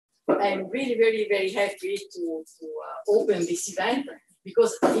I'm really very happy to open this event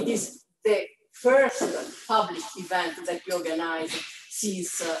because it is the first public event that we organized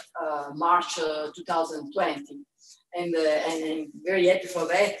since March 2020. And I'm very happy for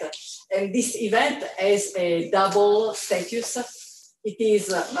that. And this event has a double status. It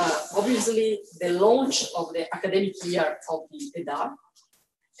is obviously the launch of the academic year of the EDAR.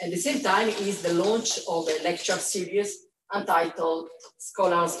 At the same time, it is the launch of a lecture series entitled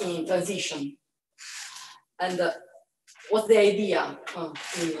Scholars in Transition. And what's the idea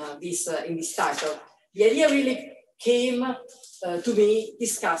in this title? The idea really came to me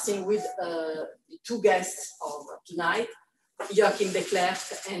discussing with the two guests of tonight, Joachim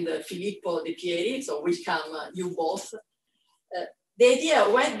Declerck and Filippo de Pieri, so welcome you both. The idea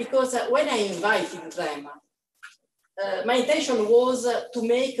went because when I invited them, my intention was to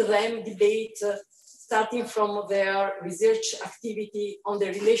make them debate starting from their research activity on the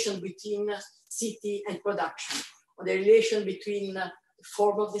relation between city and production, on the relation between the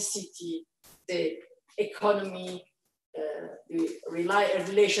form of the city, the economy, the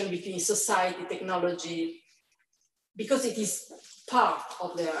relation between society, technology, because it is part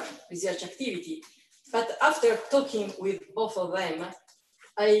of their research activity. But after talking with both of them,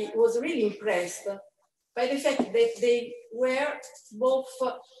 I was really impressed by the fact that they were both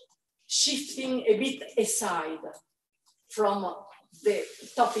shifting a bit aside from the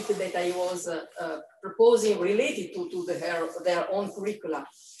topic that I was proposing related to their own curricula.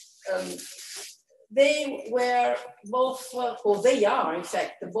 They were both, or they are in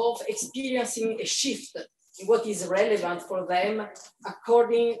fact, both experiencing a shift in what is relevant for them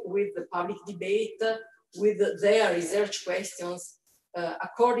according with the public debate, with their research questions,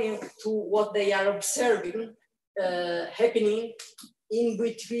 according to what they are observing happening in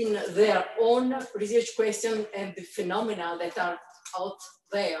between their own research question and the phenomena that are out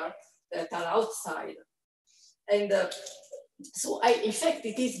there, that are outside. And so in fact,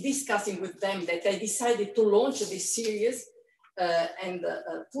 it is discussing with them that I decided to launch this series and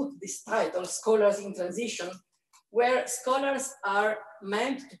put this title, Scholars in Transition, where scholars are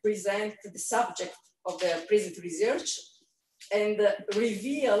meant to present the subject of their present research and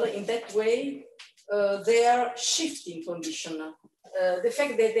reveal in that way their shifting condition. The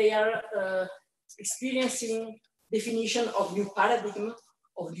fact that they are experiencing definition of new paradigm,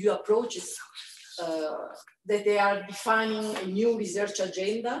 of new approaches, that they are defining a new research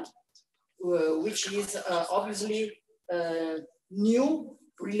agenda, which is obviously new,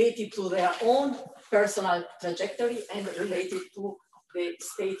 related to their own personal trajectory and related to the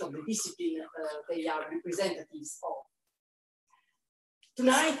state of the discipline they are representatives of.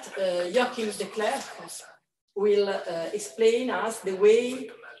 Tonight, Joachim Declerck will explain us the way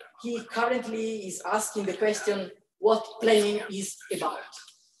he currently is asking the question, what planning is about.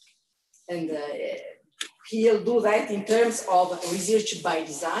 And he'll do that in terms of research by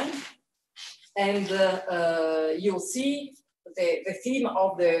design. And you'll see the theme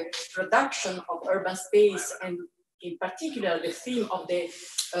of the production of urban space, and in particular, the theme of the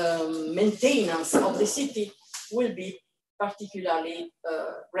maintenance of the city will be particularly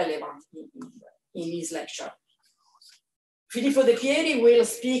relevant in his lecture. Filippo de Pieri will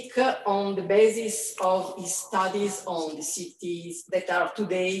speak on the basis of his studies on the cities that are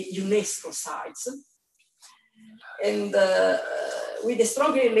today UNESCO sites. And with a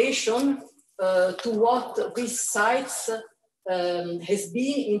strong relation to what these sites has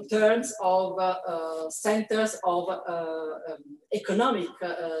been in terms of centers of economic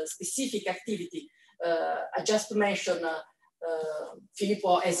specific activity. I just mentioned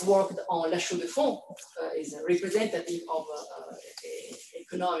Filippo has worked on La Chaux de Fonds, is a representative of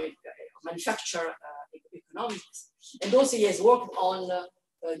economic manufacture economics, and also he has worked on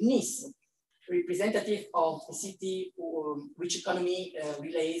Nice, representative of the city which economy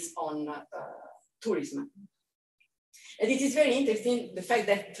relays on tourism. And it is very interesting the fact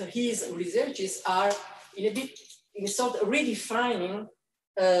that his researches are in a sort of redefining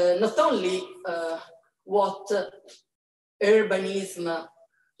not only what urbanism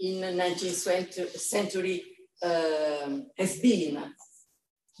in the 19th century has been,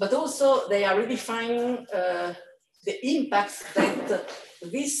 but also they are redefining the impacts that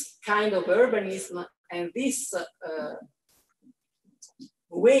this kind of urbanism and this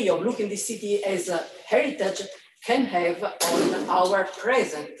way of looking at the city as a heritage can have on our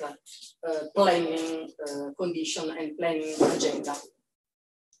present planning condition and planning agenda.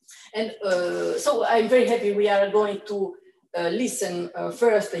 And so I'm very happy we are going to listen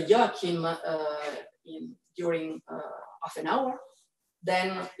first to Joachim during half an hour.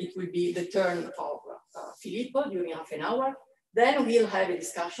 Then it will be the turn of Filippo during half an hour. Then we'll have a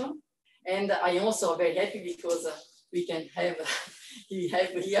discussion. And I am also very happy because we can have, we have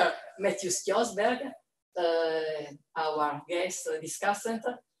here Matthew Skjonsberg, our guest discussant.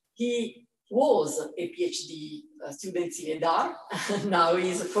 He was a PhD student in EDAR. Now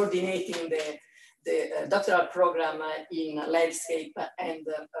he's coordinating the doctoral program in landscape and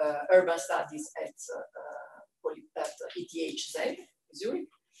urban studies at ETHZ, Zurich.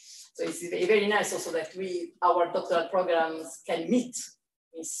 So it's very nice also that our doctoral programs can meet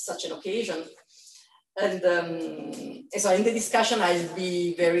in such an occasion. And so in the discussion, I'll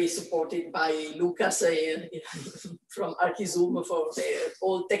be very supported by Lucas from Archizoom for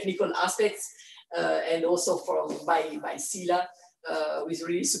all technical aspects, and also by Sila, who is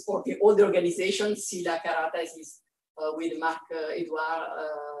really supporting all the organizations. Sila Karata is with Marc Edouard,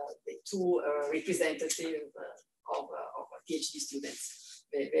 the two representatives of PhD students.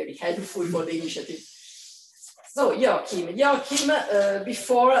 Very helpful for the initiative. So Joachim,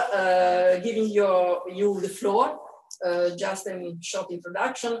 before giving you the floor, just a short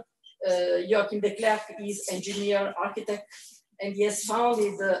introduction. Joachim Declerck is engineer, architect, and he has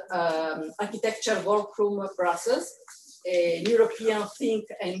founded Architecture Workroom Brussels, a European think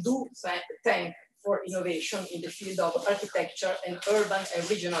and do tank for innovation in the field of architecture and urban and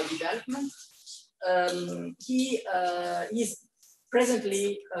regional development. He is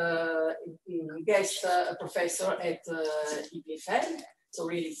presently guest professor at EPFL, so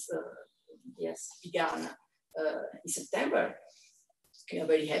really yes, began in September. We are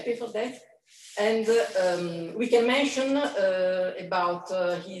very happy for that. And we can mention about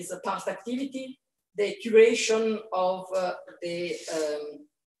his past activity, the curation of the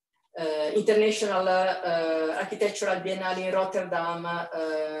International Architectural Biennale in Rotterdam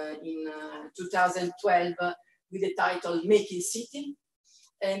in 2012 with the title Making City.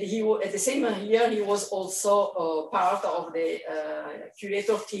 And he, at the same year, he was also part of the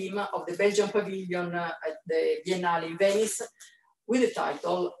curator team of the Belgian Pavilion at the Biennale in Venice with the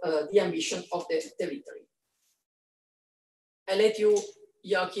title The Ambition of the Territory. I let you,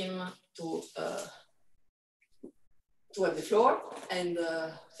 Joachim, to have the floor, and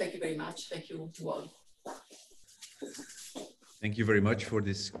thank you very much. Thank you to all. Thank you very much for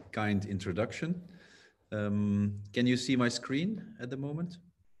this kind introduction. Can you see my screen at the moment?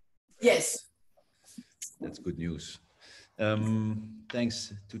 Yes. That's good news.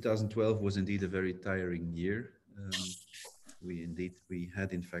 Thanks. 2012 was indeed a very tiring year. We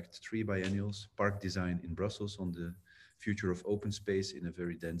had in fact 3 biennials: park design in Brussels on the future of open space in a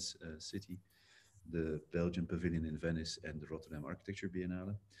very dense city, the Belgian Pavilion in Venice, and the Rotterdam Architecture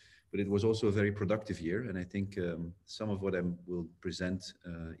Biennale. But it was also a very productive year, and I think some of what I will present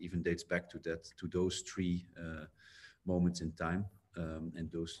even dates back to those 3 moments in time, and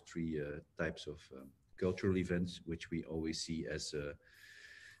those 3 types of cultural events, which we always see as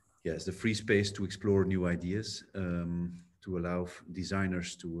the free space to explore new ideas, to allow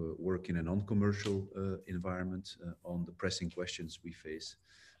designers to work in a non-commercial environment on the pressing questions we face,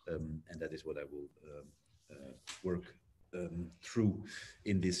 and that is what I will work through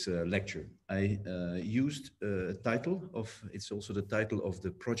in this lecture. I used a title of, it's also the title of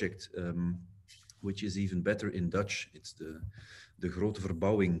the project, which is even better in Dutch. It's the grote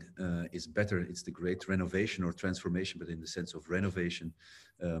verbouwing is better. It's the great renovation or transformation, but in the sense of renovation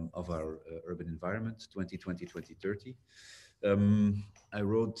of our urban environment, 2020-2030. I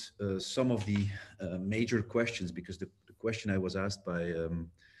wrote some of the major questions, because the question I was asked by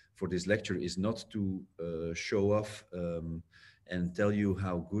for this lecture is not to show off and tell you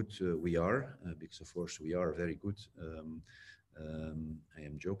how good we are, because of course we are very good. I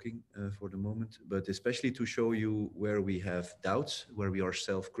am joking for the moment, but especially to show you where we have doubts, where we are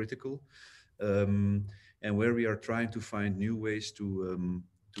self-critical, and where we are trying to find new ways to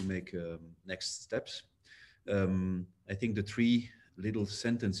make next steps. I think the 3 little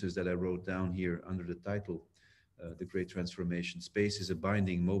sentences that I wrote down here under the title, The Great Transformation: Space is a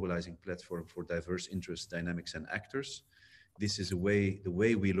binding, mobilizing platform for diverse interests, dynamics, and actors. This is the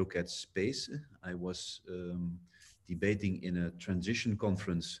way we look at space. I was debating in a transition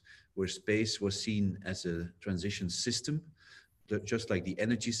conference where space was seen as a transition system, just like the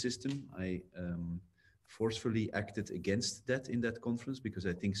energy system. I forcefully acted against that in that conference, because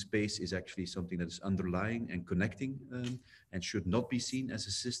I think space is actually something that is underlying and connecting, and should not be seen as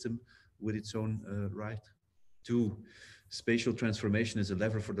a system with its own right. 2, spatial transformation is a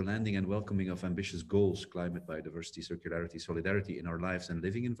lever for the landing and welcoming of ambitious goals: climate, biodiversity, circularity, solidarity in our lives and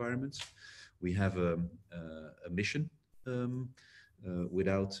living environments. We have a mission.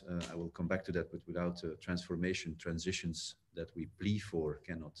 Without, I will come back to that, but without transformation, transitions that we plea for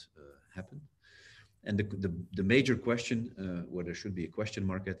cannot happen. And the major question, where there should be a question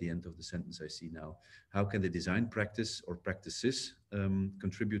mark at the end of the sentence I see now, how can the design practice or practices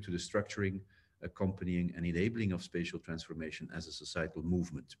contribute to the structuring, accompanying and enabling of spatial transformation as a societal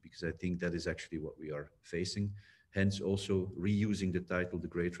movement? Because I think that is actually what we are facing. Hence also reusing the title, The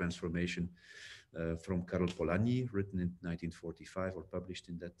Great Transformation, from Karol Polanyi, written in 1945 or published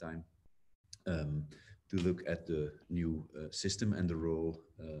in that time, to look at the new system and the role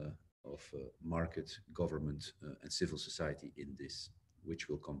of market, government, and civil society in this, which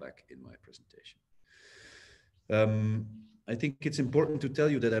will come back in my presentation. I think it's important to tell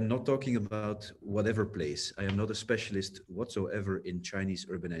you that I'm not talking about whatever place. I am not a specialist whatsoever in Chinese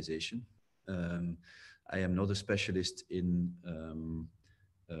urbanization. I am not a specialist in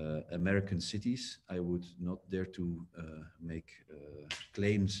American cities. I would not dare to make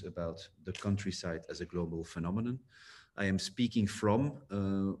claims about the countryside as a global phenomenon. I am speaking from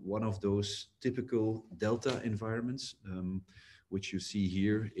one of those typical delta environments, which you see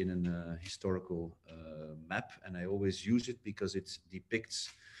here in a historical map. And I always use it because it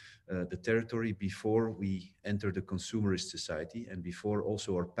depicts the territory before we enter the consumerist society and before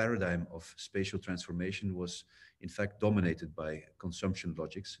also our paradigm of spatial transformation was in fact dominated by consumption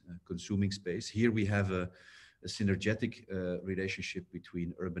logics, consuming space. Here we have a synergetic relationship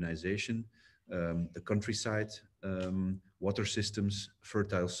between urbanization, the countryside, water systems,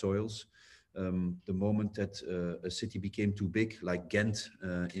 fertile soils. The moment that a city became too big, like Ghent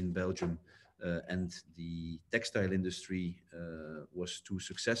in Belgium, and the textile industry was too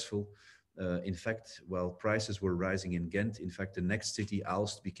successful. In fact, while prices were rising in Ghent, in fact, the next city,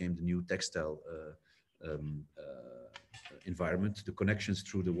 Aalst, became the new textile environment. The connections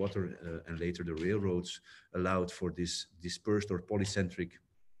through the water and later the railroads allowed for this dispersed or polycentric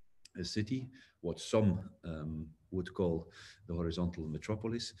city, what some would call the horizontal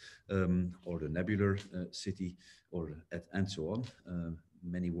metropolis, or the nebular city, and so on.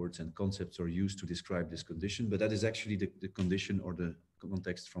 Many words and concepts are used to describe this condition, but that is actually the condition or the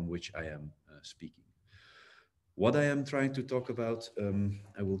context from which I am speaking. What I am trying to talk about,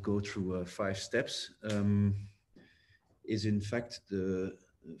 I will go through 5 steps, is in fact the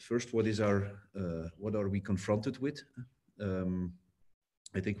first, what are we confronted with?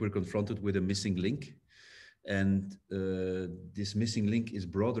 I think we're confronted with a missing link. And this missing link is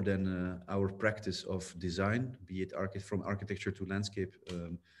broader than our practice of design, be it from architecture to landscape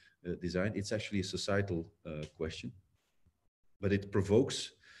design. It's actually a societal question, but it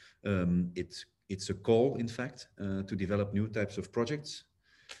provokes, it's a call, in fact, to develop new types of projects,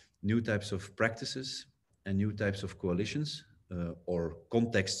 new types of practices, and new types of coalitions, or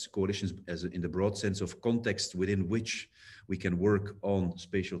contexts, coalitions as in the broad sense of context within which we can work on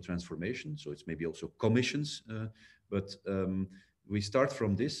spatial transformation. So it's maybe also commissions, but we start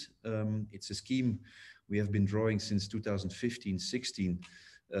from this. It's a scheme we have been drawing since 2015-16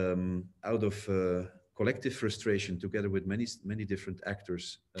 out of collective frustration together with many different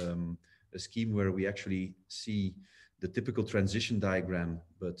actors, a scheme where we actually see the typical transition diagram,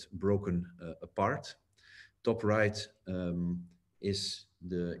 but broken apart. Top right is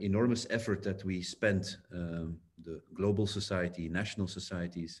the enormous effort that we spent, the global society, national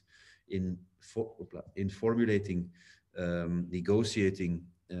societies, in formulating, negotiating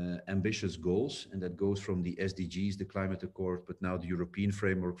ambitious goals. And that goes from the SDGs, the Climate Accord, but now the European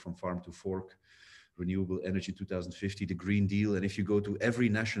framework from farm to fork, renewable energy 2050, the Green Deal. And if you go to every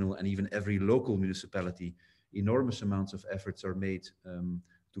national and even every local municipality, enormous amounts of efforts are made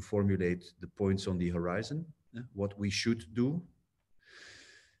to formulate the points on the horizon, what we should do.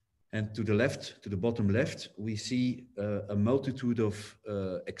 And to the left, to the bottom left, we see a multitude of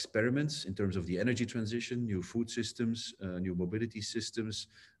experiments in terms of the energy transition, new food systems, new mobility systems,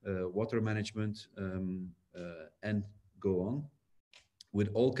 water management, and go on, with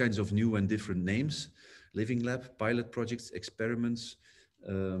all kinds of new and different names: Living Lab, pilot projects, experiments,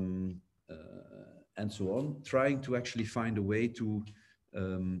 and so on, trying to actually find a way to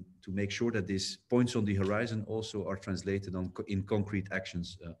make sure that these points on the horizon also are translated in concrete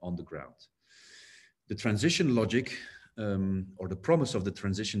actions on the ground. The transition logic, or the promise of the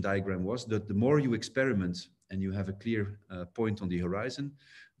transition diagram, was that the more you experiment and you have a clear point on the horizon,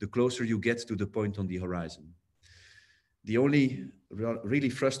 the closer you get to the point on the horizon. The only really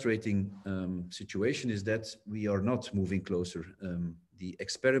frustrating situation is that we are not moving closer. The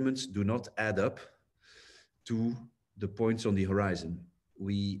experiments do not add up to the points on the horizon.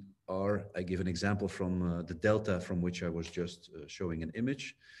 I give an example from the delta from which I was just showing an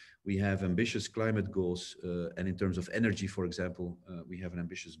image. We have ambitious climate goals, and in terms of energy, for example, we have an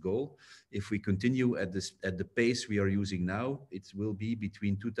ambitious goal. If we continue at the pace we are using now, it will be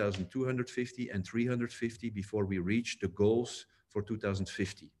between 2,250 and 350 before we reach the goals for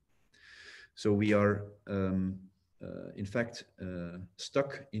 2050. So we are, in fact,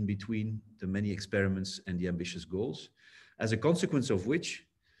 stuck in between the many experiments and the ambitious goals, as a consequence of which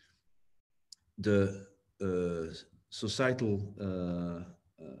the societal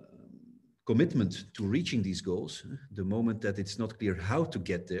commitment to reaching these goals, the moment that it's not clear how to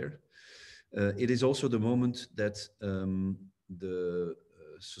get there, it is also the moment that the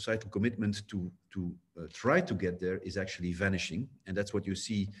societal commitment to try to get there is actually vanishing. And that's what you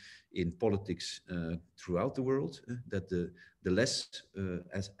see in politics throughout the world, that the less,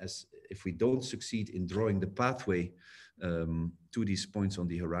 as if we don't succeed in drawing the pathway to these points on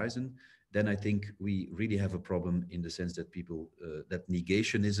the horizon, then I think we really have a problem in the sense that people, that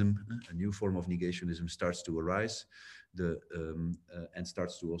negationism, a new form of negationism starts to arise, and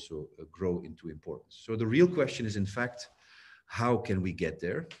starts to also grow into importance. So the real question is, in fact, how can we get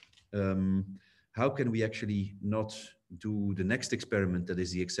there? How can we actually not do the next experiment that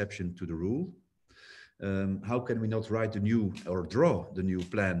is the exception to the rule? How can we not write the new or draw the new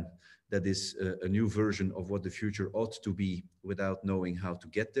plan that is a new version of what the future ought to be without knowing how to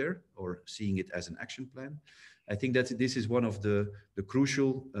get there or seeing it as an action plan? I think that this is one of the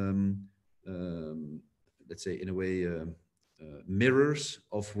crucial, let's say in a way, mirrors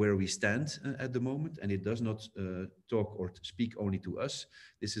of where we stand at the moment, and it does not talk or speak only to us.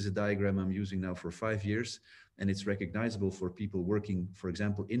 This is a diagram I'm using now for 5 years, and it's recognizable for people working, for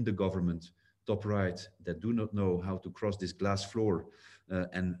example, in the government, top right, that do not know how to cross this glass floor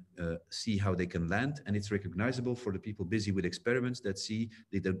and see how they can land. And it's recognizable for the people busy with experiments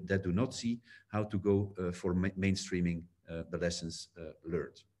that do not see how to go for mainstreaming the lessons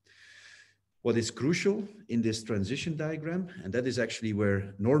learned. What is crucial in this transition diagram, and that is actually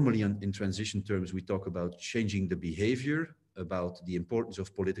where normally in transition terms we talk about changing the behavior, about the importance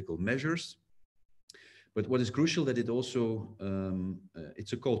of political measures. But what is crucial that it also,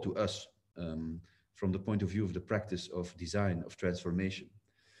 it's a call to us from the point of view of the practice of design, of transformation.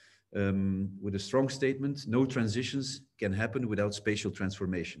 With a strong statement, no transitions can happen without spatial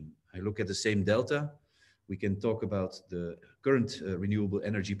transformation. I look at the same delta. We can talk about the current renewable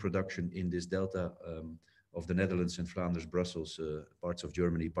energy production in this delta of the Netherlands and Flanders, Brussels, parts of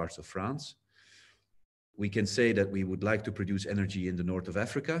Germany, parts of France. We can say that we would like to produce energy in the north of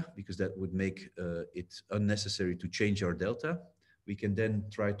Africa because that would make it unnecessary to change our delta. We can then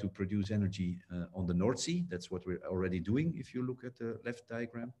try to produce energy on the North Sea. That's what we're already doing if you look at the left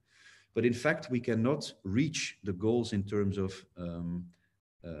diagram. But in fact, we cannot reach the goals in terms of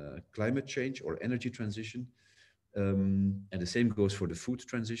climate change or energy transition. And the same goes for the food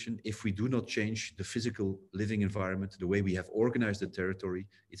transition. If we do not change the physical living environment, the way we have organized the territory,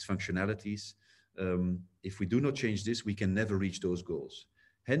 its functionalities, if we do not change this, we can never reach those goals.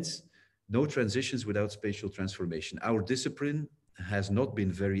 Hence, no transitions without spatial transformation. Our discipline has not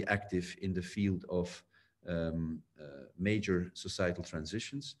been very active in the field of major societal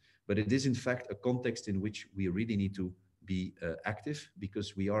transitions, but it is in fact a context in which we really need to be active,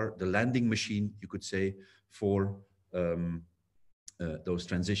 because we are the landing machine, you could say, for those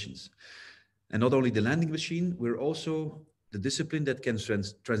transitions. And not only the landing machine, we're also the discipline that can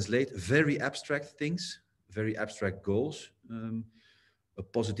translate very abstract things, very abstract goals. A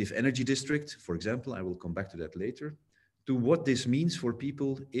positive energy district, for example, I will come back to that later, to what this means for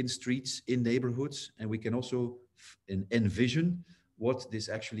people in streets, in neighborhoods. And we can also envision what this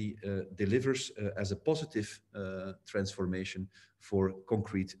actually delivers as a positive transformation for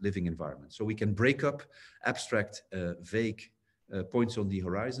concrete living environments. So we can break up abstract, vague points on the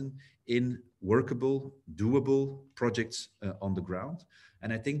horizon in workable, doable projects on the ground.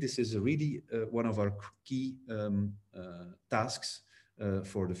 And I think this is really one of our key tasks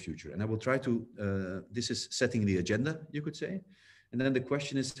for the future. And I will try to, this is setting the agenda, you could say. And then the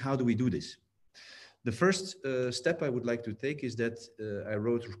question is, how do we do this? The first step I would like to take is that I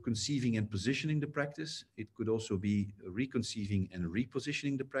wrote conceiving and positioning the practice. It could also be reconceiving and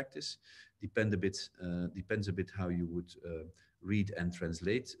repositioning the practice. Depends a bit how you would read and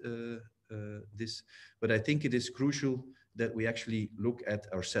translate this. But I think it is crucial that we actually look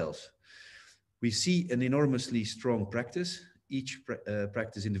at ourselves. We see an enormously strong practice. Each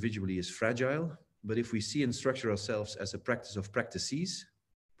practice individually is fragile. But if we see and structure ourselves as a practice of practices,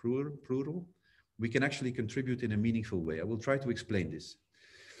 plural, we can actually contribute in a meaningful way. I will try to explain this.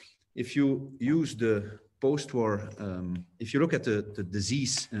 If you use the post-war, if you look at the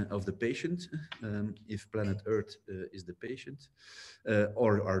disease of the patient, if planet Earth is the patient,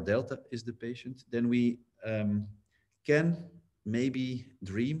 or our delta is the patient, then we can maybe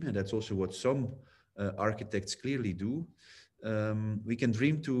dream, and that's also what some architects clearly do, we can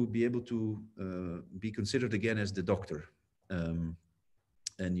dream to be able to be considered again as the doctor.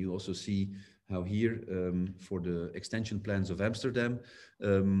 And you also see how here, for the extension plans of Amsterdam,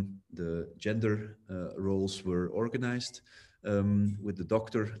 the gender roles were organized, with the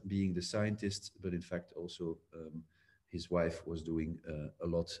doctor being the scientist, but in fact also his wife was doing a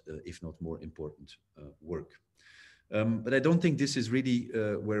lot, if not more important work. But I don't think this is really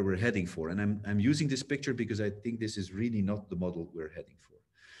where we're heading for. And I'm using this picture because I think this is really not the model we're heading for.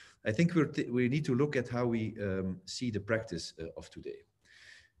 I think we need to look at how we see the practice of today.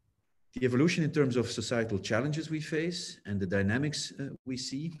 The evolution in terms of societal challenges we face and the dynamics we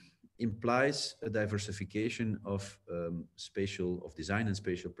see implies a diversification of design and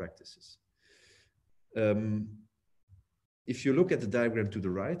spatial practices. If you look at the diagram to the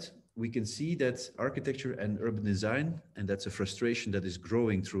right, we can see that architecture and urban design, and that's a frustration that is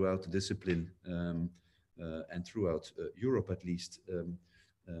growing throughout the discipline and throughout Europe at least,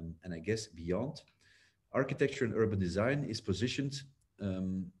 and I guess beyond. Architecture and urban design is positioned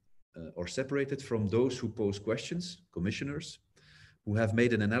or separated from those who pose questions, commissioners, who have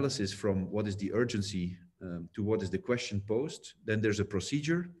made an analysis from what is the urgency to what is the question posed. Then there's a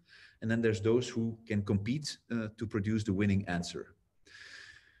procedure, and then there's those who can compete to produce the winning answer.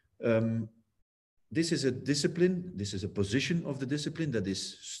 This is a discipline, this is a position of the discipline that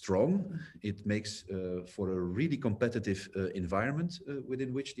is strong. It makes for a really competitive environment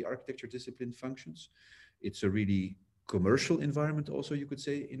within which the architecture discipline functions. It's a really commercial environment also, you could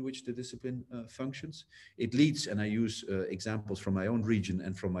say, in which the discipline functions. It leads, and I use examples from my own region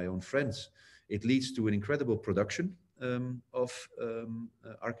and from my own friends, it leads to an incredible production of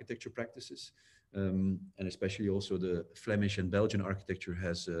architecture practices. And especially also the Flemish and Belgian architecture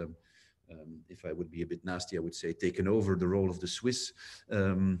has, if I would be a bit nasty, I would say taken over the role of the Swiss.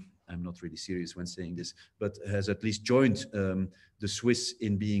 I'm not really serious when saying this, but has at least joined the Swiss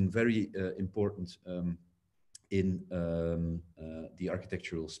in being very important in the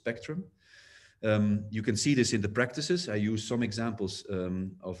architectural spectrum. You can see this in the practices. I use some examples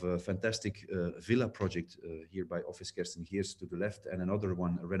of a fantastic villa project here by Office Kerstengeers to the left, and another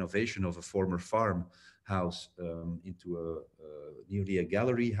one, a renovation of a former farm house into nearly a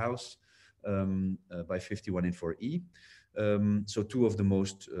gallery house by 51 in 4E. So two of the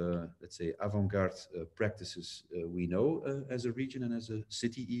most, let's say, avant-garde practices we know as a region and as a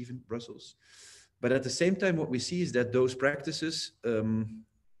city, even Brussels. But at the same time, what we see is that those practices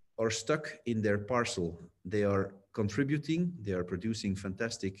are stuck in their parcel. They are contributing, they are producing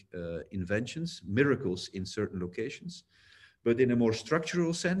fantastic inventions, miracles in certain locations. But in a more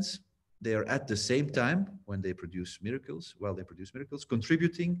structural sense, they are at the same time, while they produce miracles,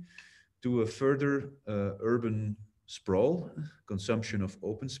 contributing to a further urban sprawl, consumption of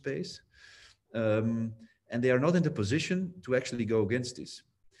open space. And they are not in the position to actually go against this.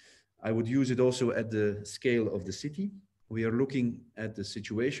 I would use it also at the scale of the city. We are looking at the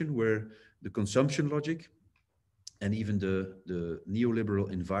situation where the consumption logic and even the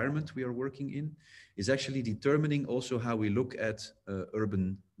neoliberal environment we are working in is actually determining also how we look at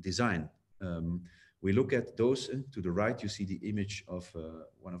urban design. We look at those, to the right, you see the image of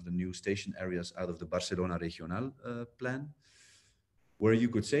one of the new station areas out of the Barcelona Regional plan, where you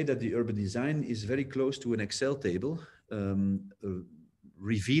could say that the urban design is very close to an Excel table,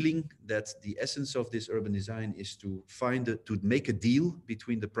 revealing that the essence of this urban design is to make a deal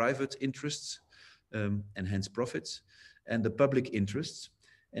between the private interests and hence profits and the public interests.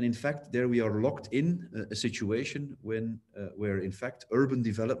 And in fact, there we are locked in a situation where in fact urban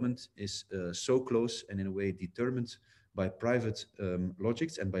development is so close and in a way determined by private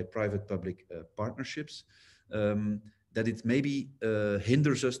logics and by private-public partnerships that it maybe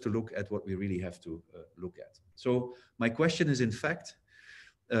hinders us to look at what we really have to look at. So my question is, in fact,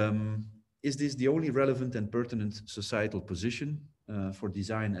 is this the only relevant and pertinent societal position for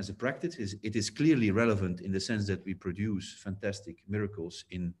design as a practice? It is clearly relevant in the sense that we produce fantastic miracles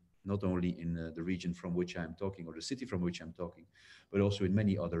in not only in the region from which I'm talking or the city from which I'm talking, but also in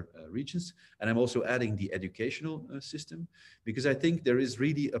many other regions. And I'm also adding the educational system, because I think there is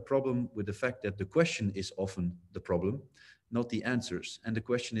really a problem with the fact that the question is often the problem, not the answers. And the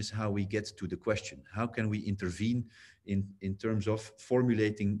question is how we get to the question. How can we intervene in terms of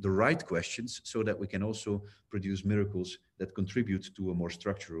formulating the right questions so that we can also produce miracles that contribute to a more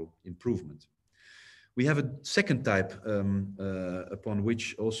structural improvement? We have a second type upon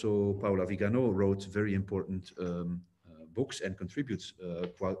which also Paola Vigano wrote very important books and contributes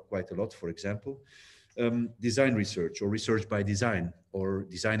quite a lot, for example. Design research or research by design or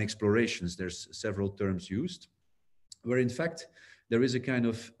design explorations, there's several terms used, where in fact there is a kind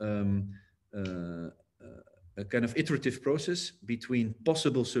of iterative process between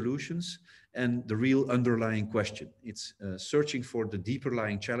possible solutions and the real underlying question. It's searching for the deeper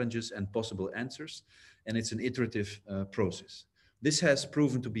lying challenges and possible answers, and it's an iterative process. This has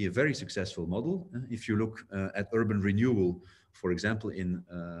proven to be a very successful model. If you look at urban renewal, for example, and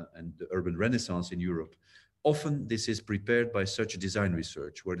the urban renaissance in Europe, often this is prepared by such design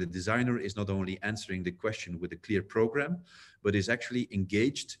research, where the designer is not only answering the question with a clear program, but is actually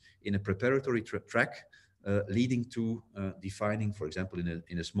engaged in a preparatory track leading to defining, for example,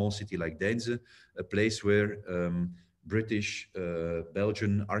 in a small city like Deinze, a place where British,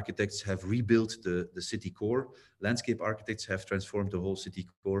 Belgian architects have rebuilt the city core. Landscape architects have transformed the whole city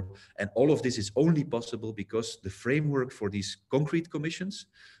core. And all of this is only possible because the framework for these concrete commissions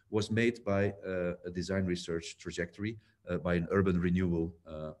was made by a design research trajectory, by an urban renewal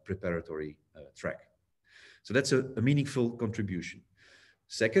preparatory track. So that's a meaningful contribution.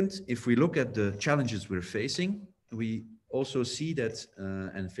 Second, if we look at the challenges we're facing, we also see that,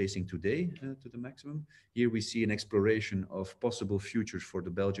 and facing today to the maximum, here we see an exploration of possible futures for the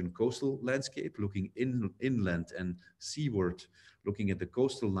Belgian coastal landscape, looking inland and seaward, looking at the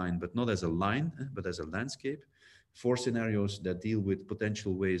coastal line, but not as a line, but as a landscape. 4 scenarios that deal with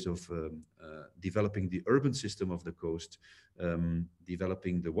potential ways of developing the urban system of the coast,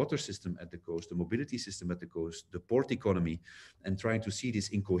 developing the water system at the coast, the mobility system at the coast, the port economy, and trying to see this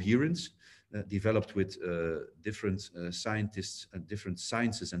in coherence, developed with different scientists and different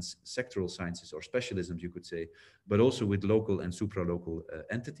sciences and sectoral sciences or specialisms, you could say, but also with local and supra-local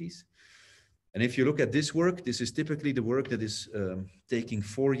entities. And if you look at this work, this is typically the work that is taking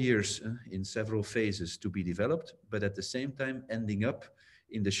 4 years in several phases to be developed, but at the same time ending up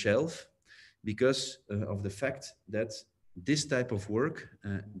in the shelf because of the fact that this type of work,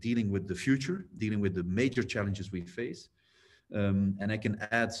 dealing with the future, dealing with the major challenges we face, and I can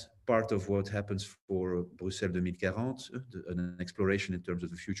add part of what happens for Bruxelles 2040, an exploration in terms of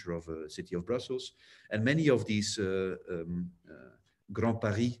the future of the city of Brussels, and many of these Grand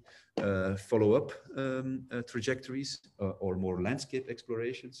Paris follow-up trajectories or more landscape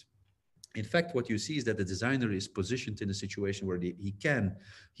explorations. In fact, what you see is that the designer is positioned in a situation where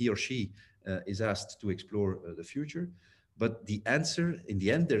he or she is asked to explore the future, but the answer, in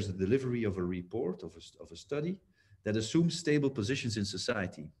the end, there's a delivery of a report, of a study that assumes stable positions in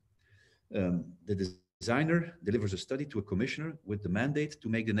society. The designer delivers a study to a commissioner with the mandate to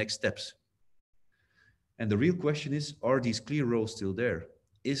make the next steps. And the real question is, are these clear roles still there?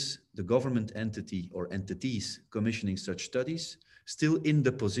 Is the government entity or entities commissioning such studies still in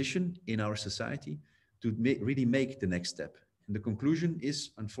the position in our society to really make the next step? And the conclusion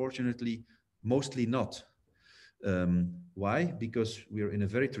is, unfortunately, mostly not. Why? Because we are in a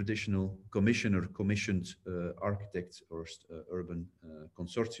very traditional commissioned architect or urban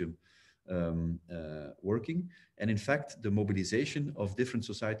consortium working. And in fact, the mobilization of different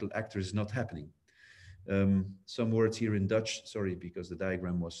societal actors is not happening. Some words here in Dutch, sorry, because the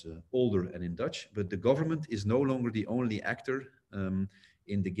diagram was older and in Dutch, but the government is no longer the only actor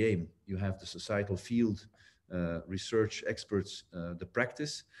in the game. You have the societal field, research experts, the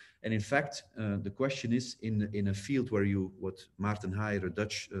practice. And in fact, the question is in a field where what Maarten Hayer, a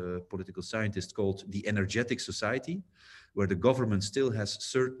Dutch political scientist, called the energetic society, where the government still has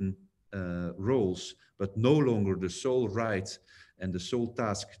certain roles, but no longer the sole right and the sole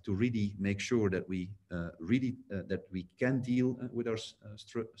task to really make sure that we can deal with our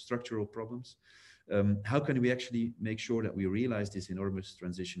structural problems. How can we actually make sure that we realize this in urban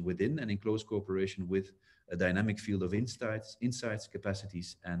transition within and in close cooperation with a dynamic field of insights,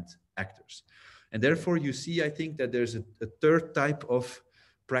 capacities, and actors? And therefore, you see, I think that there's a third type of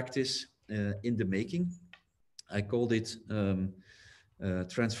practice in the making. I called it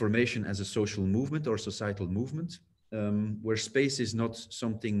transformation as a social movement or societal movement, where space is not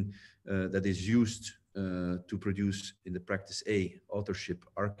something that is used to produce in the practice A, authorship,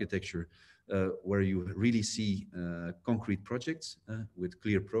 architecture, where you really see concrete projects with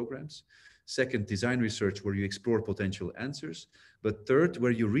clear programs. Second, design research, where you explore potential answers. But third,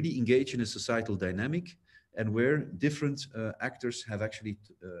 where you really engage in a societal dynamic and where different actors have actually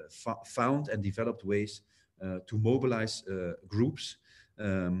found and developed ways to mobilize groups,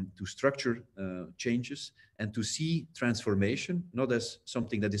 to structure changes and to see transformation, not as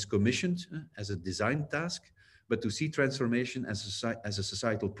something that is commissioned as a design task, but to see transformation as a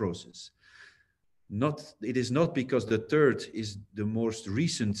societal process. It is not because the third is the most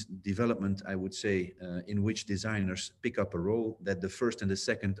recent development, I would say, in which designers pick up a role, that the first and the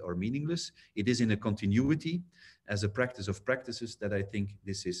second are meaningless. It is in a continuity as a practice of practices that I think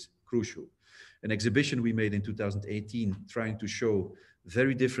this is crucial. An exhibition we made in 2018 trying to show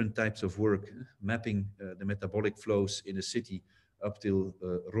very different types of work, mapping the metabolic flows in a city up till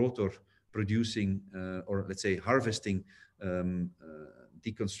rotor producing, or let's say harvesting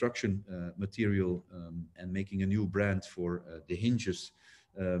deconstruction material and making a new brand for the hinges,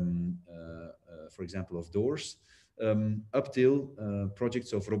 for example, of doors, up till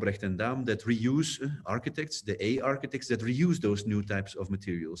projects of Robrecht and Daam that reuse architects, the A architects that reuse those new types of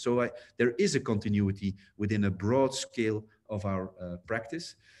materials. So there is a continuity within a broad scale of our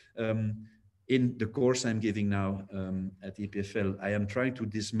practice. In the course I'm giving now at EPFL, I am trying to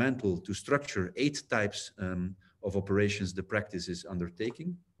dismantle, to structure 8 types of operations the practice is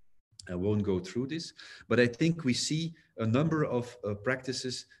undertaking. I won't go through this, but I think we see a number of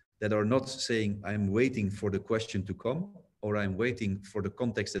practices that are not saying I'm waiting for the question to come, or I'm waiting for the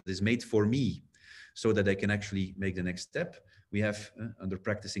context that is made for me so that I can actually make the next step. We have, under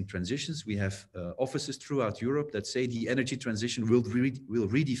practicing transitions, we have offices throughout Europe that say the energy transition will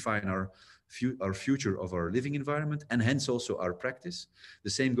redefine our future of our living environment, and hence also our practice.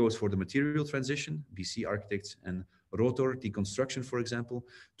 The same goes for the material transition, BC Architects and Rotor Deconstruction, for example,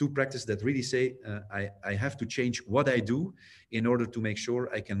 2 practices that really say I have to change what I do in order to make sure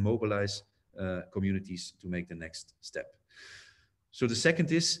I can mobilize communities to make the next step. So the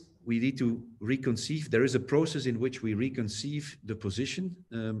second is we need to reconceive. There is a process in which we reconceive the position,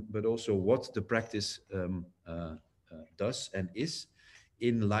 but also what the practice does and is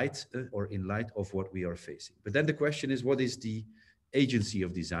in light of what we are facing. But then the question is, what is the agency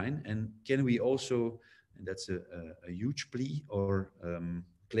of design? And can we also, and that's a huge plea or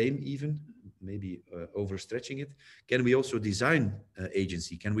claim even, maybe overstretching it, can we also design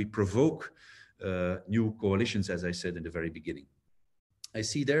agency? Can we provoke new coalitions, as I said in the very beginning? I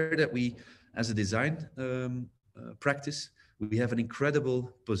see there that we, as a design practice, we have an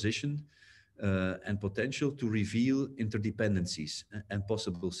incredible position and potential to reveal interdependencies and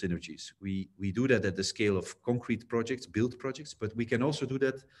possible synergies. We do that at the scale of concrete projects, build projects, but we can also do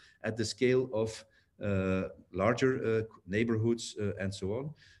that at the scale of larger neighborhoods and so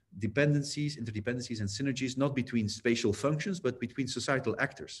on. Dependencies, interdependencies and synergies, not between spatial functions, but between societal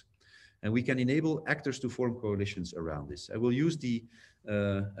actors. And we can enable actors to form coalitions around this. I will use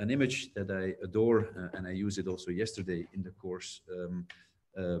an image that I adore, and I used it also yesterday in the course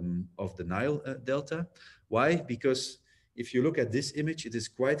of the Nile Delta. Why? Because if you look at this image, it is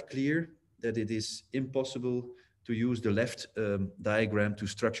quite clear that it is impossible to use the left diagram to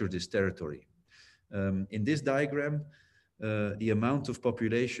structure this territory. In this diagram, the amount of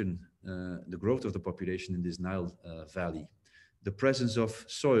population, the growth of the population in this Nile Valley, the presence of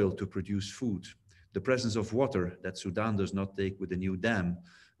soil to produce food, the presence of water that Sudan does not take with the new dam,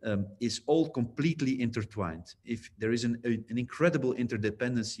 is all completely intertwined. If there is an incredible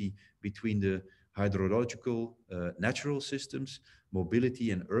interdependency between the hydrological natural systems,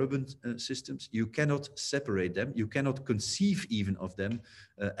 mobility and urban systems, you cannot separate them. You cannot conceive even of them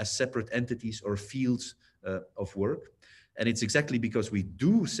as separate entities or fields of work. And it's exactly because we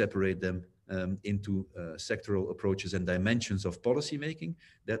do separate them into sectoral approaches and dimensions of policymaking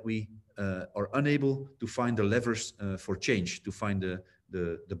that we are unable to find the levers for change, to find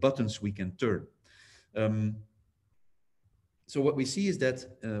the buttons we can turn. So what we see is that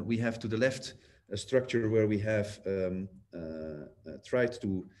we have to the left a structure where we have tried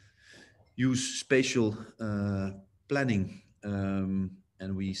to use spatial planning,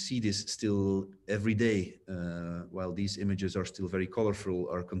 and we see this still every day. While these images are still very colorful,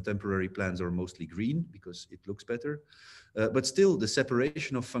 our contemporary plans are mostly green because it looks better. But still, the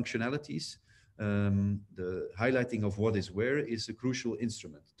separation of functionalities, the highlighting of what is where is a crucial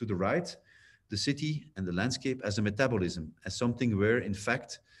instrument. To the right, the city and the landscape as a metabolism, as something where, in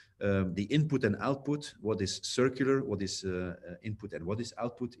fact, the input and output, what is circular, what is input and what is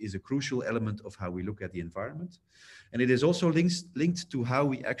output, is a crucial element of how we look at the environment. And it is also linked to how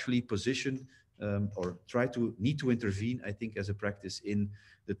we actually position or need to intervene, I think, as a practice in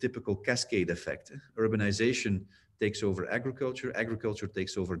the typical cascade effect. Urbanization takes over agriculture, agriculture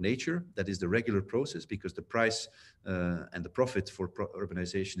takes over nature. That is the regular process because the price and the profit for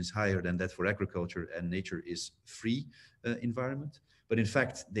urbanization is higher than that for agriculture, and nature is free environment. But in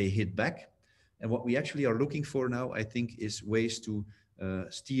fact, they hit back. And what we actually are looking for now, I think, is ways to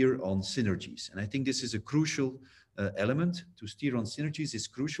steer on synergies. And I think this is a crucial element. To steer on synergies is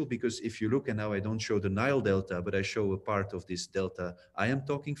crucial because if you look, and now I don't show the Nile Delta, but I show a part of this delta I am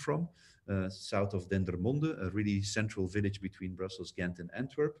talking from, south of Dendermonde, a really central village between Brussels, Ghent, and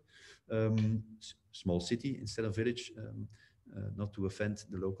Antwerp. Small city instead of village, not to offend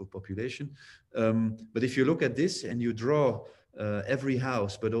the local population. But if you look at this and you draw every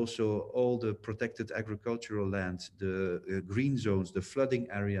house, but also all the protected agricultural land, the green zones, the flooding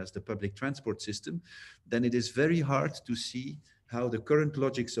areas, the public transport system, then it is very hard to see how the current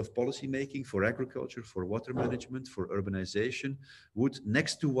logics of policy making for agriculture, for water management, for urbanization would,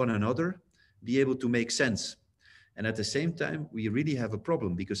 next to one another, be able to make sense. And at the same time, we really have a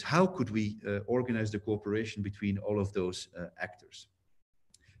problem, because how could we organize the cooperation between all of those actors?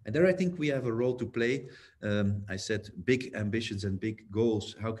 And there I think we have a role to play. I said big ambitions and big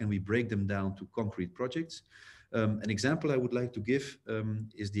goals. How can we break them down to concrete projects? An example I would like to give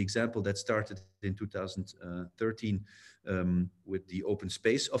is the example that started in 2013 with the open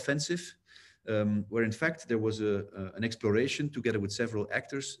space offensive, where in fact there was an exploration together with several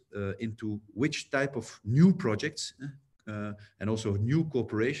actors into which type of new projects and also new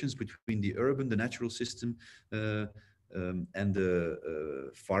cooperations between the urban, the natural system, and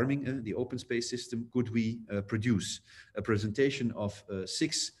the farming, the open space system, could we produce. A presentation of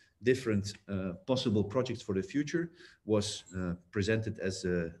 6 different possible projects for the future was presented as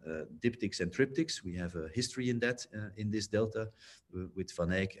diptychs and triptychs. We have a history in that, in this delta, with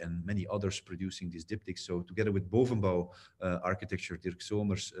Van Eyck and many others producing these diptychs. So together with Bovenbouw architecture, Dirk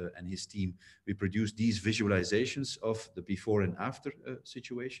Somers and his team, we produced these visualizations of the before and after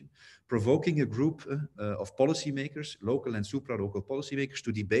situation, provoking a group of policymakers, local and supra-local policymakers,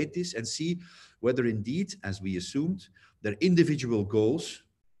 to debate this and see whether indeed, as we assumed, their individual goals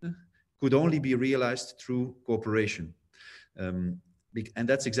could only be realized through cooperation. And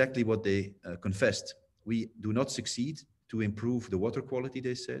that's exactly what they confessed. We do not succeed to improve the water quality,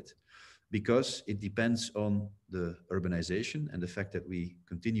 they said, because it depends on the urbanization and the fact that we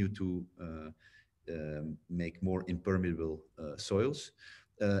continue to make more impermeable soils.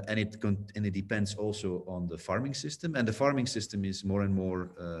 And it depends also on the farming system. And the farming system is more and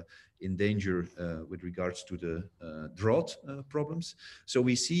more in danger with regards to the drought problems. So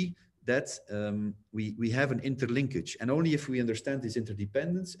we see that we have an interlinkage, and only if we understand this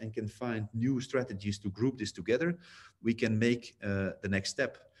interdependence and can find new strategies to group this together, we can make the next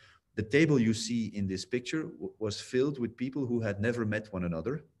step. The table you see in this picture was filled with people who had never met one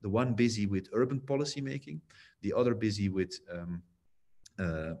another. The one busy with urban policy making, the other busy with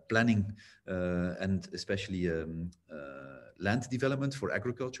planning and especially land development for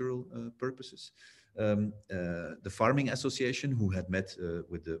agricultural purposes. The farming association, who had met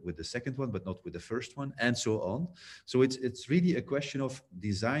with the second one, but not with the first one, and so on. So it's really a question of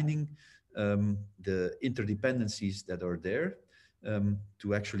designing the interdependencies that are there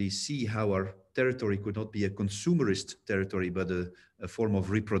to actually see how our territory could not be a consumerist territory, but a form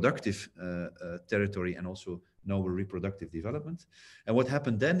of reproductive territory, and also now a reproductive development. And what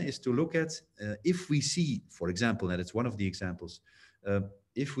happened then is to look at if we see, for example, and it's one of the examples,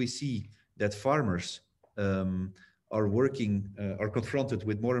 if we see that farmers are confronted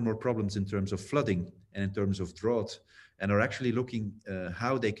with more and more problems in terms of flooding and in terms of drought, and are actually looking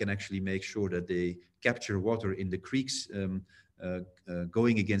how they can actually make sure that they capture water in the creeks,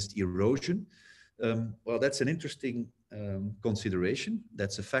 going against erosion. Well, that's an interesting consideration.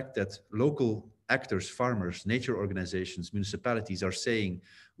 That's a fact that local actors, farmers, nature organizations, municipalities are saying,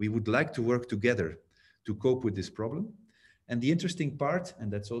 we would like to work together to cope with this problem. And the interesting part,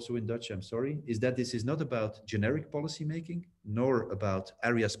 and that's also in Dutch, I'm sorry, is that this is not about generic policy making, nor about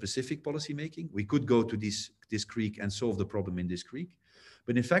area-specific policy making. We could go to this creek and solve the problem in this creek.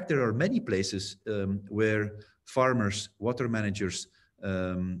 But in fact, there are many places where farmers, water managers,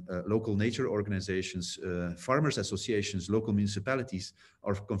 local nature organizations, farmers associations, local municipalities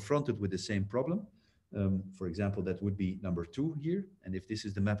are confronted with the same problem. For example, that would be number 2 here. And if this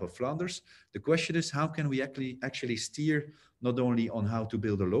is the map of Flanders, the question is, how can we actually steer not only on how to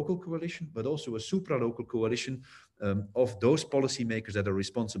build a local coalition, but also a supra-local coalition of those policymakers that are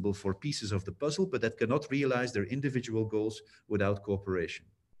responsible for pieces of the puzzle, but that cannot realize their individual goals without cooperation.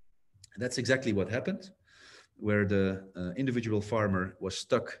 And that's exactly what happened, where the individual farmer was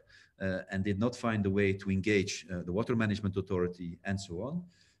stuck and did not find a way to engage the water management authority and so on.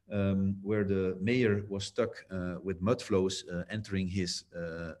 Where the mayor was stuck with mud flows entering his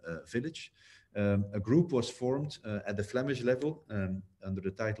village. A group was formed at the Flemish level under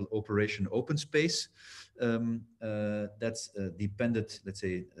the title Operation Open Space. That's depended, let's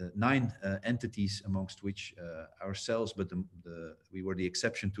say, 9 entities, amongst which ourselves, but we were the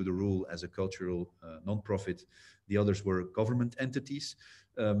exception to the rule as a cultural non-profit. The others were government entities,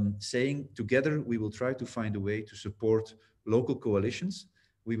 saying together we will try to find a way to support local coalitions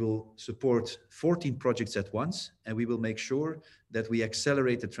We will support 14 projects at once, and we will make sure that we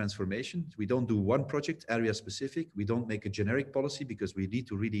accelerate the transformation. We don't do one project, area specific. We don't make a generic policy because we need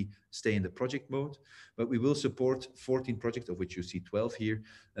to really stay in the project mode, but we will support 14 projects, of which you see 12 here,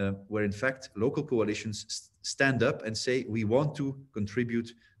 where in fact local coalitions stand up and say, we want to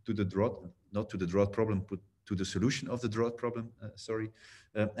contribute to the drought, not to the drought problem, but to the solution of the drought problem,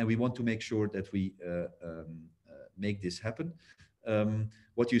 and we want to make sure that we make this happen.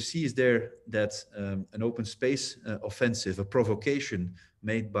 What you see is there that an open space offensive, a provocation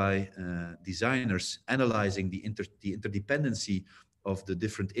made by designers analyzing the interdependency of the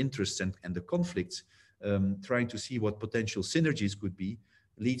different interests and the conflicts, trying to see what potential synergies could be,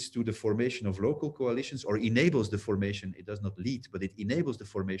 leads to the formation of local coalitions, or enables the formation, it does not lead, but it enables the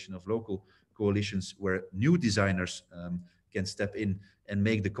formation of local coalitions where new designers can step in and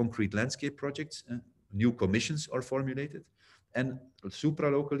make the concrete landscape projects. New commissions are formulated. And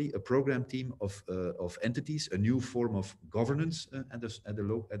supra-locally, a program team of entities, a new form of governance at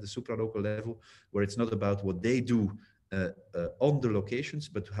the supra-local level, where it's not about what they do on the locations,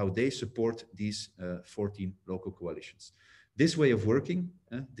 but how they support these 14 local coalitions. This way of working,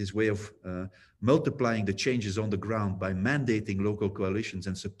 this way of multiplying the changes on the ground by mandating local coalitions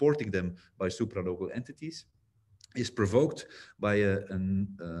and supporting them by supra-local entities, is provoked by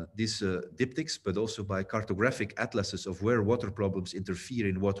these diptychs, but also by cartographic atlases of where water problems interfere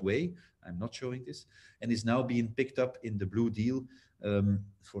in what way. I'm not showing this, and is now being picked up in the Blue Deal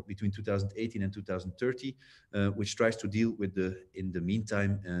for between 2018 and 2030, which tries to deal with the, in the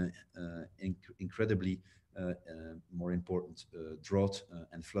meantime, incredibly more important drought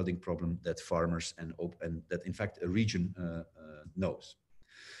and flooding problem that farmers and that in fact a region knows.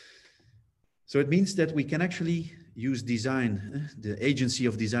 So it means that we can actually use design. The agency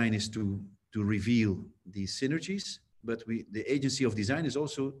of design is to reveal these synergies, but the agency of design is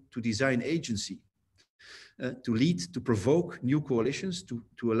also to design agency, to lead, to provoke new coalitions,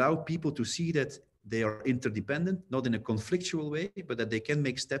 to allow people to see that they are interdependent, not in a conflictual way, but that they can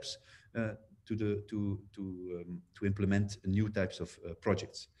make steps to implement new types of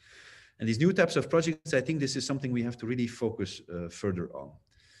projects. And these new types of projects, I think this is something we have to really focus further on.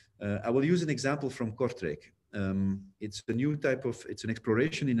 I will use an example from Kortrijk. It's a new type of, it's an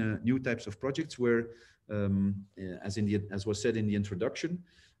exploration in new types of projects where, as was said in the introduction,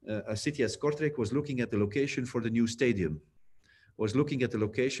 a city as Kortrijk was looking at the location for the new stadium, was looking at the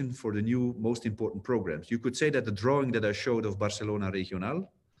location for the new most important programs. You could say that the drawing that I showed of Barcelona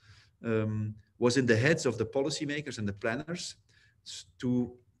Regional was in the heads of the policymakers and the planners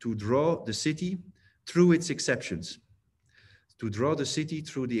to draw the city through its exceptions, to draw the city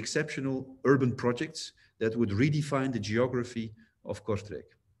through the exceptional urban projects that would redefine the geography of Kortrijk.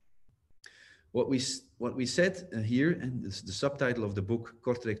 What we said here, and this is the subtitle of the book,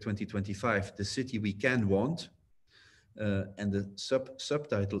 Kortrijk 2025, The City We Can Want, and the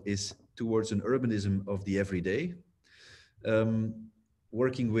subtitle is Towards an Urbanism of the Everyday,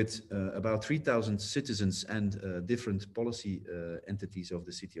 working with about 3,000 citizens and different policy entities of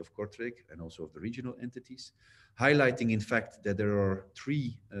the city of Kortrijk and also of the regional entities, highlighting in fact that there are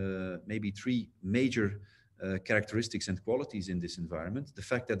maybe three major characteristics and qualities in this environment. The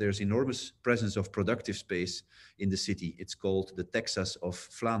fact that there's enormous presence of productive space in the city. It's called the Texas of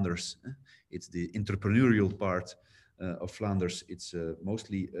Flanders. It's the entrepreneurial part of Flanders. It's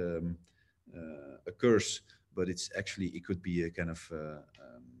mostly a curse, but it's actually, it could be a kind of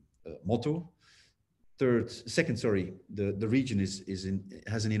motto. The region is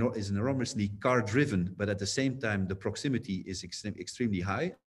enormously car-driven, but at the same time, the proximity is extremely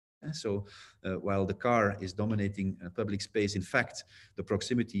high. So while the car is dominating public space, in fact, the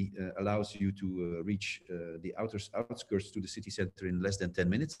proximity allows you to reach the outskirts to the city center in less than 10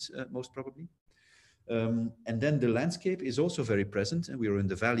 minutes, most probably. And then the landscape is also very present, and we are in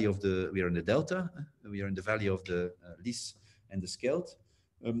the valley of we are in the delta, we are in the valley of the Lys and the Scheldt.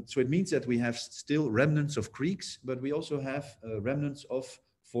 So it means that we have still remnants of creeks, but we also have remnants of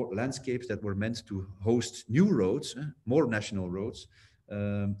landscapes that were meant to host new roads, more national roads,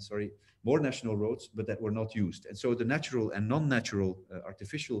 but that were not used. And so the natural and non-natural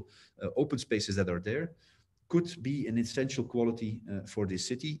artificial open spaces that are there could be an essential quality for this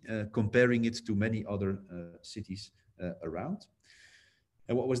city, comparing it to many other cities around.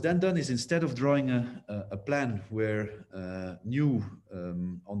 And what was then done is, instead of drawing a plan where new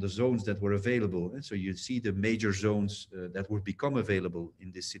on the zones that were available, and so you see the major zones that would become available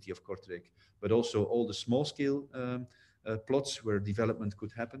in this city of Kortrijk, but also all the small scale plots where development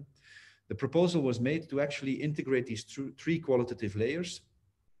could happen. The proposal was made to actually integrate these three qualitative layers.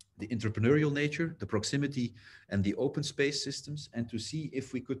 the entrepreneurial nature, the proximity, and the open space systems, and to see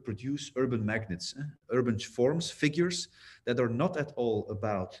if we could produce urban magnets, urban forms, figures that are not at all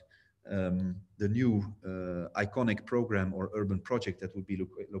about the new iconic program or urban project that would be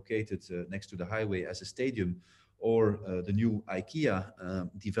located next to the highway as a stadium, or the new IKEA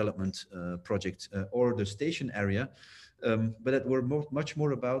development project, or the station area, but that were much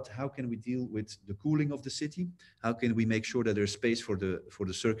more about how can we deal with the cooling of the city, how can we make sure that there's space for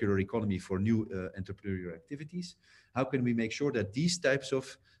the circular economy, for new entrepreneurial activities, how can we make sure that these types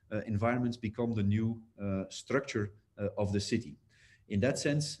of environments become the new structure of the city. In that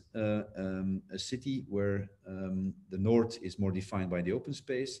sense, a city where the north is more defined by the open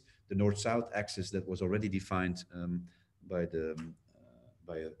space, the north-south axis that was already defined by an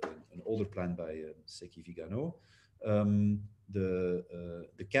older plan by Seki Vigano,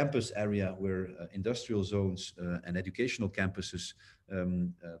 the campus area where industrial zones and educational campuses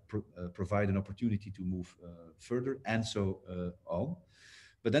provide an opportunity to move further, and so on.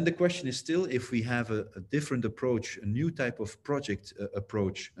 But then the question is still, if we have a different approach, a new type of project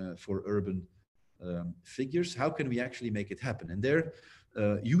approach for urban figures, how can we actually make it happen? And there,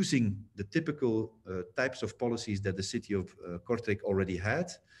 using the typical types of policies that the city of Kortrijk already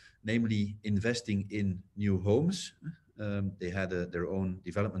had, namely investing in new homes. They had their own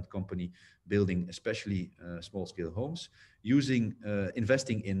development company building especially small-scale homes,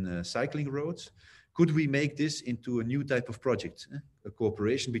 investing in cycling roads. Could we make this into a new type of project, a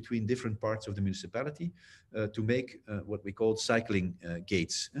cooperation between different parts of the municipality to make what we call cycling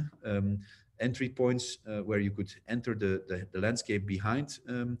gates, entry points where you could enter the landscape behind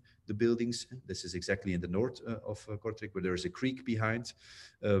the buildings. This is exactly in the north of Kortrijk, where there is a creek behind,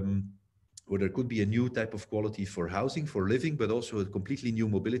 where there could be a new type of quality for housing, for living, but also a completely new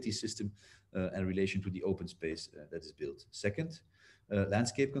mobility system in relation to the open space that is built. Second,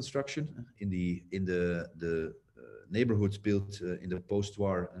 landscape construction in the neighborhoods built in the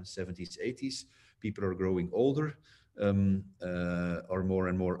post-war 70s, 80s. People are growing older, are more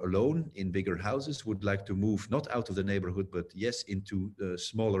and more alone in bigger houses, would like to move not out of the neighborhood, but yes, into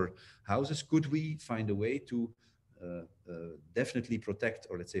smaller houses. Could we find a way to definitely protect,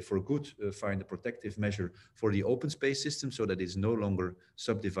 or let's say for good, find a protective measure for the open space system so that it's no longer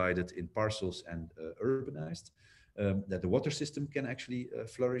subdivided in parcels and urbanized? That the water system can actually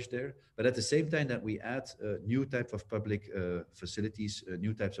flourish there, but at the same time that we add new type of public facilities,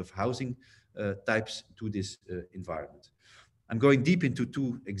 new types of housing types to this environment. I'm going deep into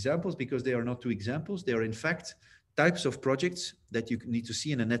two examples because they are not two examples. They are in fact types of projects that you need to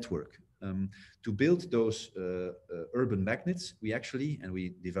see in a network. To build those urban magnets,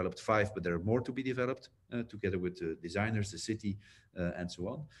 we developed 5, but there are more to be developed together with the designers, the city, and so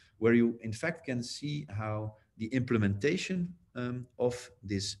on, where you in fact can see how the implementation of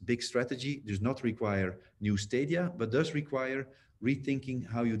this big strategy does not require new stadia, but does require rethinking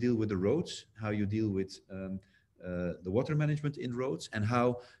how you deal with the roads, how you deal with the water management in roads, and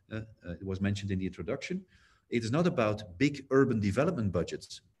how, it was mentioned in the introduction, it is not about big urban development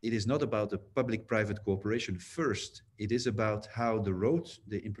budgets. It is not about a public-private cooperation first. It is about how the roads,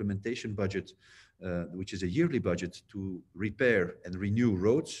 the implementation budget, which is a yearly budget to repair and renew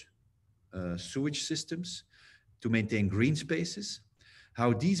roads, sewage systems, to maintain green spaces,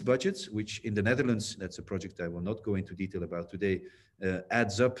 how these budgets, which in the Netherlands, that's a project I will not go into detail about today,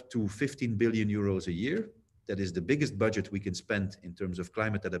 adds up to 15 billion euros a year. That is the biggest budget we can spend in terms of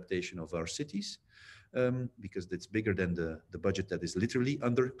climate adaptation of our cities, because that's bigger than the budget that is literally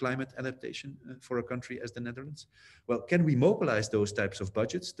under climate adaptation for a country as the Netherlands. Well, can we mobilize those types of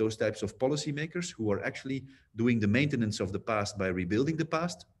budgets, those types of policymakers who are actually doing the maintenance of the past by rebuilding the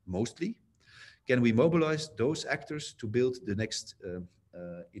past, mostly? Can we mobilize those actors to build the next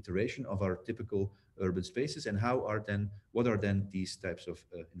iteration of our typical urban spaces, and what are then these types of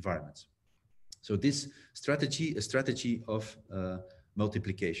environments? So this strategy, a strategy of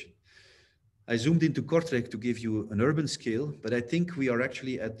multiplication. I zoomed into Kortrijk to give you an urban scale, but I think we are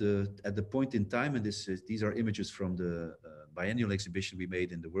actually at the point in time, and these are images from the biennial exhibition we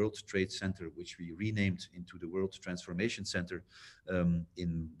made in the World Trade Center, which we renamed into the World Transformation Center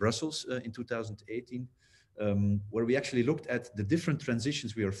in Brussels in 2018, where we actually looked at the different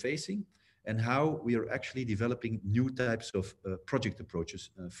transitions we are facing and how we are actually developing new types of project approaches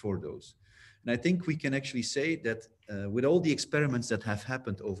for those. And I think we can actually say that with all the experiments that have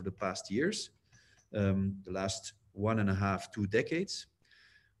happened over the past years, the last 1.5, 2 decades,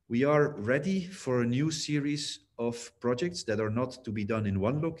 we are ready for a new series of projects that are not to be done in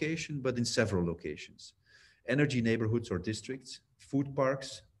one location, but in several locations. Energy neighborhoods or districts, food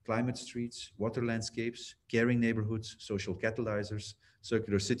parks, climate streets, water landscapes, caring neighborhoods, social catalyzers,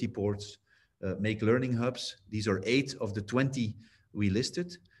 circular city ports, make learning hubs. These are 8 of the 20 we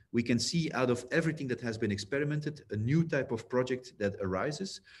listed. We can see out of everything that has been experimented, a new type of project that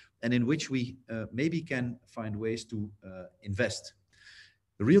arises and in which we maybe can find ways to invest.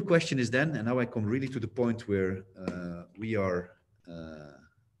 The real question is then, and now I come really to the point where we are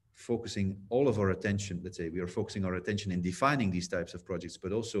focusing all of our attention, let's say we are focusing our attention in defining these types of projects,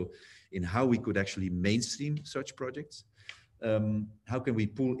 but also in how we could actually mainstream such projects. How can we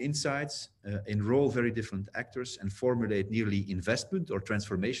pool insights, enroll very different actors, and formulate nearly investment or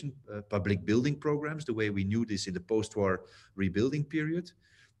transformation public building programs, the way we knew this in the post-war rebuilding period.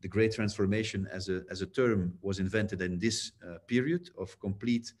 The Great Transformation as a term was invented in this period of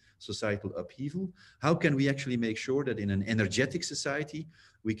complete societal upheaval. How can we actually make sure that in an energetic society,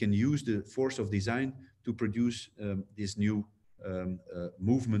 we can use the force of design to produce this new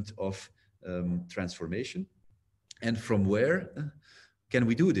movement of transformation? And from where can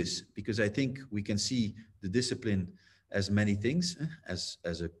we do this? Because I think we can see the discipline as many things, as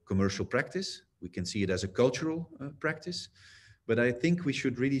a commercial practice. We can see it as a cultural practice. But I think we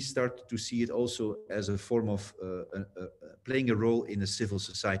should really start to see it also as a form of playing a role in a civil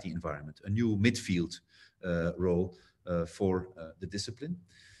society environment, a new midfield role for the discipline.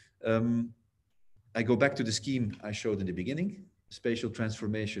 I go back to the scheme I showed in the beginning, spatial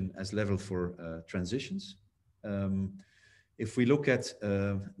transformation as level for transitions. If we look at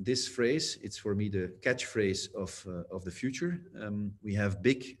this phrase, it's for me the catchphrase of the future. We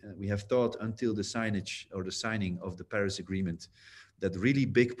have thought until the signage or the signing of the Paris Agreement that really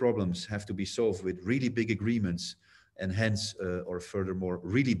big problems have to be solved with really big agreements and hence, or furthermore,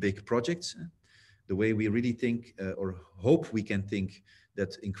 really big projects. The way we really think or hope we can think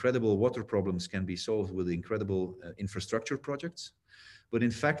that incredible water problems can be solved with incredible infrastructure projects. But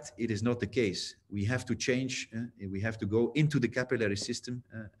in fact, it is not the case. We have to change, we have to go into the capillary system,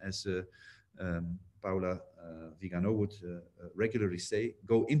 as Paula Vigano would regularly say,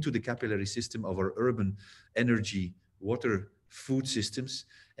 go into the capillary system of our urban energy, water, food systems,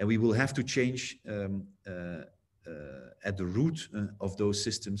 and we will have to change at the root of those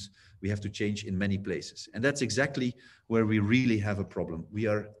systems. We have to change in many places. And that's exactly where we really have a problem. We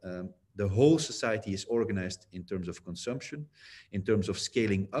are the whole society is organized in terms of consumption, in terms of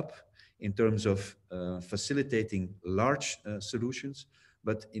scaling up, in terms of facilitating large solutions.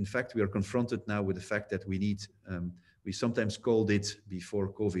 But in fact, we are confronted now with the fact that we need, we sometimes called it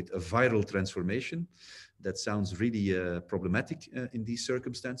before COVID, a viral transformation. That sounds really problematic in these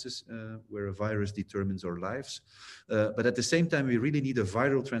circumstances where a virus determines our lives. But at the same time, we really need a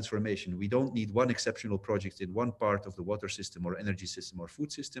viral transformation. We don't need one exceptional project in one part of the water system or energy system or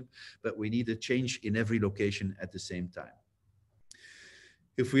food system, but we need a change in every location at the same time.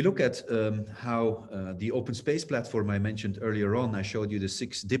 If we look at how the open space platform I mentioned earlier on, I showed you the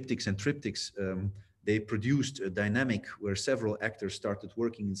 6 diptychs and triptychs. They produced a dynamic where several actors started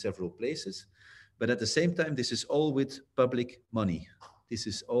working in several places. But at the same time, this is all with public money. This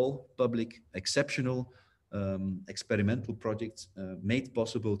is all public, exceptional, experimental projects made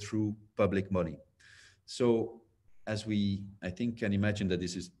possible through public money. So as we, I think, can imagine that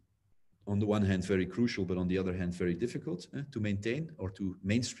this is on the one hand very crucial, but on the other hand very difficult to maintain or to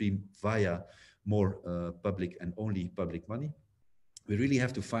mainstream via more public and only public money. We really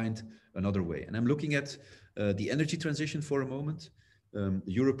have to find another way. And I'm looking at the energy transition for a moment. The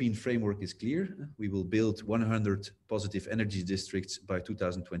European framework is clear. We will build 100 positive energy districts by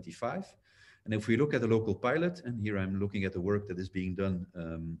 2025. And if we look at the local pilot, and here I'm looking at the work that is being done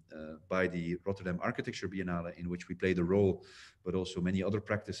by the Rotterdam Architecture Biennale, in which we played a role, but also many other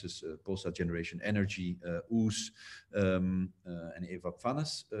practices, pulsar generation energy, OOS, and Eva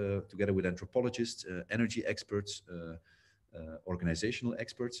Pfannes, together with anthropologists, energy experts, organizational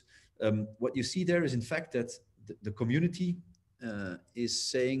experts. What you see there is in fact that the community is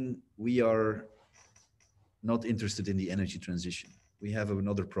saying we are not interested in the energy transition. We have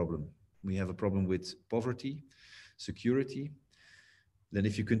another problem. We have a problem with poverty, security. Then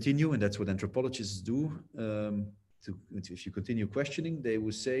if you continue, and that's what anthropologists do, if you continue questioning, they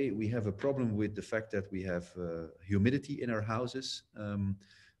will say we have a problem with the fact that we have humidity in our houses,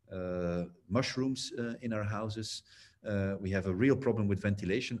 mushrooms in our houses. We have a real problem with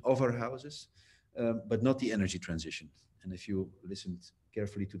ventilation of our houses, but not the energy transition. And if you listened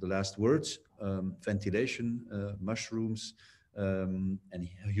carefully to the last words, ventilation, mushrooms, and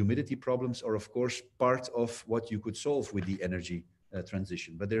humidity problems are of course part of what you could solve with the energy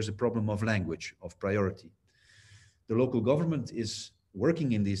transition. But there's a problem of language, of priority. The local government is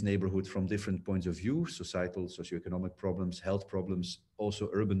working in these neighborhoods from different points of view, societal, socioeconomic problems, health problems, also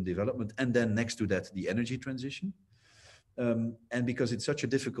urban development, and then next to that, the energy transition. And because it's such a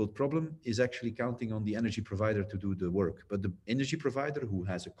difficult problem, is actually counting on the energy provider to do the work. But the energy provider who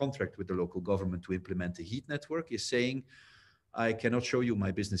has a contract with the local government to implement a heat network is saying, I cannot show you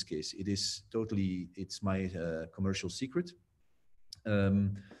my business case. It is totally, it's my commercial secret.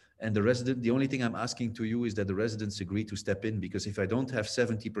 And the only thing I'm asking to you is that the residents agree to step in, because if I don't have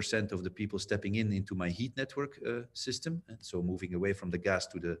 70% of the people stepping in into my heat network system, and so moving away from the gas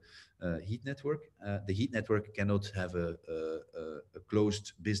to the heat network cannot have a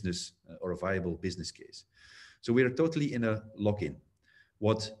closed business or a viable business case. So we are totally in a lock-in.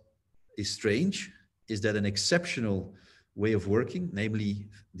 What is strange is that an exceptional way of working, namely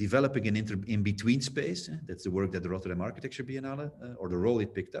developing an in-between space, that's the work that the Rotterdam Architecture Biennale, or the role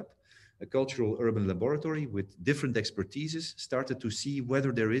it picked up, a cultural urban laboratory with different expertises, started to see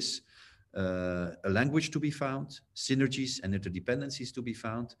whether there is a language to be found, synergies and interdependencies to be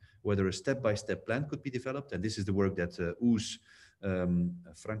found, whether a step-by-step plan could be developed. And this is the work that OOS, a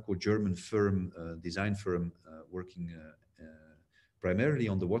Franco-German firm, design firm, working primarily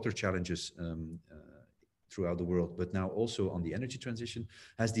on the water challenges throughout the world, but now also on the energy transition,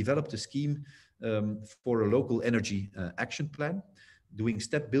 has developed a scheme for a local energy action plan, building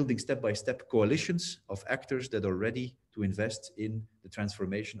step-by-step coalitions of actors that are ready to invest in the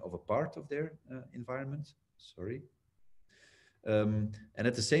transformation of a part of their environment. Sorry. And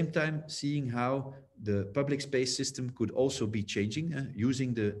at the same time, seeing how the public space system could also be changing,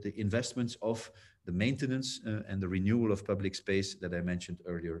 using the investments of the maintenance and the renewal of public space that I mentioned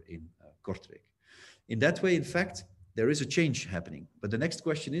earlier in Kortrijk. In that way, in fact, there is a change happening. But the next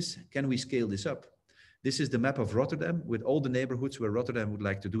question is, can we scale this up? This is the map of Rotterdam with all the neighborhoods where Rotterdam would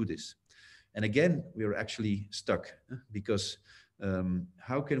like to do this. And again, we are actually stuck because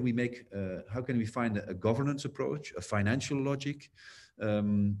how can we find a governance approach, a financial logic,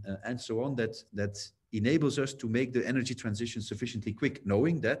 and so on that enables us to make the energy transition sufficiently quick,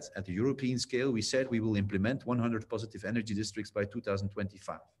 knowing that at the European scale, we said we will implement 100 positive energy districts by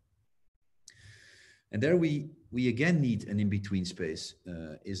 2025. And there we again need an in-between space,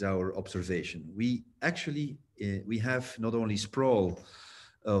 is our observation. We actually, we have not only sprawl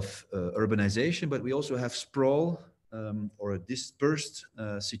of urbanization, but we also have sprawl or a dispersed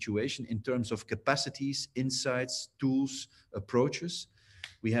situation in terms of capacities, insights, tools, approaches.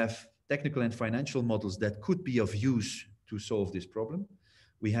 We have technical and financial models that could be of use to solve this problem.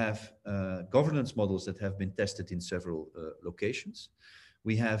 We have governance models that have been tested in several locations.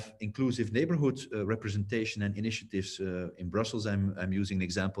 We have inclusive neighborhood representation and initiatives. In Brussels, I'm using an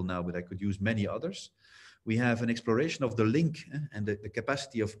example now, but I could use many others. We have an exploration of the link and the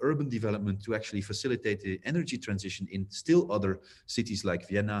capacity of urban development to actually facilitate the energy transition in still other cities like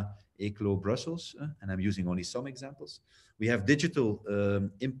Vienna, Eeklo, Brussels, and I'm using only some examples. We have digital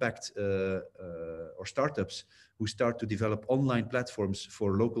impact or startups who start to develop online platforms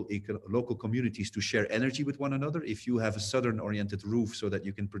for local communities to share energy with one another. If you have a southern-oriented roof so that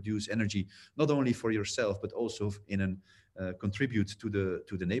you can produce energy not only for yourself, but also contribute to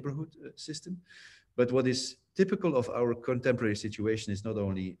the neighborhood system. But what is typical of our contemporary situation is not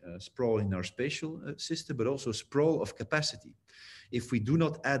only sprawl in our spatial system, but also sprawl of capacity. If we do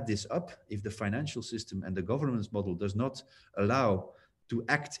not add this up, if the financial system and the governance model does not allow to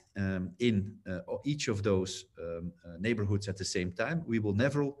act in each of those neighborhoods at the same time, we will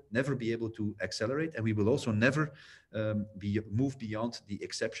never be able to accelerate, and we will also never move beyond the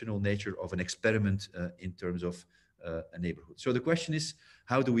exceptional nature of an experiment in terms of a neighborhood. So the question is,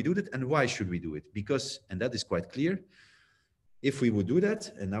 how do we do that, and why should we do it? Because, and that is quite clear, if we would do that,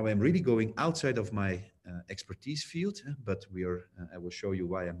 and now I'm really going outside of my expertise field, but I will show you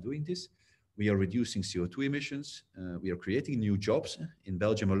why I'm doing this. We are reducing CO2 emissions. We are creating new jobs. In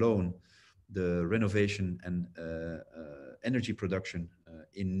Belgium alone, the renovation and energy production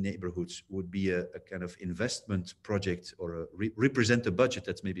in neighborhoods would be a kind of investment project, or represent a budget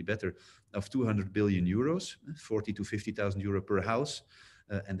that's maybe better, of 200 billion euros, 40 to 50,000 euro per house.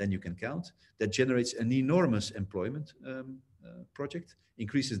 And then you can count. That generates an enormous employment project,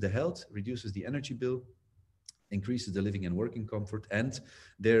 increases the health, reduces the energy bill, increases the living and working comfort. And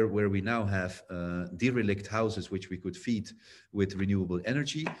there, where we now have derelict houses, which we could feed with renewable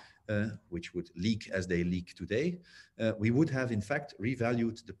energy, which would leak as they leak today, we would have in fact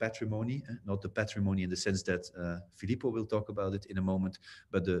revalued the patrimony, not the patrimony in the sense that Filippo will talk about it in a moment,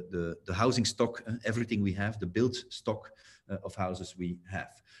 but the housing stock, everything we have, the built stock of houses we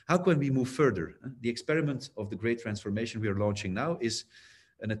have. How can we move further? The experiment of the great transformation we are launching now is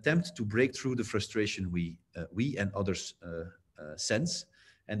an attempt to break through the frustration we and others sense.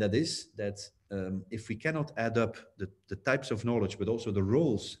 And that is that if we cannot add up the types of knowledge, but also the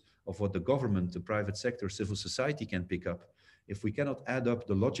roles of what the government, the private sector, civil society can pick up, if we cannot add up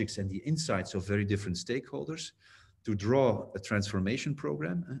the logics and the insights of very different stakeholders to draw a transformation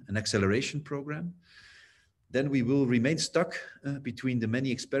program, an acceleration program, then we will remain stuck between the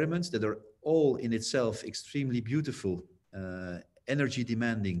many experiments that are all in itself extremely beautiful, energy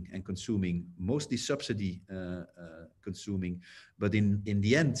demanding and consuming, mostly subsidy consuming, but in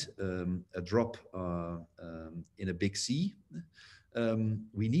the end, a drop in a big sea.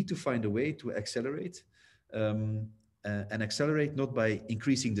 We need to find a way to accelerate, and accelerate not by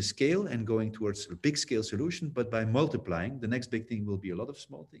increasing the scale and going towards a big scale solution, but by multiplying. The next big thing will be a lot of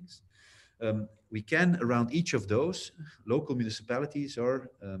small things. We can, around each of those, local municipalities are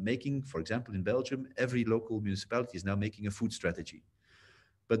making, for example, in Belgium, every local municipality is now making a food strategy.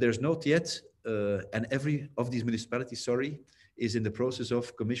 But there's not yet, and every of these municipalities, is in the process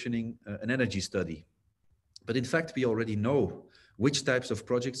of commissioning an energy study. But in fact, we already know which types of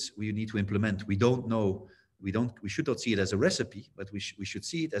projects we need to implement. We don't know, we should not see it as a recipe, but we should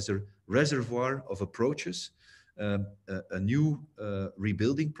see it as a reservoir of approaches, a new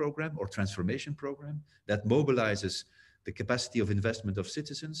rebuilding program or transformation program that mobilizes the capacity of investment of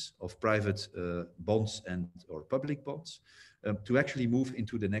citizens, of private bonds and or public bonds, to actually move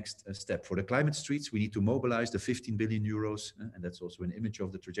into the next step. For the climate streets, we need to mobilize the 15 billion euros, and that's also an image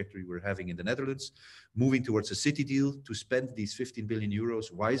of the trajectory we're having in the Netherlands, moving towards a city deal to spend these 15 billion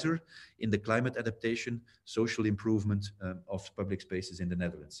euros wiser in the climate adaptation, social improvement of public spaces in the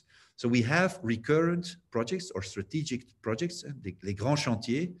Netherlands. So we have recurrent projects or strategic projects, les grands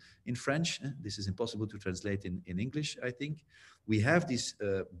chantiers in French. This is impossible to translate in English, I think. We have these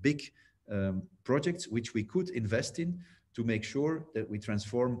big projects which we could invest in to make sure that we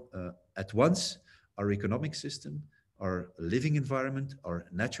transform at once our economic system, our living environment, our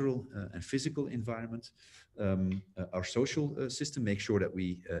natural and physical environment, our social system, make sure that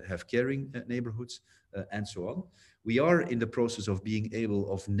we have caring neighborhoods, and so on. We are in the process of being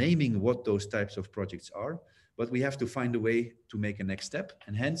able of naming what those types of projects are, but we have to find a way to make a next step.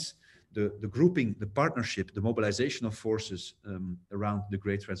 And hence, the grouping, the partnership, the mobilization of forces around the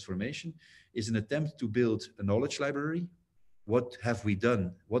great transformation is an attempt to build a knowledge library. What have we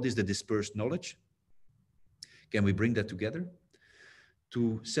done? What is the dispersed knowledge? Can we bring that together?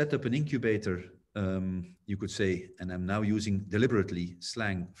 To set up an incubator, you could say, and I'm now using deliberately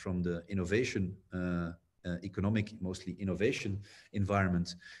slang from the innovation, economic, mostly innovation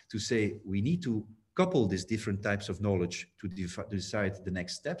environment, to say we need to couple these different types of knowledge to decide the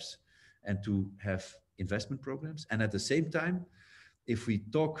next steps and to have investment programs. And at the same time, if we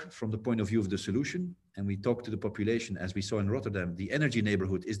talk from the point of view of the solution and we talk to the population, as we saw in Rotterdam, the energy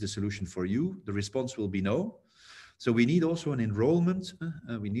neighborhood is the solution for you, the response will be no. So we need also an enrollment,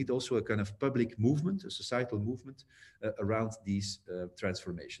 we need also a kind of public movement, a societal movement around these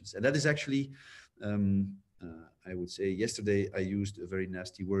transformations. And that is actually, I would say, yesterday I used a very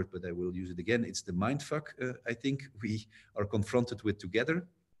nasty word, but I will use it again. It's the mindfuck, I think we are confronted with together,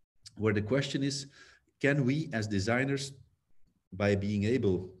 where the question is, can we as designers, by being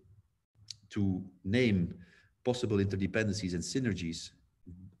able to name possible interdependencies and synergies,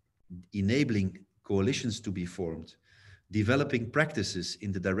 enabling coalitions to be formed, developing practices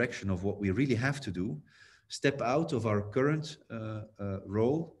in the direction of what we really have to do, step out of our current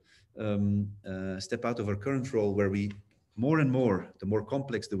role, where we more and more, the more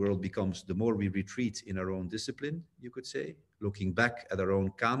complex the world becomes, the more we retreat in our own discipline, you could say, looking back at our own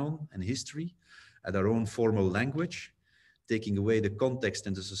canon and history, at our own formal language, taking away the context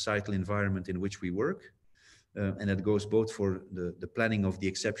and the societal environment in which we work. And that goes both for the planning of the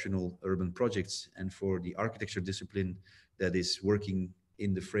exceptional urban projects and for the architecture discipline that is working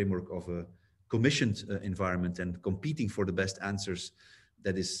in the framework of a commissioned environment and competing for the best answers,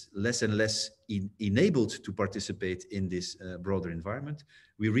 that is less and less enabled to participate in this broader environment.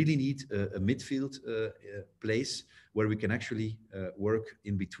 We really need a midfield place where we can actually work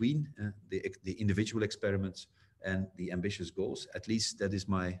in between the individual experiments and the ambitious goals. At least that is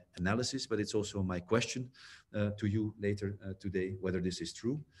my analysis, but it's also my question to you later today, whether this is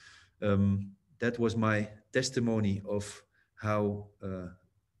true. That was my testimony of how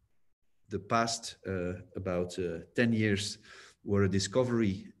the past about 10 years were a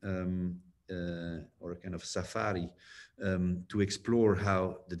discovery or a kind of safari to explore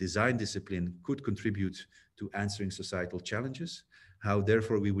how the design discipline could contribute to answering societal challenges, how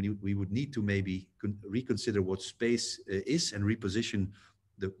therefore we would need to maybe reconsider what space is and reposition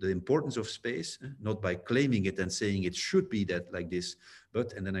the importance of space, not by claiming it and saying it should be that like this,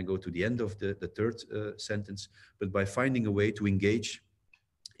 but, and then I go to the end of the third sentence, but by finding a way to engage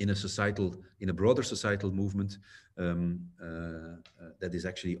in a broader societal movement that is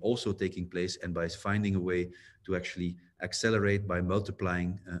actually also taking place, and by finding a way to actually accelerate by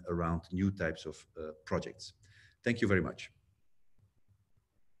multiplying around new types of projects. Thank you very much.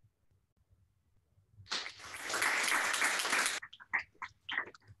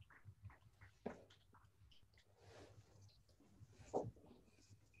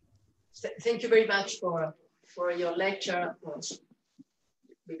 Thank you very much for your lecture.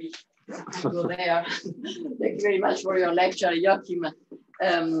 Maybe I go there. Thank you very much for your lecture, Joachim.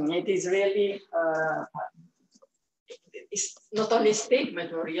 It is really, it's not only a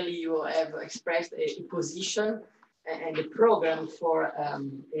statement, but really you have expressed a position and a program for a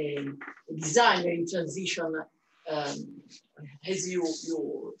design in transition, as you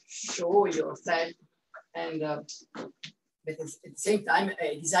show yourself, and but at the same time,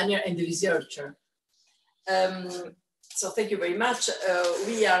 a designer and a researcher. So thank you very much.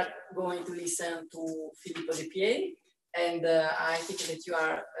 We are going to listen to Filippo De Pieri, and I think that you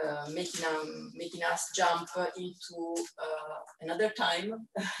are making us jump into another time,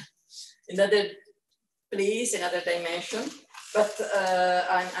 another place, another dimension. But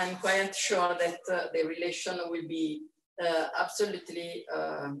I'm quite sure that the relation will be absolutely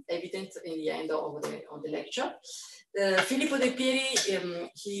evident in the end of the lecture. Filippo De Pieri,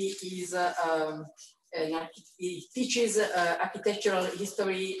 he teaches architectural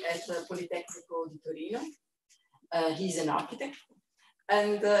history at Politecnico di Torino. He's an architect,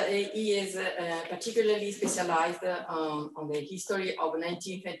 and he is particularly specialized on the history of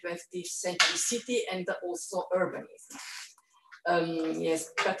 19th and 20th century city and also urbanism. He is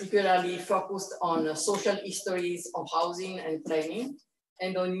particularly focused on social histories of housing and planning,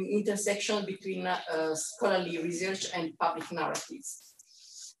 and on intersection between scholarly research and public narratives.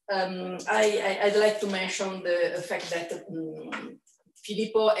 I'd like to mention the fact that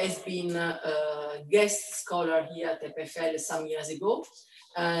Filippo has been a guest scholar here at EPFL some years ago.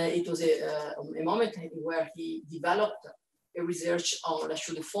 It was a moment where he developed a research on La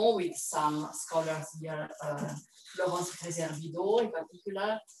Chaux de Fonds with some scholars here, Florence Preservido in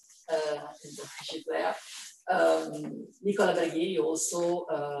particular, Nicola Braghieri also,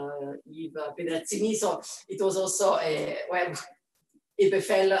 Yves Pedrazzini. So it was also where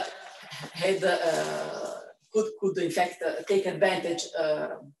EPFL had could in fact take advantage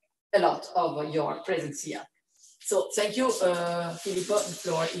a lot of your presence here. So thank you, Filippo, the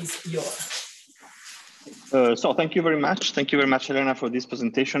floor is yours. So thank you very much. Thank you very much, Elena, for this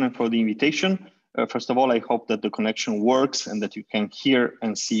presentation and for the invitation. First of all, I hope that the connection works and that you can hear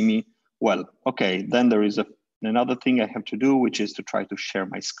and see me well. Okay, then there is another thing I have to do, which is to try to share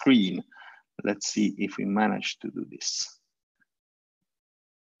my screen. Let's see if we manage to do this.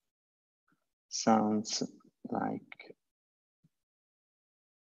 Sounds like,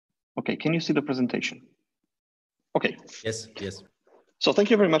 okay, can you see the presentation? Okay. Yes, yes. So thank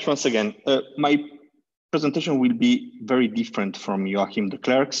you very much once again. My presentation will be very different from Joachim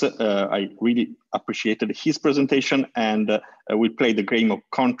Declerck's. I really appreciated his presentation, and we'll play the game of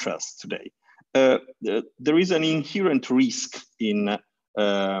contrast today. There is an inherent risk in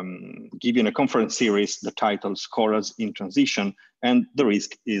giving a conference series the title Scholars in Transition, and the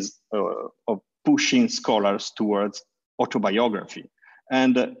risk is of pushing scholars towards autobiography.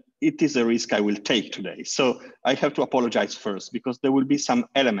 And it is a risk I will take today. So I have to apologize first, because there will be some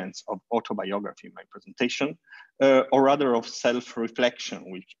elements of autobiography in my presentation, or rather of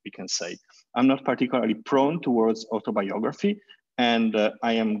self-reflection, which we can say. I'm not particularly prone towards autobiography, and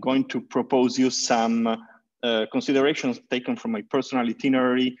I am going to propose you some considerations taken from my personal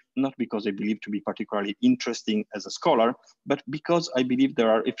itinerary, not because I believe to be particularly interesting as a scholar, but because I believe there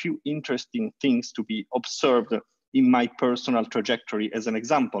are a few interesting things to be observed in my personal trajectory as an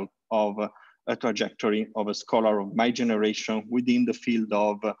example of a trajectory of a scholar of my generation within the field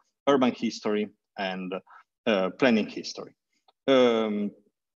of urban history and planning history.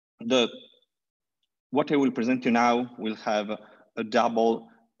 What I will present you now will have a double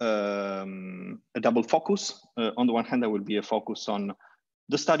focus. On the one hand, there will be a focus on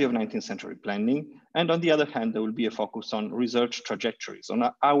the study of 19th century planning, and on the other hand, there will be a focus on research trajectories, on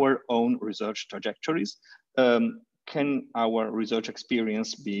our own research trajectories. Can our research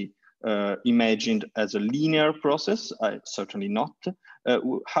experience be imagined as a linear process? Certainly not.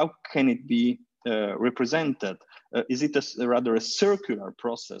 How can it be represented? Is it rather a circular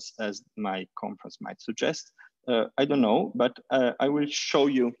process, as my conference might suggest? I don't know, but I will show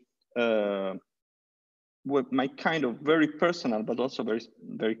you what my kind of very personal, but also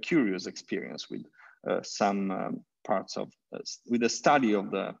very curious experience with some parts of, with the study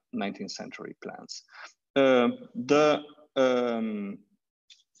of the 19th century plans.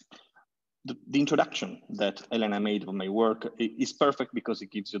 the introduction that Elena made of my work is perfect because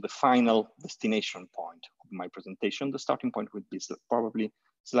it gives you the final destination point of my presentation. The starting point would be probably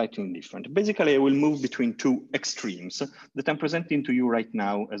slightly different. Basically, I will move between two extremes that I'm presenting to you right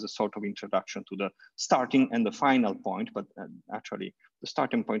now as a sort of introduction to the starting and the final point, but actually the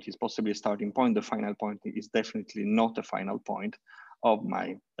starting point is possibly a starting point. The final point is definitely not a final point of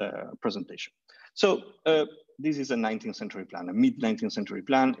my presentation. So this is a 19th century plan, a mid-19th century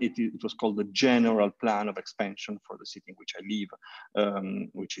plan. It was called the General Plan of Expansion for the city in which I live,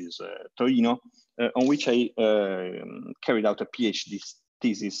 which is Torino, on which I carried out a PhD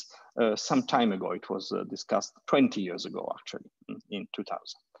thesis some time ago. It was discussed 20 years ago, actually, in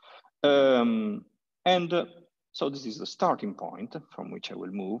 2000. So this is the starting point from which I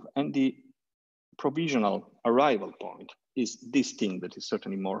will move, and the provisional arrival point is this thing that is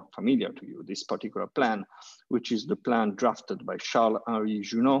certainly more familiar to you, this particular plan, which is the plan drafted by Charles-Henri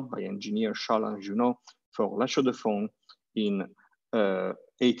Junot, by engineer Charles-Henri Junot for La Chaux-de-Fonds in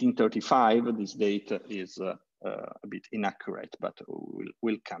 1835. This date is a bit inaccurate, but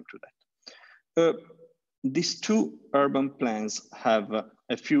we'll come to that. These two urban plans have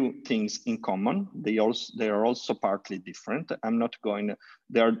a few things in common. They are also partly different.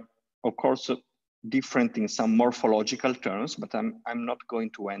 They are, of course, different in some morphological terms, but I'm not going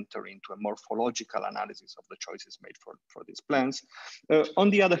to enter into a morphological analysis of the choices made for these plans.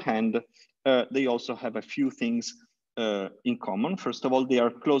 On the other hand, they also have a few things in common. First of all, they are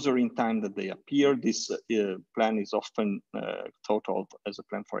closer in time than they appear. This plan is often thought of as a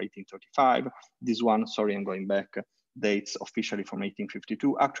plan for 1835. This one, sorry, I'm going back, dates officially from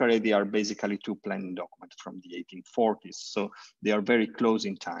 1852. Actually, they are basically two planning documents from the 1840s. So they are very close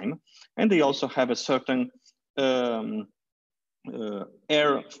in time. And they also have a certain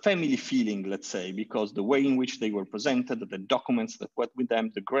family feeling, let's say, because the way in which they were presented, the documents that went with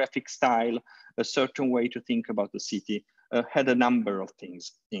them, the graphic style, a certain way to think about the city had a number of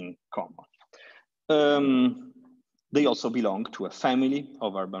things in common. They also belong to a family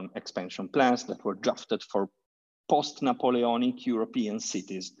of urban expansion plans that were drafted for post-Napoleonic European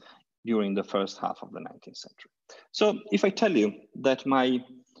cities during the first half of the 19th century. So if I tell you that my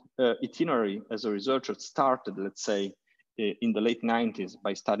itinerary as a researcher started, let's say, in the late 90s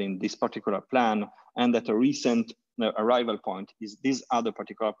by studying this particular plan, and that a recent arrival point is this other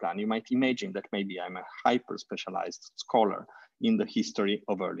particular plan, you might imagine that maybe I'm a hyper-specialized scholar in the history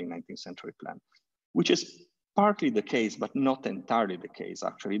of early 19th century plan, which is partly the case, but not entirely the case,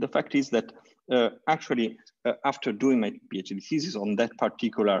 actually. The fact is that after doing my PhD thesis on that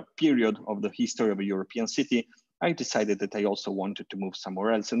particular period of the history of a European city, I decided that I also wanted to move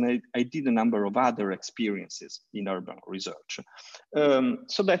somewhere else. And I did a number of other experiences in urban research.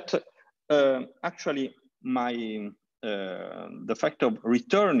 So that actually the fact of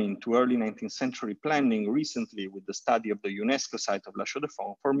returning to early 19th century planning recently with the study of the UNESCO site of La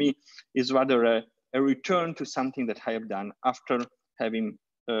Chaux-de-Fonds, for me, is rather a return to something that I have done after having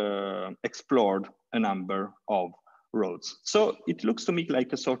explored a number of roads. So it looks to me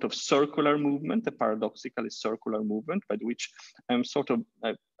like a sort of circular movement, a paradoxically circular movement, by which I'm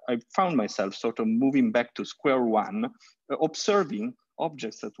I found myself sort of moving back to square one, observing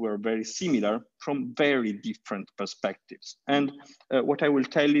objects that were very similar from very different perspectives. And what I will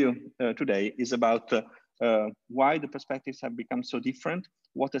tell you today is about why the perspectives have become so different,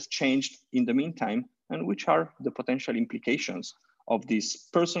 what has changed in the meantime, and which are the potential implications of this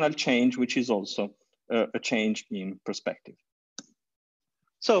personal change, which is also a change in perspective.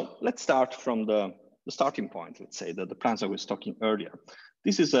 So let's start from the starting point, let's say, the plans I was talking earlier.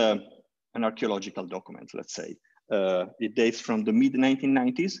 This is an archaeological document, let's say. It dates from the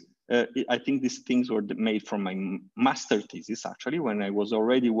mid-1990s. I think these things were made from my master thesis, actually, when I was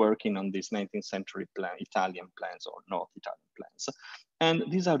already working on these 19th century Italian plans or North Italian plans. And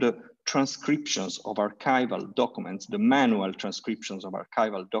these are the transcriptions of archival documents, the manual transcriptions of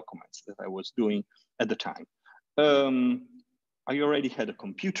archival documents that I was doing at the time. I already had a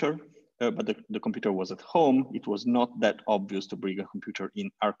computer, but the computer was at home. It was not that obvious to bring a computer in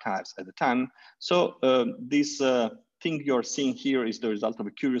archives at the time. So this thing you're seeing here is the result of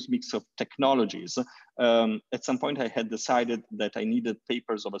a curious mix of technologies. At some point, I had decided that I needed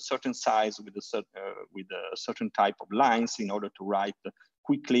papers of a certain size with a certain type of lines in order to write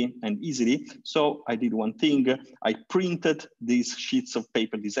quickly and easily. So I did one thing. I printed these sheets of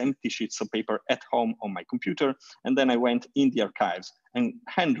paper, these empty sheets of paper at home on my computer. And then I went in the archives and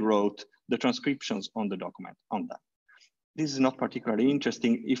hand wrote the transcriptions on the document on that. This is not particularly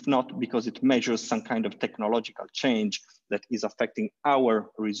interesting, if not because it measures some kind of technological change that is affecting our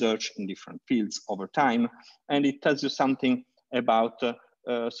research in different fields over time. And it tells you something about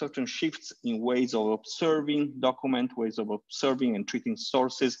certain shifts in ways of observing document, ways of observing and treating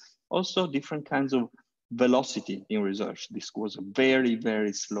sources, also different kinds of velocity in research. This was a very,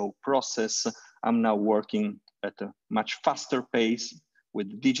 very slow process. I'm now working at a much faster pace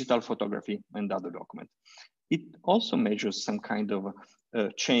with digital photography and other documents. It also measures some kind of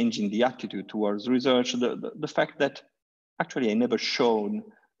change in the attitude towards research. The fact that actually I never shown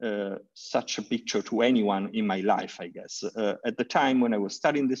such a picture to anyone in my life, I guess. At the time when I was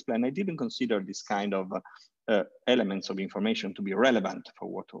studying this plan, I didn't consider this kind of elements of information to be relevant for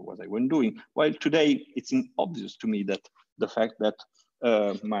what I was doing. While today, it's obvious to me that the fact that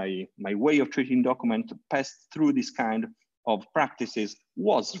my way of treating document passed through this kind of practices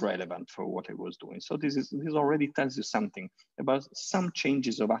was relevant for what I was doing. So this already tells you something about some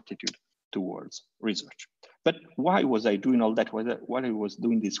changes of attitude towards research. But why was I doing all that? Why I was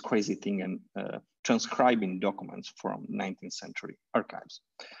doing this crazy thing and transcribing documents from 19th century archives?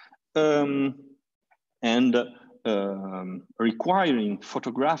 Requiring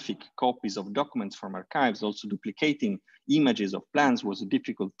photographic copies of documents from archives, also duplicating images of plans was a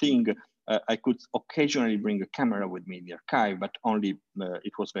difficult thing. I could occasionally bring a camera with me in the archive, but only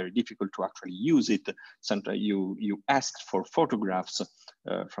it was very difficult to actually use it. Sometimes you asked for photographs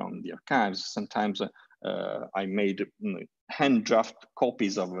from the archives. Sometimes I made hand draft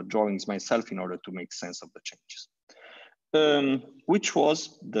copies of drawings myself in order to make sense of the changes. Which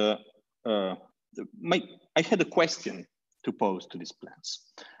was I had a question to pose to these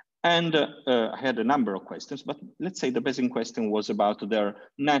plans. And I had a number of questions, but let's say the basic question was about their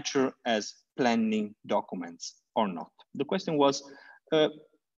nature as planning documents or not. The question was, can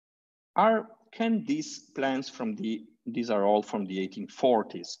these plans these are all from the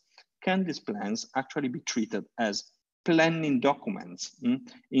 1840s, can these plans actually be treated as planning documents in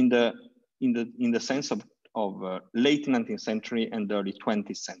the sense of late 19th century and early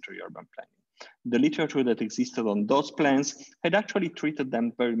 20th century urban planning? The literature that existed on those plans had actually treated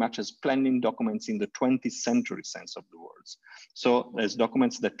them very much as planning documents in the 20th century sense of the words. So as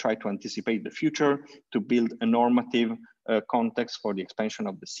documents that try to anticipate the future, to build a normative context for the expansion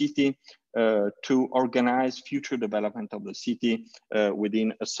of the city, to organize future development of the city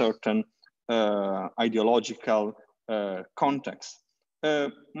within a certain ideological context.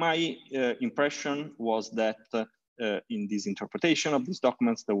 My impression was that in this interpretation of these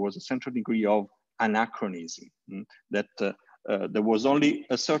documents, there was a central degree of anachronism, that there was only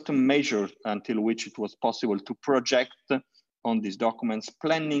a certain measure until which it was possible to project on these documents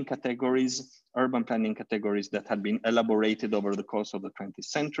planning categories, urban planning categories that had been elaborated over the course of the 20th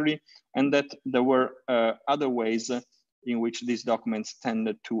century, and that there were other ways in which these documents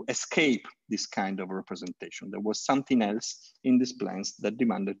tended to escape this kind of representation. There was something else in these plans that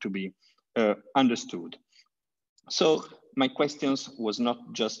demanded to be understood. So my questions were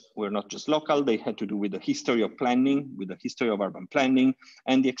not just local, they had to do with the history of planning, with the history of urban planning,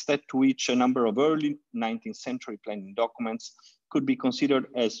 and the extent to which a number of early 19th century planning documents could be considered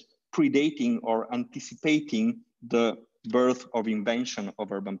as predating or anticipating the birth of invention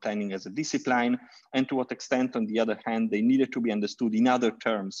of urban planning as a discipline, and to what extent, on the other hand, they needed to be understood in other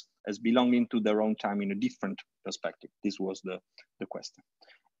terms as belonging to their own time in a different perspective. This was the question.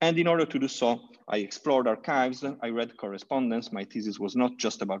 And in order to do so, I explored archives, I read correspondence. My thesis was not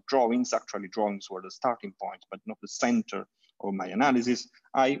just about drawings. Actually, drawings were the starting point, but not the center of my analysis.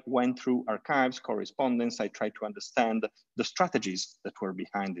 I went through archives, correspondence. I tried to understand the strategies that were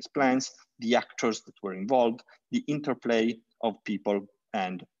behind these plans, the actors that were involved, the interplay of people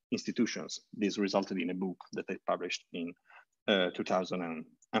and institutions. This resulted in a book that I published in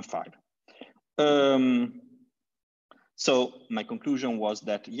 2005. So my conclusion was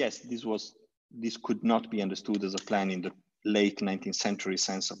that, yes, this could not be understood as a plan in the late 19th century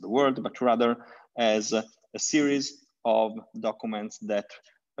sense of the word, but rather as a series of documents that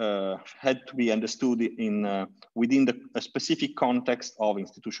had to be understood within a specific context of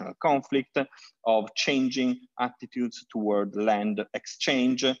institutional conflict, of changing attitudes toward land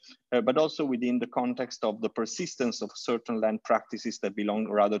exchange, but also within the context of the persistence of certain land practices that belong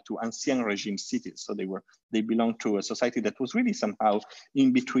rather to ancien regime cities. So they belong to a society that was really somehow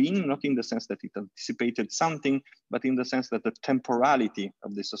in between, not in the sense that it anticipated something, but in the sense that the temporality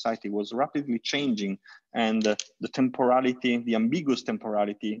of the society was rapidly changing, and the temporality, the ambiguous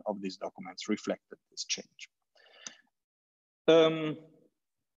temporality of these documents reflected this change.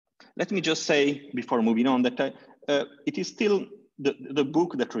 Let me just say, before moving on, that it is still the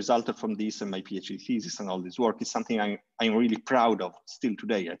book that resulted from this and my PhD thesis and all this work is something I'm really proud of still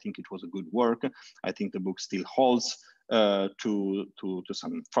today. I think it was a good work. I think the book still holds to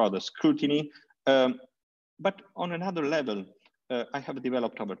some further scrutiny. But on another level, I have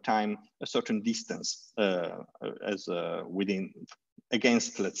developed over time a certain distance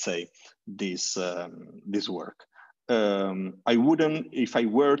against, let's say, this work. I wouldn't, if I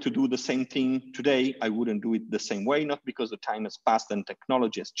were to do the same thing today, I wouldn't do it the same way, not because the time has passed and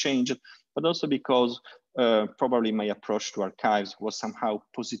technology has changed, but also because probably my approach to archives was somehow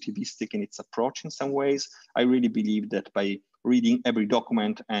positivistic in its approach in some ways. I really believe that by reading every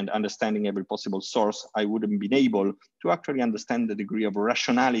document and understanding every possible source, I wouldn't been able to actually understand the degree of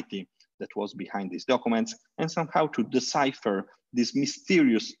rationality that was behind these documents and somehow to decipher these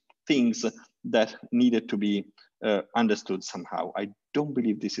mysterious things that needed to be understood somehow. I don't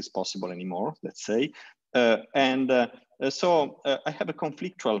believe this is possible anymore, let's say. So I have a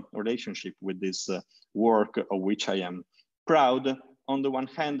conflictual relationship with this work of which I am proud. On the one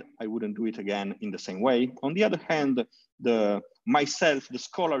hand, I wouldn't do it again in the same way. On the other hand, the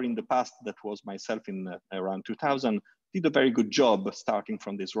scholar in the past that was myself in around 2000, did a very good job starting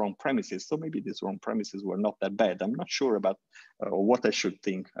from these wrong premises. So maybe these wrong premises were not that bad. I'm not sure about what I should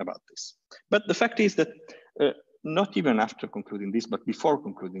think about this. But the fact is that not even after concluding this, but before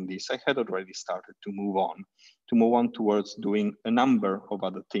concluding this, I had already started to move on towards doing a number of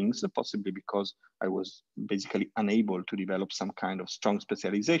other things, possibly because I was basically unable to develop some kind of strong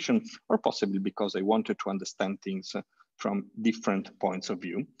specialization, or possibly because I wanted to understand things from different points of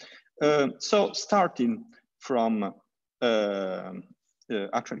view. So starting from,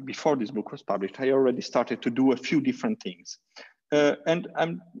 actually before this book was published, I already started to do a few different things. And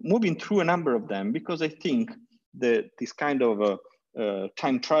I'm moving through a number of them because I think that this kind of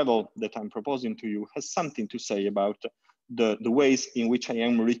time travel that I'm proposing to you has something to say about the ways in which I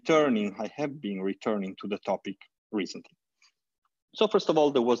have been returning to the topic recently. So first of all,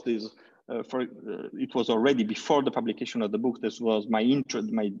 there was this, it was already before the publication of the book, this was my interest,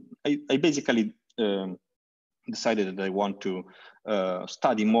 I basically decided that I want to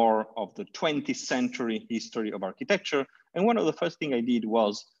study more of the 20th century history of architecture. And one of the first things I did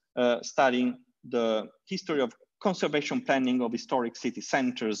was studying the history of conservation planning of historic city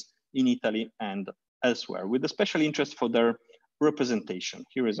centers in Italy and elsewhere, with a special interest for their representation.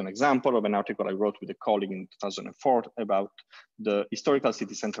 Here is an example of an article I wrote with a colleague in 2004 about the historical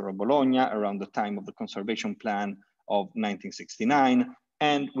city center of Bologna around the time of the conservation plan of 1969,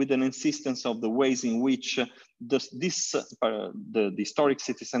 and with an insistence of the ways in which the historic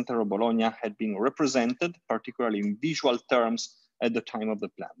city center of Bologna had been represented, particularly in visual terms, at the time of the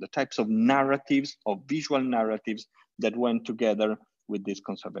plan, the types of narratives, of visual narratives that went together with this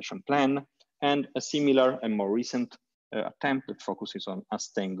conservation plan, and a similar and more recent attempt that focuses on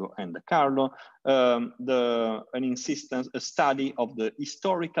Astengo and De Carlo, a study of the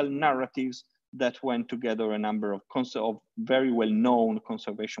historical narratives that went together a number of very well-known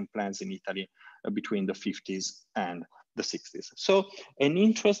conservation plans in Italy between the 50s and the 60s. So an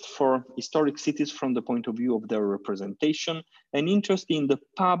interest for historic cities from the point of view of their representation, an interest in the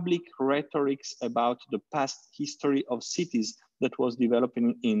public rhetorics about the past history of cities that was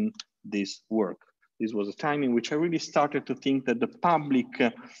developing in this work. This was a time in which I really started to think that the public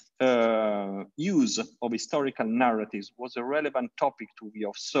use of historical narratives was a relevant topic to be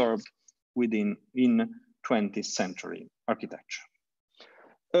observed in 20th century architecture.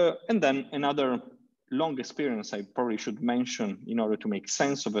 And then another long experience I probably should mention in order to make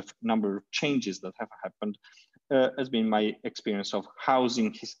sense of a number of changes that have happened has been my experience of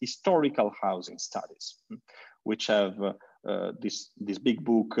historical housing studies, which have this big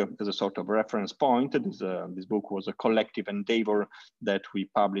book as a sort of reference point. This book was a collective endeavor that we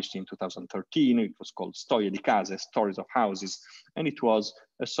published in 2013. It was called Storie di Case, Stories of Houses. And it was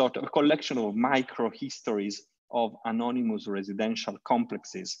a sort of a collection of micro-histories of anonymous residential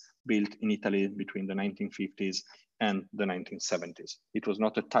complexes built in Italy between the 1950s and the 1970s. It was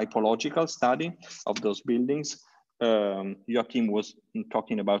not a typological study of those buildings. Joachim was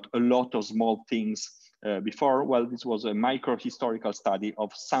talking about a lot of small things before. Well, this was a micro-historical study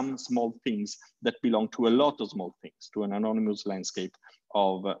of some small things that belong to a lot of small things, to an anonymous landscape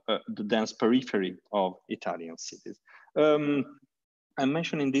of the dense periphery of Italian cities. I'm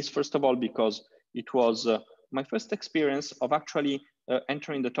mentioning this, first of all, because it was my first experience of actually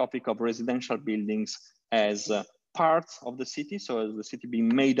entering the topic of residential buildings as parts of the city, so as the city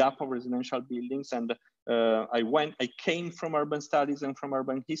being made up of residential buildings. And I came from urban studies and from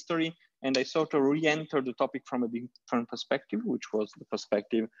urban history, and I sort of re-entered the topic from a different perspective, which was the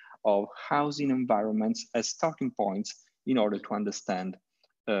perspective of housing environments as starting points in order to understand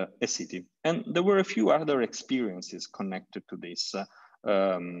a city. And there were a few other experiences connected to this,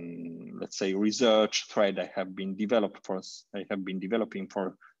 let's say, research thread I have been developing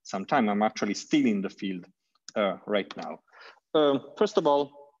for some time. I'm actually still in the field right now. First of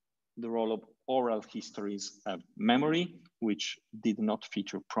all, the role of oral histories of memory, which did not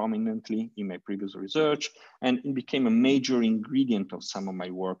feature prominently in my previous research, and it became a major ingredient of some of my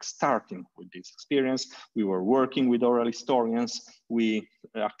work starting with this experience. We were working with oral historians. We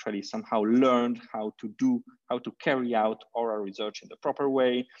actually somehow learned how to carry out oral research in the proper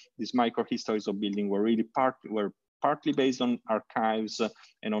way. These micro-histories of building were really partly based on archives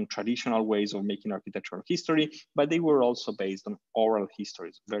and on traditional ways of making architectural history, but they were also based on oral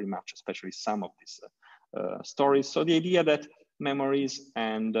histories very much, especially some of these stories. So the idea that memories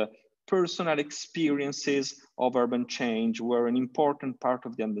and personal experiences of urban change were an important part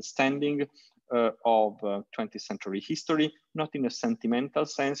of the understanding of 20th century history, not in a sentimental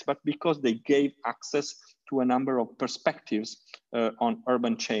sense, but because they gave access to a number of perspectives on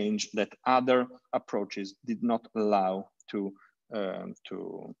urban change that other approaches did not allow to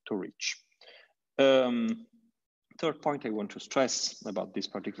reach. Third point I want to stress about this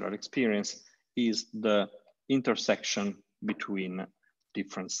particular experience is the intersection between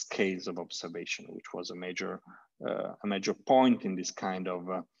different scales of observation, which was a major point in this kind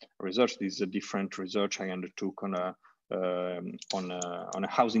of research. This is a different research I undertook on a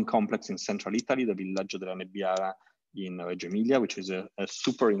housing complex in central Italy, the Villaggio della Nebbiara in Reggio Emilia, which is a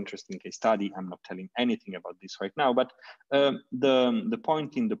super interesting case study. I'm not telling anything about this right now, but the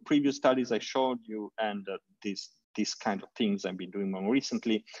point in the previous studies I showed you and this kind of things I've been doing more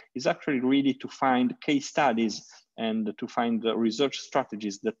recently is actually really to find case studies and to find the research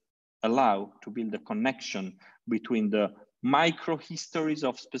strategies that allow to build a connection between the micro histories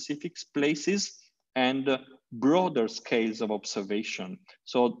of specific places and broader scales of observation.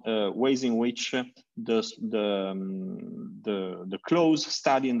 So ways in which the close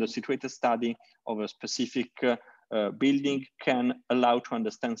study and the situated study of a specific building can allow to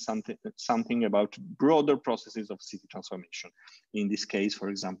understand something about broader processes of city transformation. In this case, for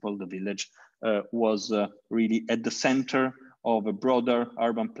example, the village was really at the center of a broader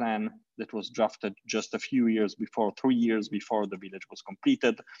urban plan that was drafted just a few years before, 3 years before the village was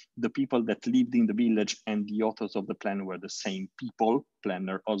completed. The people that lived in the village and the authors of the plan were the same people.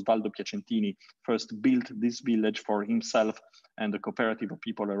 Planner Osvaldo Piacentini first built this village for himself and the cooperative of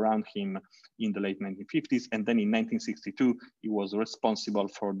people around him in the late 1950s. And then in 1962, he was responsible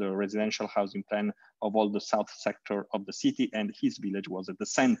for the residential housing plan of all the south sector of the city, and his village was at the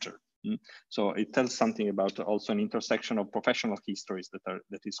center. So it tells something about also an intersection of professional histories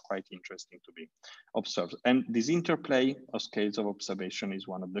that is quite interesting to be observed. And this interplay of scales of observation is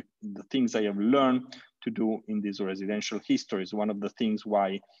one of the things I have learned to do in these residential histories. One of the things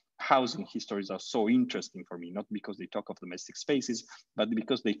why housing histories are so interesting for me, not because they talk of domestic spaces, but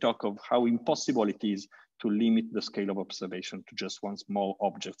because they talk of how impossible it is to limit the scale of observation to just one small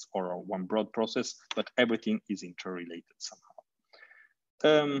object or one broad process, but everything is interrelated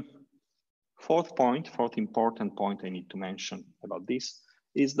somehow. Fourth important point I need to mention about this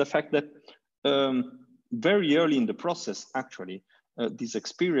is the fact that very early in the process, actually, this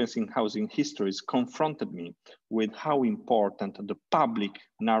experience in housing histories confronted me with how important the public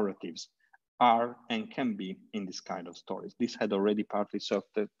narratives are and can be in this kind of stories. This had already partly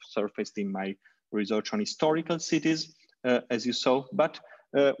surfaced in my research on historical cities, as you saw, but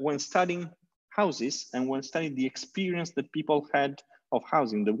when studying houses and when studying the experience that people had of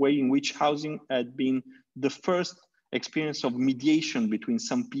housing, the way in which housing had been the first experience of mediation between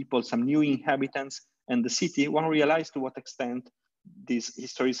some people, some new inhabitants and the city, one realized to what extent these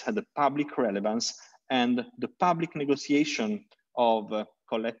histories had a public relevance, and the public negotiation of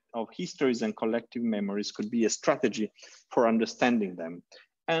histories and collective memories could be a strategy for understanding them.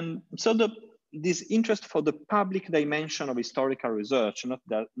 And so this interest for the public dimension of historical research, not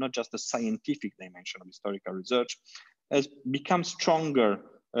just the scientific dimension of historical research, has become stronger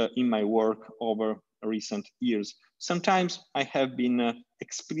in my work over recent years. Sometimes I have been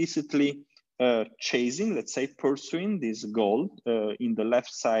explicitly chasing, let's say, pursuing this goal. In the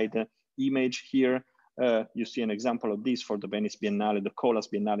left side image here, you see an example of this for the Venice Biennale, the Colas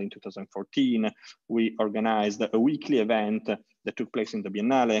Biennale in 2014. We organized a weekly event that took place in the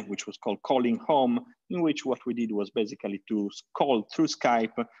Biennale, which was called Calling Home, in which what we did was basically to call through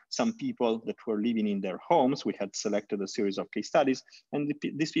Skype some people that were living in their homes. We had selected a series of case studies, and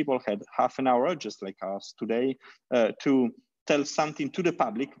these people had half an hour, just like us today, to tell something to the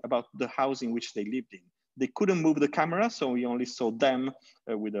public about the house in which they lived in. They couldn't move the camera, so we only saw them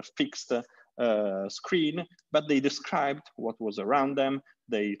with a fixed screen, but they described what was around them.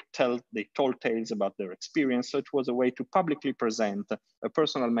 They told tales about their experience. So it was a way to publicly present a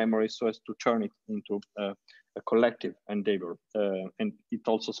personal memory so as to turn it into a collective endeavor. And it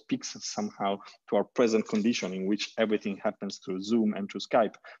also speaks somehow to our present condition in which everything happens through Zoom and through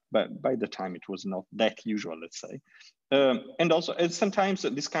Skype. But by the time it was not that usual, let's say. And also, and sometimes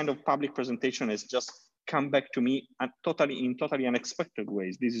this kind of public presentation has just come back to me in totally unexpected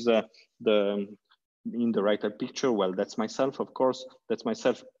ways. This is in the right picture. Well, that's myself, of course. That's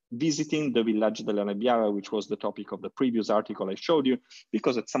myself visiting the village della Nebbiara, which was the topic of the previous article I showed you,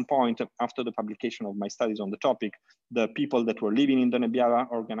 because at some point after the publication of my studies on the topic, the people that were living in the Nebbiara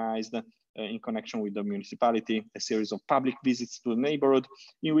organized in connection with the municipality a series of public visits to the neighborhood,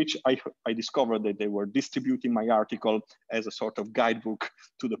 in which I discovered that they were distributing my article as a sort of guidebook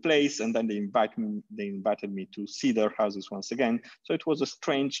to the place, and then they invited me to see their houses once again. So it was a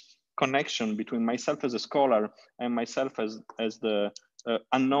strange connection between myself as a scholar and myself as the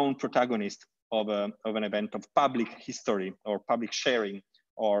unknown protagonist of an event of public history or public sharing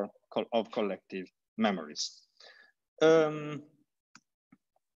or of collective memories. And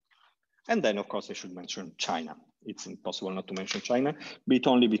then, of course, I should mention China. It's impossible not to mention China, be it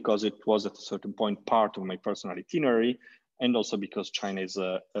only because it was at a certain point part of my personal itinerary, and also because China is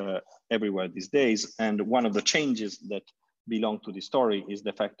everywhere these days. And one of the changes that belong to the story is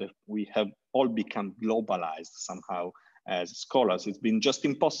the fact that we have all become globalized somehow as scholars. It's been just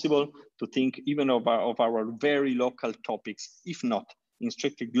impossible to think even of our very local topics, if not in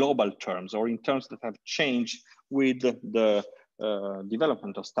strictly global terms or in terms that have changed with the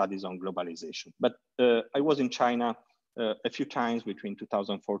development of studies on globalization. But I was in China a few times between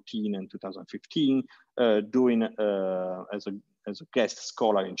 2014 and 2015, doing as a guest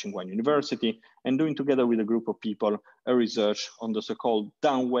scholar in Tsinghua University, and doing together with a group of people a research on the so-called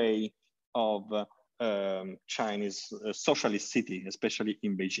downway of Chinese socialist city, especially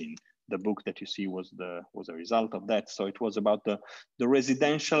in Beijing. The book that you see was a result of that. So it was about the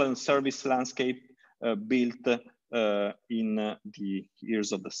residential and service landscape built in the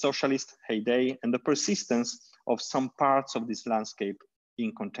years of the socialist heyday, and the persistence of some parts of this landscape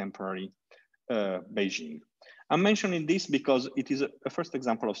in contemporary Beijing. I'm mentioning this because it is a first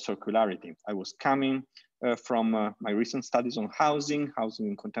example of circularity. I was coming from my recent studies on housing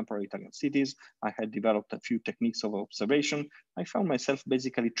in contemporary Italian cities. I had developed a few techniques of observation. I found myself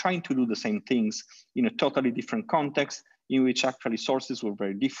basically trying to do the same things in a totally different context, in which actually sources were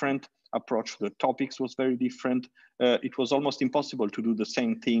very different, approach to the topics was very different. It was almost impossible to do the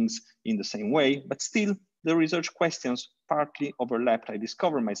same things in the same way, but still the research questions partly overlapped. I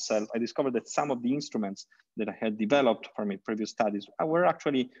discovered that some of the instruments that I had developed from my previous studies were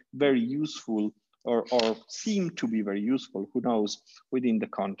actually very useful or seemed to be very useful, who knows, within the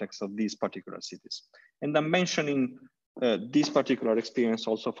context of these particular cities. And I'm mentioning this particular experience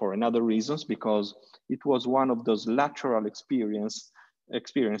also for another reasons, because it was one of those lateral experiences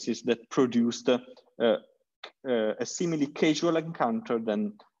that produced a seemingly casual encounter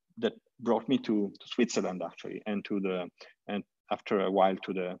that brought me to Switzerland, actually, and after a while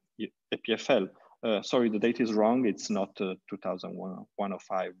to the EPFL. Sorry, the date is wrong. It's not 2001-05,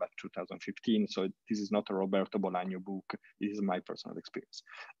 but 2015. So this is not a Roberto Bolaño book. This is my personal experience.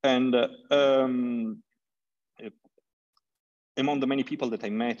 And among the many people that I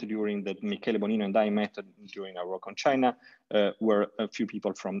met during that Michele Bonino and I met during our work on China were a few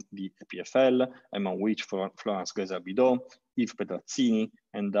people from the EPFL, among which Florence Gresser-Bidot, Yves Petrazzini,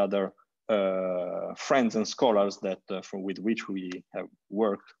 and other friends and scholars that with which we have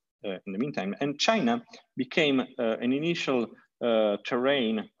worked in the meantime. And China became an initial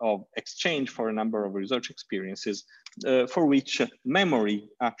terrain of exchange for a number of research experiences for which memory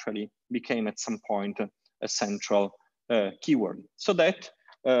actually became at some point a central keyword. So that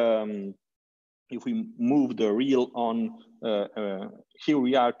if we move the reel on, here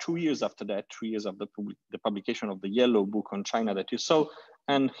we are 2 years after that, 3 years after the publication of the yellow book on China that you saw.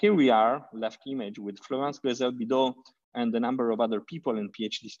 And here we are, left image, with Florence Gresser-Bidot and a number of other people and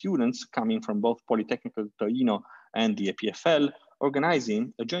PhD students coming from both Politecnico di Torino and the EPFL,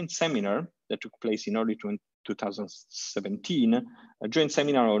 organizing a joint seminar that took place in early 2017, a joint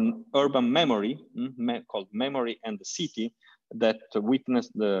seminar on urban memory called Memory and the City, that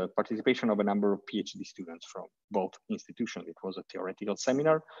witnessed the participation of a number of PhD students from both institutions. It was a theoretical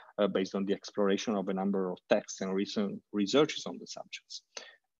seminar based on the exploration of a number of texts and recent researches on the subjects.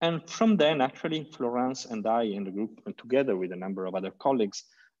 And from then, actually, Florence and I and the group, together with a number of other colleagues,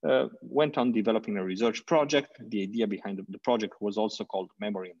 went on developing a research project. The idea behind the project was also called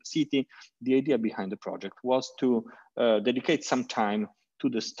Memory in the City. The idea behind the project was to dedicate some time to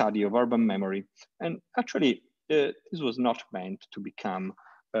the study of urban memory. And actually, this was not meant to become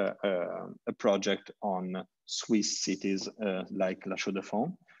a project on Swiss cities like La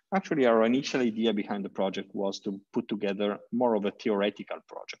Chaux-de-Fonds. Actually, our initial idea behind the project was to put together more of a theoretical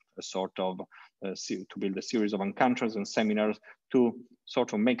project, a sort of to build a series of encounters and seminars to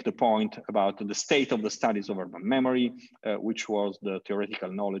sort of make the point about the state of the studies of urban memory, which was the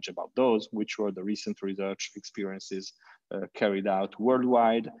theoretical knowledge about those, which were the recent research experiences carried out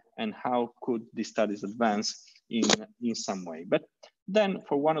worldwide, and how could these studies advance in some way. But then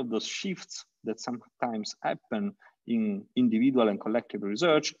for one of those shifts that sometimes happen in individual and collective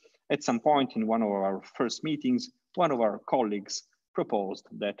research, at some point in one of our first meetings, one of our colleagues proposed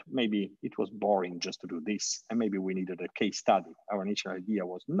that maybe it was boring just to do this, and maybe we needed a case study. Our initial idea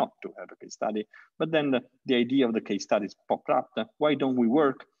was not to have a case study, but then the idea of the case studies popped up. Why don't we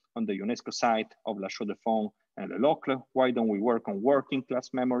work on the UNESCO site of La Chaux-de-Fonds and Le Locle? Why don't we work on working class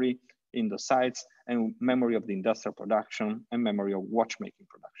memory in the sites, and memory of the industrial production, and memory of watchmaking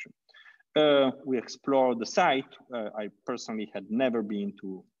production? We explored the site. I personally had never been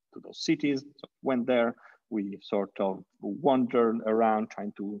to those cities, so went there. We sort of wandered around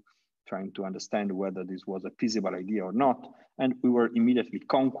trying to understand whether this was a feasible idea or not. And we were immediately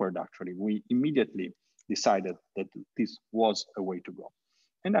conquered, actually. We immediately decided that this was a way to go.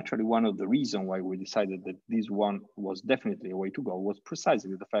 And actually one of the reasons why we decided that this one was definitely a way to go was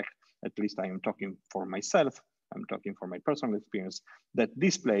precisely the fact, at least I am talking for myself, I'm talking from my personal experience, that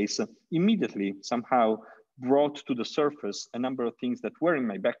this place immediately somehow brought to the surface a number of things that were in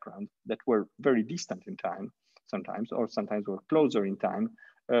my background that were very distant in time, sometimes were closer in time,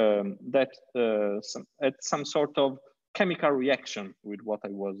 that had some sort of chemical reaction with what I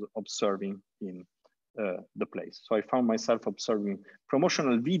was observing in the place. So I found myself observing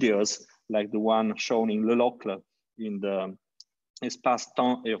promotional videos like the one shown in Le Locle in the Espace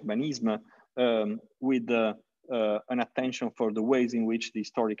Temps et Urbanisme, with an attention for the ways in which the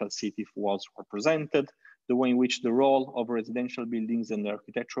historical city was represented, the way in which the role of residential buildings and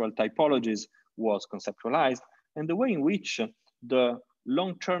architectural typologies was conceptualized, and the way in which the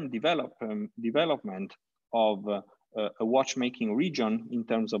long-term development of a watchmaking region in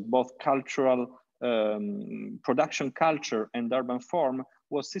terms of both cultural production culture and urban form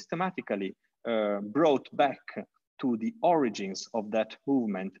was systematically brought back to the origins of that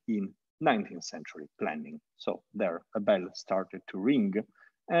movement in 19th century planning. So there a bell started to ring,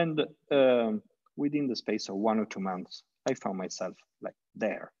 and within the space of 1 or 2 months, I found myself like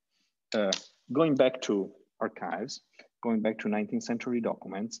there. Going back to archives, going back to 19th century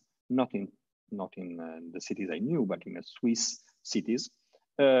documents, not in the cities I knew, but in the Swiss cities,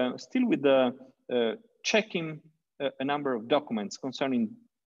 still with the checking a number of documents concerning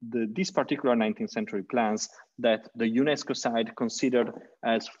this particular 19th century plans that the UNESCO side considered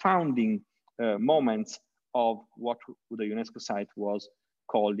as founding moments of what the UNESCO site was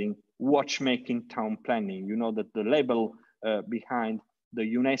calling watchmaking town planning. You know that the label behind the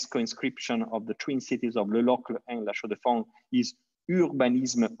UNESCO inscription of the twin cities of Le Locle and La Chaux-de-Fonds is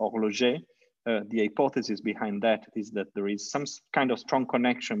Urbanism horloger. The hypothesis behind that is that there is some kind of strong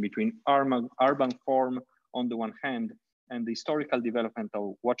connection between urban form on the one hand and the historical development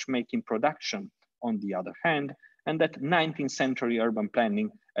of watchmaking production on the other hand, and that 19th century urban planning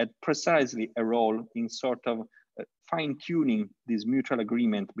had precisely a role in sort of fine-tuning this mutual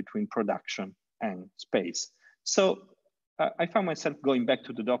agreement between production and space. So I found myself going back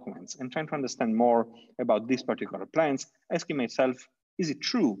to the documents and trying to understand more about these particular plans, asking myself, is it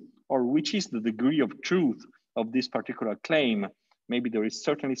true? Or which is the degree of truth of this particular claim? Maybe there is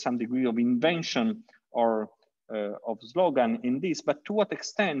certainly some degree of invention or of slogan in this, but to what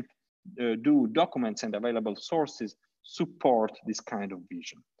extent do documents and available sources support this kind of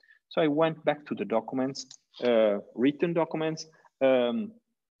vision? So I went back to the documents, written documents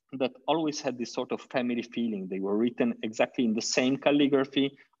that always had this sort of family feeling. They were written exactly in the same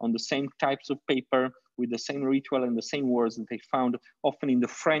calligraphy, on the same types of paper, with the same ritual and the same words that they found often in the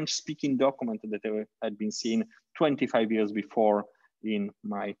French-speaking document that they had been seen 25 years before in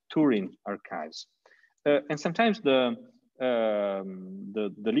my Turin archives. And sometimes the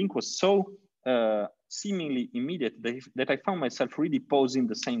link was so seemingly immediate that I found myself really posing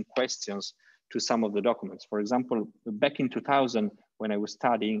the same questions to some of the documents. For example, back in 2000, when I was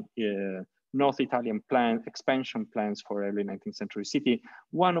studying North Italian expansion plans for early 19th century city,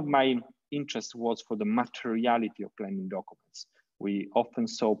 one of my interests was for the materiality of planning documents. We often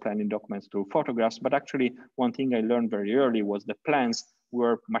saw planning documents through photographs, but actually one thing I learned very early was the plans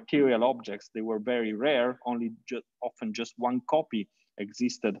were material objects. They were very rare, often just one copy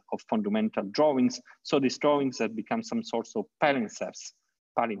existed of fundamental drawings. So these drawings had become some sorts of palimpsests,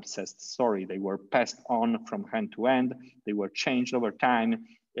 they were passed on from hand to hand. They were changed over time.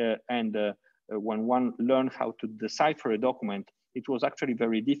 And when one learned how to decipher a document, it was actually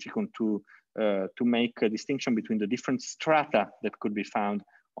very difficult to make a distinction between the different strata that could be found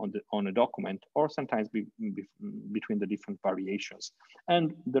on a document, or sometimes between the different variations.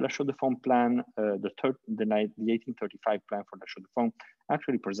 And the La Chaux-de-Fonds plan, the 1835 plan for La Chaux-de-Fonds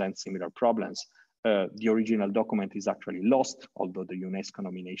actually presents similar problems. The original document is actually lost, although the UNESCO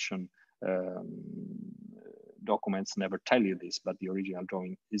nomination documents never tell you this, but the original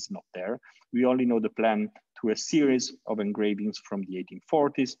drawing is not there. We only know the plan through a series of engravings from the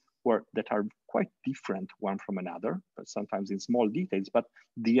 1840s that are quite different one from another, but sometimes in small details, but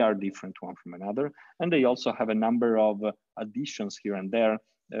they are different one from another. And they also have a number of additions here and there,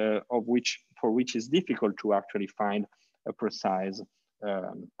 for which is difficult to actually find a precise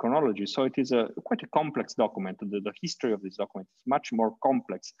chronology. So it is quite a complex document. The history of this document is much more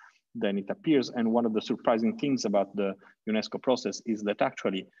complex than it appears. And one of the surprising things about the UNESCO process is that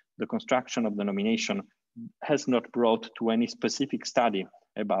actually the construction of the nomination has not brought to any specific study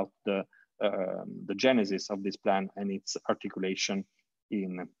about the genesis of this plan and its articulation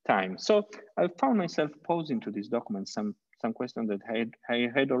in time. So I found myself posing to this document some questions that I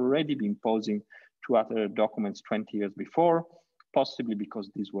had already been posing to other documents 20 years before, possibly because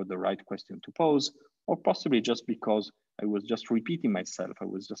these were the right question to pose, or possibly just because I was just repeating myself. I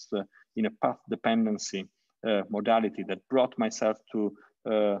was just in a path dependency modality that brought myself to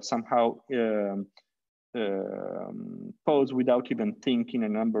somehow pose without even thinking a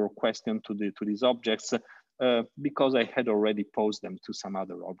number of questions to these objects because I had already posed them to some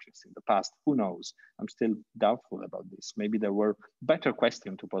other objects in the past. Who knows? I'm still doubtful about this. Maybe there were better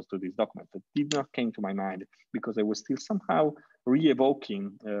questions to pose to this document that did not came to my mind because I was still somehow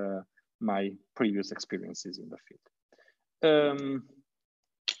re-evoking my previous experiences in the field.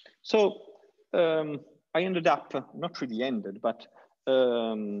 I ended up, not really ended, but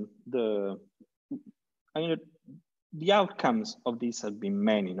the outcomes of this have been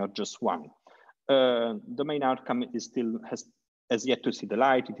many, not just one. The main outcome is still has yet to see the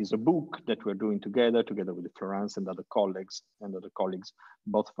light. It is a book that we're doing together with Florence and other colleagues,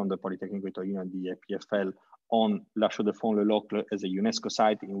 both from the Polytechnique de Torino and the EPFL, on La Chaux-de-Fonds Le Locle as a UNESCO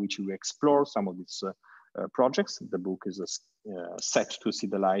site in which we explore some of these projects. The book is set to see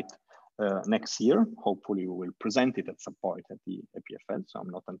the light next year. Hopefully we will present it at some point at the EPFL, so I'm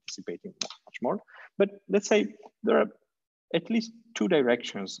not anticipating much more. But let's say there are at least two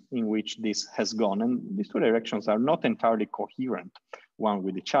directions in which this has gone, and these two directions are not entirely coherent one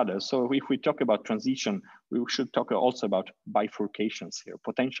with each other. So if we talk about transition, we should talk also about bifurcations here,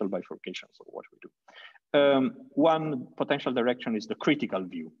 potential bifurcations of what we do. One potential direction is the critical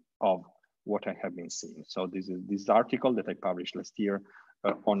view of what I have been seeing. So this is this article that I published last year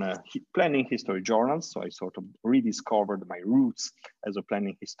on a planning history journal. So I sort of rediscovered my roots as a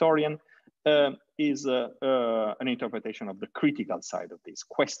planning historian. Is an interpretation of the critical side of this,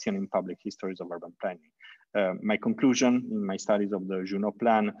 questioning public histories of urban planning. My conclusion in my studies of the Junot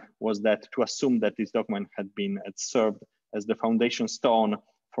plan was that to assume that this document had served as the foundation stone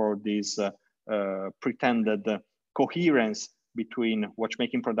for this pretended coherence between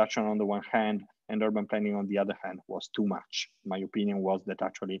watchmaking production on the one hand and urban planning on the other hand was too much. My opinion was that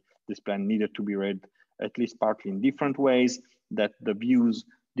actually this plan needed to be read at least partly in different ways, that the views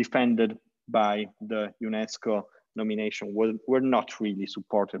defended by the UNESCO nomination were not really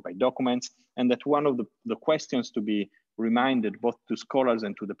supported by documents, and that one of the questions to be reminded both to scholars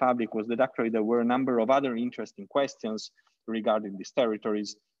and to the public was that actually there were a number of other interesting questions regarding these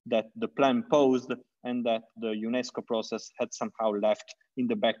territories that the plan posed and that the UNESCO process had somehow left in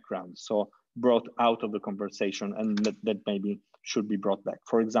the background, so brought out of the conversation, and that maybe should be brought back.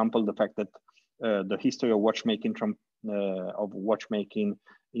 For example, the fact that the history of watchmaking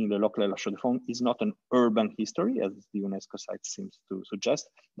in the local La Chaux-de-Fonds is not an urban history, as the UNESCO site seems to suggest,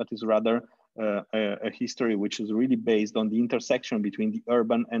 but is rather a history which is really based on the intersection between the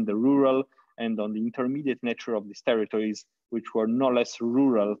urban and the rural, and on the intermediate nature of these territories, which were no less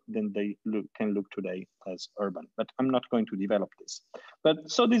rural than they can look today as urban. But I'm not going to develop this. But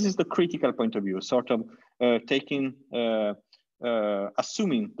so this is the critical point of view, sort of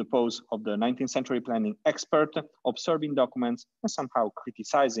assuming the pose of the 19th century planning expert, observing documents and somehow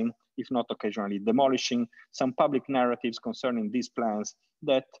criticizing, if not occasionally demolishing, some public narratives concerning these plans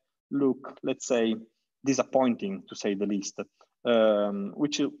that look, let's say, disappointing to say the least,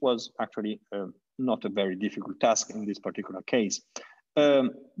 which was actually not a very difficult task in this particular case.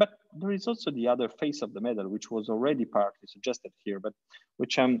 But there is also the other face of the medal, which was already partly suggested here, but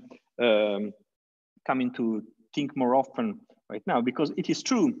which I'm coming to think more often right now, because it is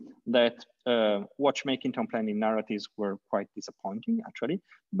true that watchmaking town planning narratives were quite disappointing, actually.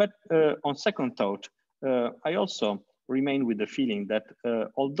 But on second thought, I also remain with the feeling that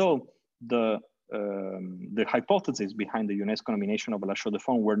although the hypotheses behind the UNESCO nomination of La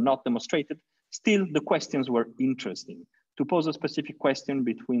Chaux-de-Fonds were not demonstrated, still the questions were interesting. To pose a specific question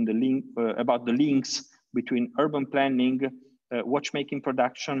between about the links between urban planning, watchmaking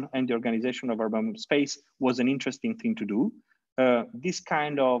production, and the organization of urban space was an interesting thing to do. This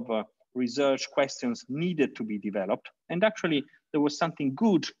kind of research questions needed to be developed. And actually, there was something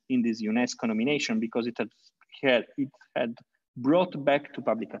good in this UNESCO nomination because it had brought back to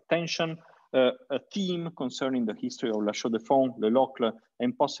public attention a theme concerning the history of La Chaux-de-Fonds, Le Locle,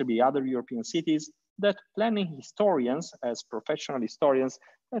 and possibly other European cities that planning historians, as professional historians,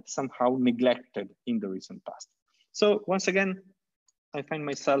 had somehow neglected in the recent past. So once again, I find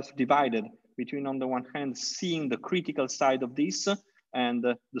myself divided between, on the one hand, seeing the critical side of this and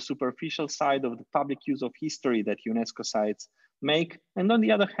the superficial side of the public use of history that UNESCO sites make, and on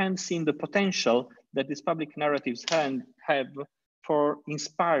the other hand, seeing the potential that these public narratives have for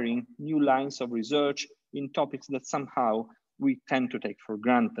inspiring new lines of research in topics that somehow we tend to take for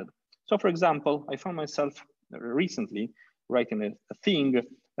granted. So for example, I found myself recently writing a thing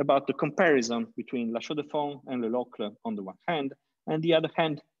about the comparison between La Chaux-de-Fonds and Le Locle on the one hand, and the other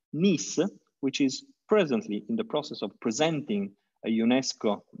hand, Nice, which is presently in the process of presenting a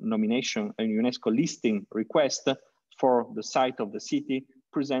UNESCO nomination, a UNESCO listing request for the site of the city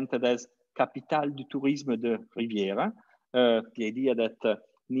presented as Capitale du Tourisme de Riviera. The idea that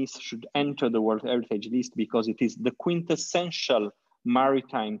Nice should enter the World Heritage List because it is the quintessential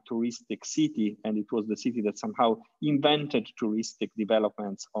maritime touristic city, and it was the city that somehow invented touristic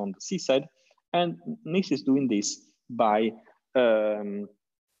developments on the seaside. And Nice is doing this by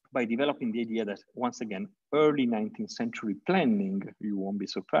developing the idea that, once again, early 19th century planning, you won't be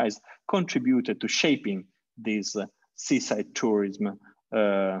surprised, contributed to shaping this seaside tourism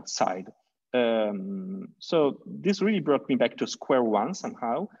side. So this really brought me back to square one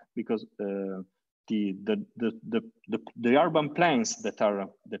somehow, because the urban plans that are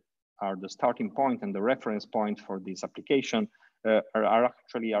the starting point and the reference point for this application are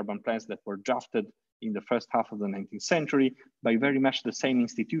actually urban plans that were drafted in the first half of the 19th century by very much the same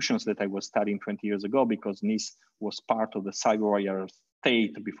institutions that I was studying 20 years ago, because Nice was part of the Savoyard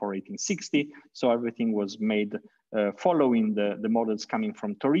state before 1860. So everything was made following the models coming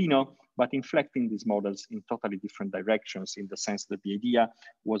from Torino, but inflecting these models in totally different directions, in the sense that the idea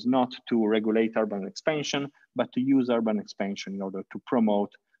was not to regulate urban expansion, but to use urban expansion in order to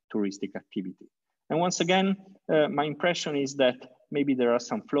promote touristic activity. And once again, my impression is that maybe there are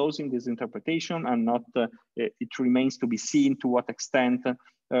some flaws in this interpretation, and not. It remains to be seen to what extent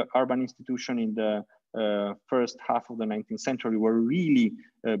urban institutions in the first half of the 19th century were really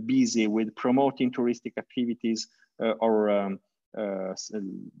busy with promoting touristic activities or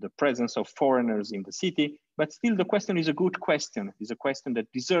the presence of foreigners in the city. But still, the question is a good question. It's a question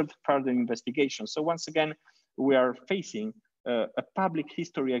that deserves further investigation. So once again, we are facing a public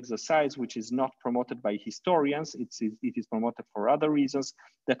history exercise which is not promoted by historians. It is promoted for other reasons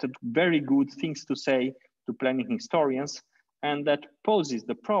that are very good things to say to planning historians, and that poses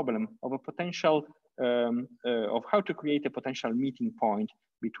the problem of a potential of how to create a potential meeting point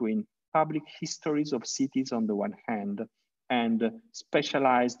between public histories of cities on the one hand and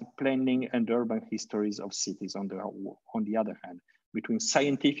specialized planning and urban histories of cities on the other hand, between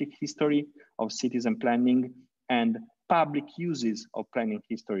scientific history of cities and planning and public uses of planning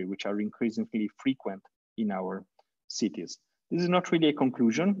history, which are increasingly frequent in our cities. This is not really a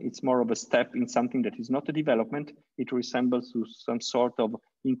conclusion. It's more of a step in something that is not a development. It resembles to some sort of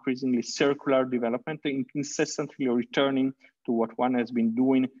increasingly circular development, incessantly returning to what one has been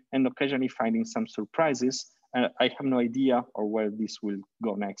doing and occasionally finding some surprises. I have no idea or where this will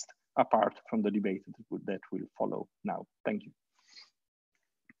go next, apart from the debate that will follow now. Thank you.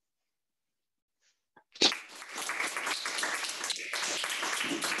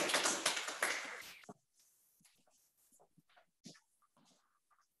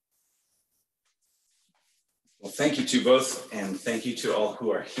 Well, thank you to both, and thank you to all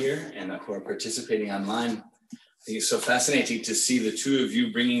who are here and who are participating online. I think it's so fascinating to see the two of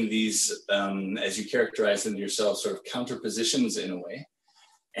you bringing these, as you characterize them yourselves, sort of counterpositions in a way.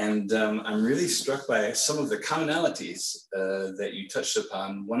 And I'm really struck by some of the commonalities that you touched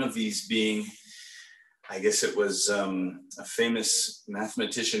upon. One of these being, I guess it was a famous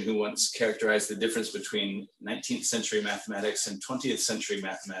mathematician who once characterized the difference between 19th century mathematics and 20th century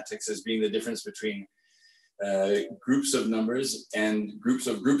mathematics as being the difference between groups of numbers and groups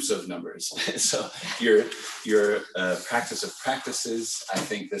of numbers. So your practice of practices, I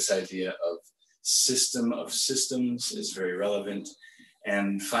think this idea of system of systems is very relevant.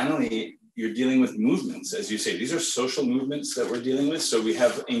 And finally, you're dealing with movements, as you say. These are social movements that we're dealing with. So we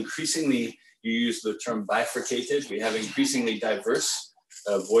have increasingly, you use the term bifurcated, we have increasingly diverse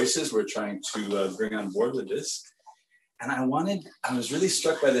voices we're trying to bring on board with this. And I was really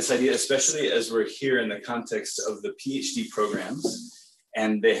struck by this idea, especially as we're here in the context of the PhD programs,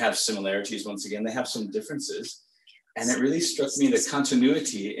 and they have similarities, once again, they have some differences. And it really struck me the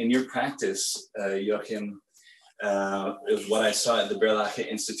continuity in your practice, Joachim, of what I saw at the Berlage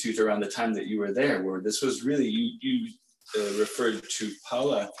Institute around the time that you were there, where this was really, you referred to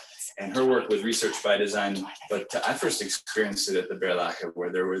Paula and her work with research by design, but I first experienced it at the Berlage,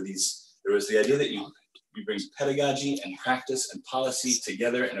 where there was the idea that you bring pedagogy and practice and policy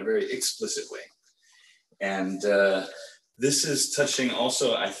together in a very explicit way. And this is touching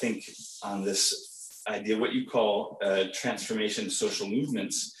also, I think, on this idea, what you call transformation social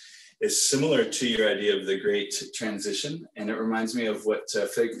movements is similar to your idea of the great transition. And it reminds me of what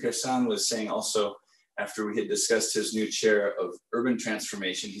Frédéric Pierson was saying also after we had discussed his new chair of urban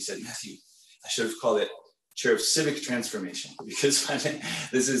transformation. He said, Matthew, I should have called it chair of civic transformation, because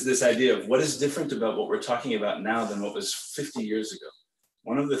this is this idea of what is different about what we're talking about now than what was 50 years ago.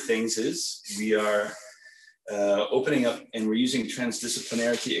 One of the things is we are opening up and we're using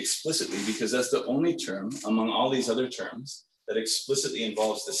transdisciplinarity explicitly, because that's the only term among all these other terms that explicitly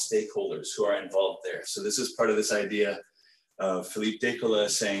involves the stakeholders who are involved there. So this is part of this idea of Philippe Declerck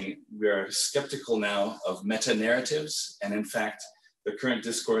saying we are skeptical now of meta-narratives, and in fact, the current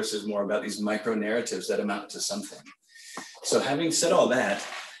discourse is more about these micro-narratives that amount to something. So having said all that,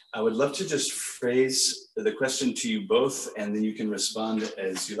 I would love to just phrase the question to you both, and then you can respond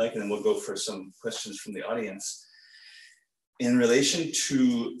as you like, and then we'll go for some questions from the audience. In relation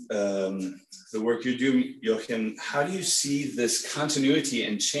to the work you're doing, Joachim, how do you see this continuity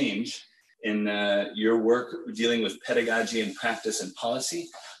and change in your work dealing with pedagogy and practice and policy?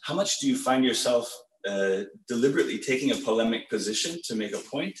 How much do you find yourself deliberately taking a polemic position to make a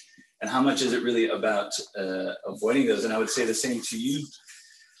point? And how much is it really about avoiding those? And I would say the same to you,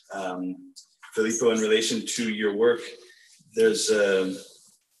 Filippo, in relation to your work. There's a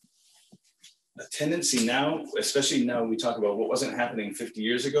tendency now, especially now we talk about what wasn't happening 50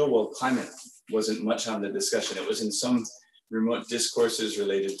 years ago. Well, climate wasn't much on the discussion. It was in some remote discourses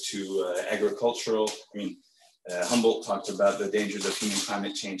related to agricultural. I mean, Humboldt talked about the dangers of human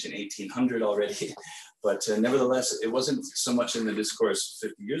climate change in 1800 already, but nevertheless, it wasn't so much in the discourse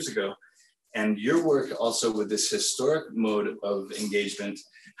 50 years ago. And your work also with this historic mode of engagement,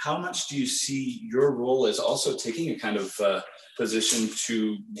 how much do you see your role as also taking a kind of position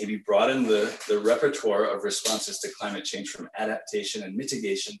to maybe broaden the repertoire of responses to climate change from adaptation and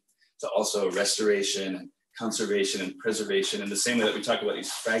mitigation to also restoration and conservation and preservation, in the same way that we talk about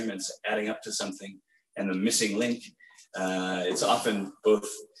these fragments adding up to something and the missing link? It's often both,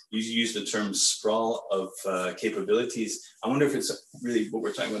 you use the term sprawl of capabilities. I wonder if it's really what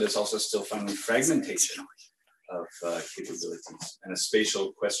we're talking about is also still finally fragmentation of capabilities, and a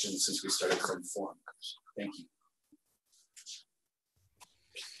spatial question since we started from form. Thank you.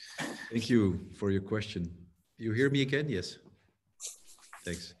 Thank you for your question. You hear me again? Yes.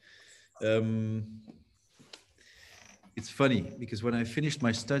 Thanks. It's funny because when I finished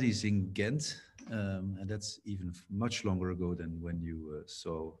my studies in Ghent, and that's even much longer ago than when you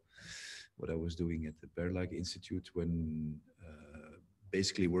saw what I was doing at the Berlage Institute, when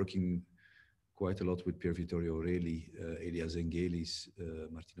basically working quite a lot with Pier Vittorio Aureli, Elia Zengelis,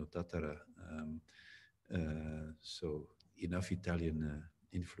 Martino Tattara, so enough Italian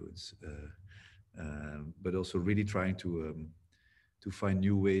influence, but also really trying to find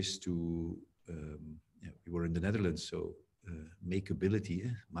new ways to, we were in the Netherlands, so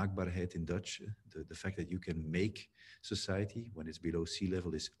makeability, maakbaarheid in Dutch, the fact that you can make society when it's below sea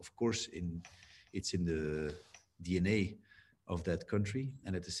level is, of course, it's in the DNA of that country,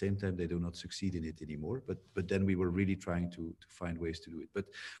 and at the same time they do not succeed in it anymore. But then we were really trying to find ways to do it. But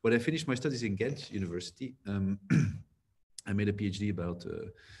when I finished my studies in Ghent University, I made a PhD about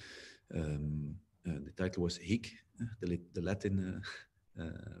the title was Hic, the Latin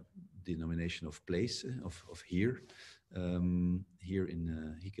denomination of place, of here, here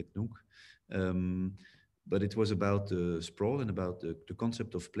in Hic et Nunc. But it was about the sprawl and about the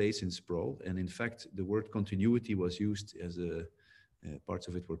concept of place in sprawl. And in fact, the word continuity was used as a, parts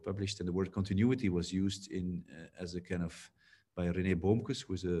of it were published, and the word continuity was used in as a kind of, by René Boomkes,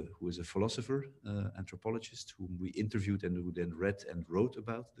 who is a philosopher, anthropologist, whom we interviewed and who then read and wrote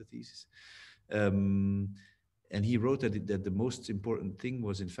about the thesis. And he wrote that the most important thing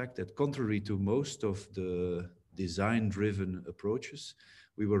was, in fact, that contrary to most of the design-driven approaches,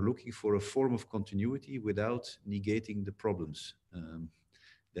 we were looking for a form of continuity without negating the problems.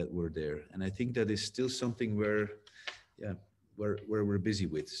 that were there. And I think that is still something where, yeah, where we're busy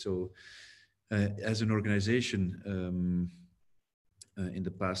with. So as an organization, in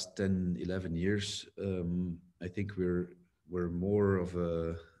the past 10, 11 years, I think we're more of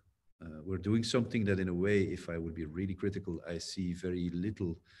a, we're doing something that in a way, if I would be really critical, I see very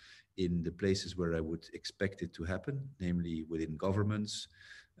little in the places where I would expect it to happen, namely within governments,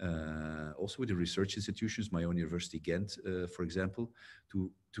 also within research institutions, my own university, Ghent, for example,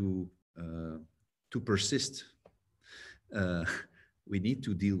 to persist. We need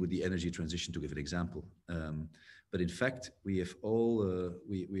to deal with the energy transition, to give an example. But in fact, we have all,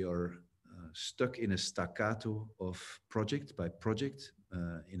 we are stuck in a staccato of project by project,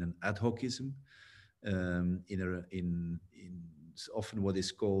 in an ad hocism, in often what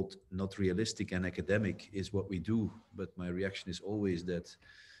is called not realistic and academic is what we do. But my reaction is always that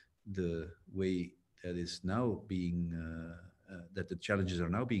the way that is now being, that the challenges are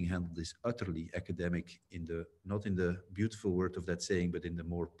now being handled is utterly academic, in the, not in the beautiful word of that saying, but in the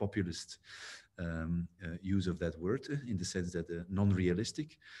more populist use of that word, in the sense that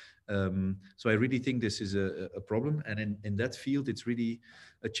non-realistic. So I really think this is a problem. And in that field, it's really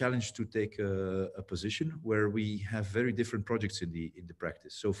a challenge to take a position where we have very different projects in the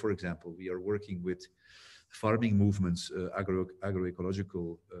practice. So for example, we are working with farming movements,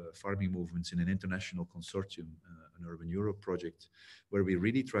 agroecological farming movements in an international consortium, an Urban Europe project, where we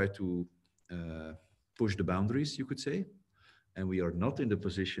really try to push the boundaries, you could say. And we are not in the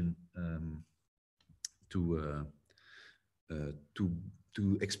position to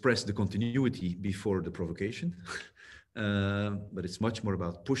express the continuity before the provocation, but it's much more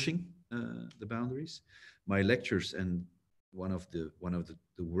about pushing the boundaries. My lectures, and one of the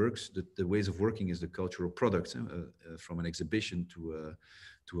works, the ways of working is the cultural products, from an exhibition to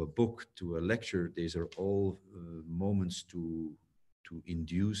a book to a lecture. These are all moments to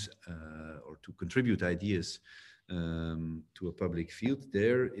induce or to contribute ideas to a public field.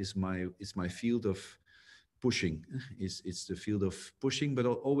 There is my field of pushing. It's the field of pushing, but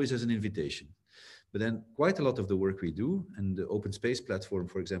always as an invitation. But then quite a lot of the work we do, and the open space platform,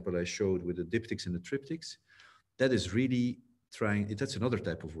 for example, I showed with the diptychs and the triptychs, that is really trying, that's another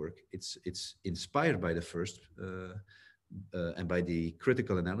type of work. It's inspired by the first and by the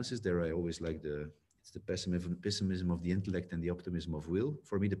critical analysis. There I always like it's the pessimism of the intellect and the optimism of will.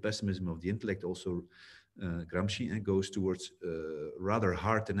 For me, the pessimism of the intellect also, Gramsci, goes towards rather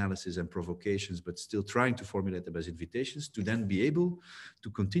hard analysis and provocations, but still trying to formulate them as invitations to then be able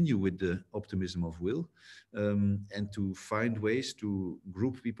to continue with the optimism of will, and to find ways to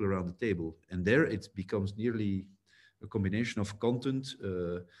group people around the table. And there it becomes nearly a combination of content,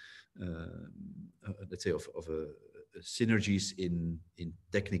 let's say of synergies in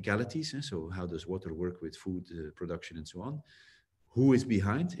technicalities. So how does water work with food production and so on? Who is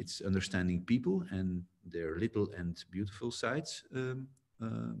behind? It's understanding people and their little and beautiful sides,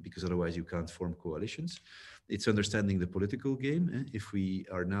 because otherwise you can't form coalitions. It's understanding the political game. If we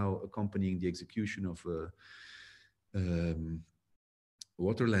are now accompanying the execution of a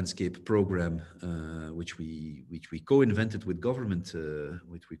water landscape program, which we co-invented with government,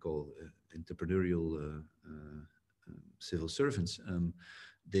 which we call entrepreneurial civil servants,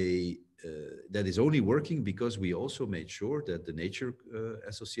 that is only working because we also made sure that the nature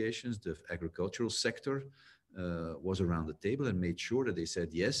associations, the agricultural sector was around the table and made sure that they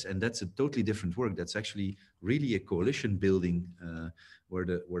said yes. And that's a totally different work. That's actually really a coalition building, where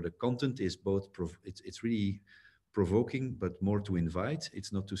the content is both, it's really provoking, but more to invite.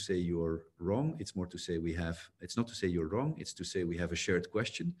 It's not to say you're wrong. It's more to say it's not to say you're wrong. It's to say we have a shared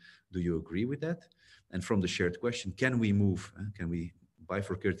question. Do you agree with that? And from the shared question, can we move? Can we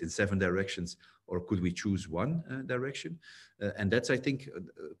bifurcate in 7 directions, or could we choose one direction? And that's, I think,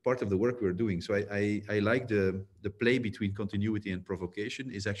 part of the work we're doing. So I like the play between continuity and provocation.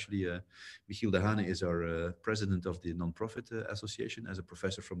 Is actually, Michiel de Hane is our president of the non-profit association, as a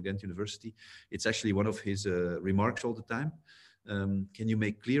professor from Ghent University. It's actually one of his remarks all the time. Can you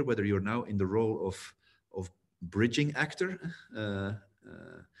make clear whether you're now in the role of bridging actor,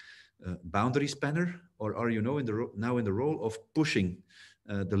 boundary spanner, or are you now in the role of pushing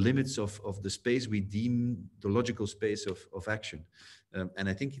the limits of the space we deem the logical space of action? And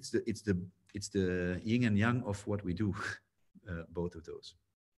I think it's the yin and yang of what we do, both of those.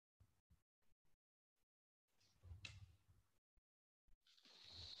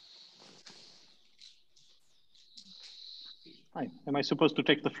 Hi, am I supposed to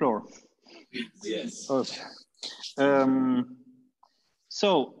take the floor? Yes. Okay.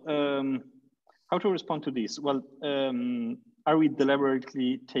 How to respond to this? Well, are we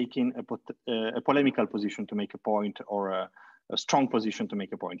deliberately taking a polemical position to make a point, or a strong position to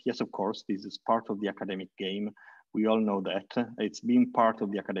make a point. Yes, of course, this is part of the academic game. We all know that. It's been part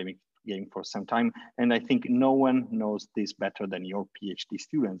of the academic game for some time. And I think no one knows this better than your PhD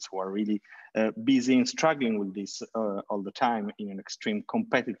students, who are really busy and struggling with this all the time in an extreme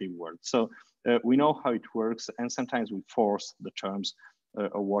competitive world. So we know how it works, and sometimes we force the terms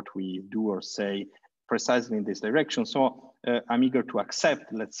of what we do or say precisely in this direction. So I'm eager to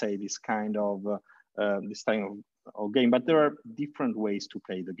accept, let's say, this kind of game, but there are different ways to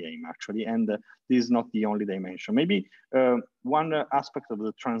play the game, actually, and this is not the only dimension. Maybe one aspect of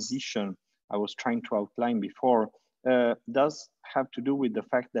the transition I was trying to outline before does have to do with the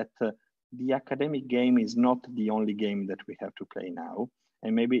fact that the academic game is not the only game that we have to play now,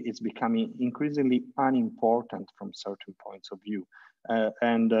 and maybe it's becoming increasingly unimportant from certain points of view.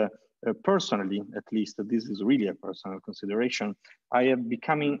 Personally, at least, this is really a personal consideration. I am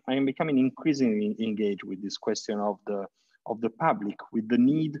becoming increasingly engaged with this question of the public, with the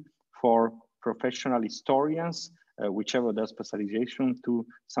need for professional historians, whichever their specialization, to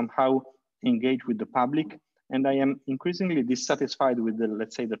somehow engage with the public. And I am increasingly dissatisfied with the,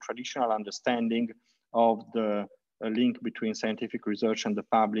 let's say, the traditional understanding of the link between scientific research and the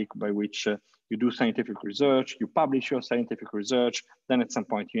public, by which you do scientific research, you publish your scientific research, then at some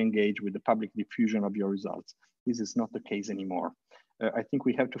point you engage with the public diffusion of your results. This is not the case anymore. I think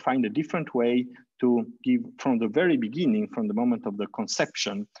we have to find a different way to give, from the very beginning, from the moment of the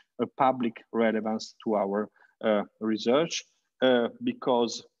conception, a public relevance to our research,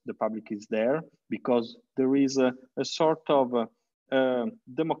 because the public is there, because there is a sort of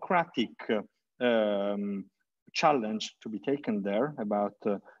democratic challenge to be taken there about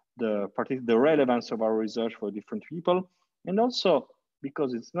the relevance of our research for different people, and also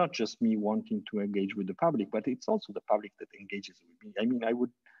because it's not just me wanting to engage with the public, but it's also the public that engages with me. I mean,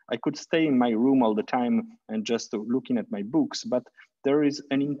 I could stay in my room all the time and just looking at my books, but there is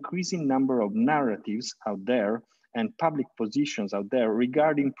an increasing number of narratives out there and public positions out there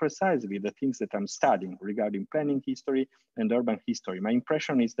regarding precisely the things that I'm studying, regarding planning history and urban history. My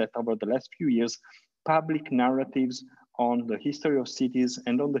impression is that over the last few years, public narratives on the history of cities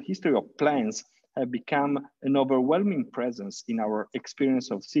and on the history of plans have become an overwhelming presence in our experience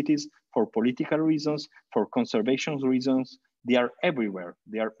of cities for political reasons, for conservation reasons. They are everywhere.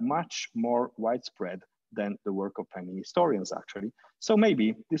 They are much more widespread than the work of planning historians, actually. So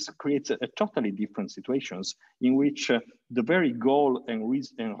maybe this creates a totally different situations in which the very goal and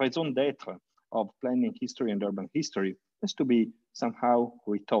raison d'etre of planning history and urban history has to be somehow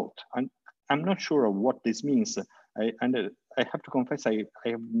rethought. And I'm not sure of what this means. I have to confess, I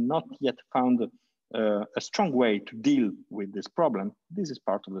have not yet found a strong way to deal with this problem. This is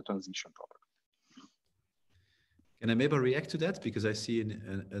part of the transition problem. Can I maybe react to that? Because I see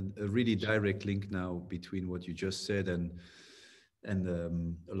a really direct link now between what you just said and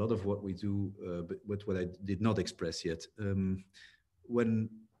a lot of what we do, but what I did not express yet.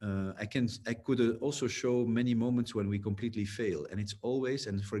 I could also show many moments when we completely fail, and it's always,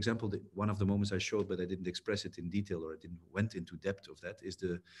 and for example, one of the moments I showed, but I didn't express it in detail, or I didn't went into depth of that, is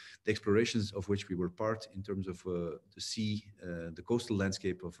the explorations of which we were part in terms of the sea, the coastal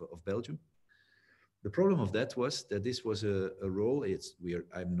landscape of Belgium. The problem of that was that this was a role.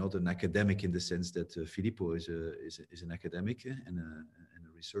 I'm not an academic in the sense that Filippo is an academic and a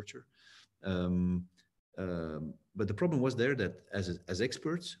researcher. But the problem was there that as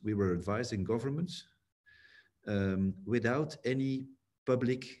experts, we were advising governments without any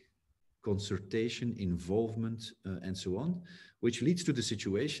public consultation, involvement, and so on, which leads to the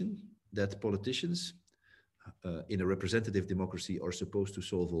situation that politicians in a representative democracy are supposed to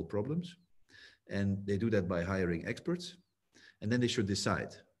solve all problems. And they do that by hiring experts, and then they should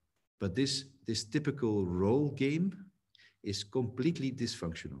decide. But this typical role game is completely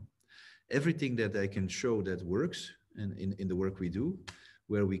dysfunctional. Everything that I can show that works, and in the work we do,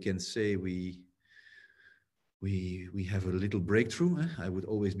 where we can say we have a little breakthrough. I would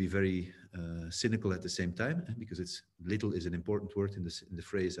always be very cynical at the same time, because it's little is an important word in the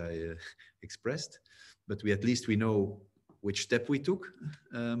phrase I expressed. But at least we know which step we took.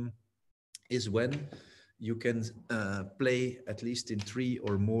 Is when you can play at least in from three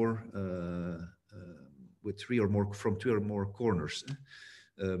or more corners.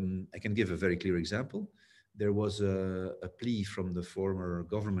 I can give a very clear example. There was a plea from the former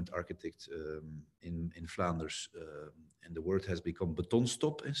government architect in Flanders, and the word has become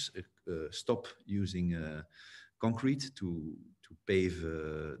betonstop, stop using concrete to pave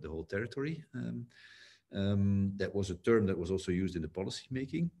the whole territory. That was a term that was also used in the policy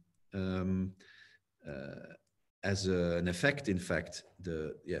making. as an effect, in fact,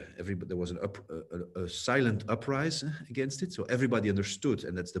 there was a silent uprise against it. So everybody understood,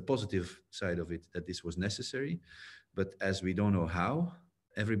 and that's the positive side of it, that this was necessary. But as we don't know how,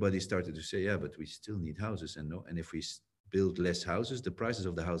 everybody started to say, yeah, but we still need houses, and if we build less houses, the prices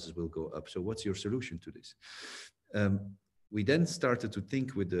of the houses will go up. So what's your solution to this? We then started to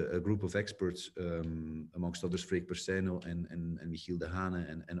think with a group of experts, amongst others, Freek Perseno and Michiel de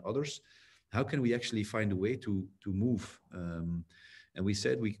Hane and others. How can we actually find a way to move? And we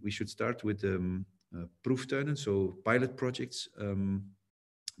said we should start with proeftuinen, so pilot projects,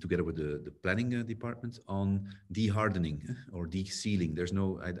 together with the planning department, on de-hardening or de-sealing. There's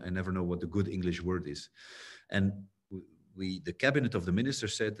no, I never know what the good English word is. And the cabinet of the minister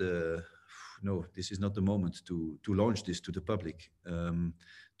said, no, this is not the moment to launch this to the public.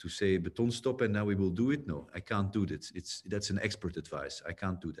 To say beton stop and now we will do it. No, I can't do that. That's an expert advice. I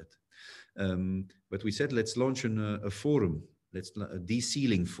can't do that. But we said, let's launch a forum, a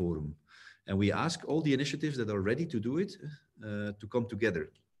de-sealing forum. And we ask all the initiatives that are ready to do it to come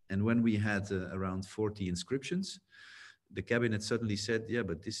together. And when we had around 40 inscriptions, the cabinet suddenly said, yeah,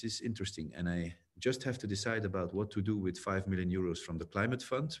 but this is interesting. And I just have to decide about what to do with 5 million euros from the climate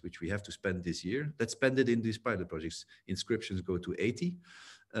fund, which we have to spend this year. Let's spend it in these pilot projects. Inscriptions go to 80.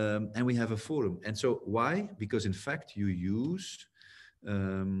 And we have a forum. And so why? Because in fact, you use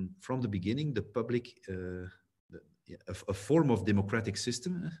from the beginning, the public, a form of democratic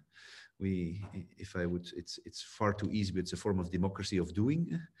system. It's far too easy, but it's a form of democracy of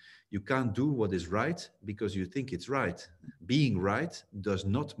doing. You can't do what is right because you think it's right. Being right does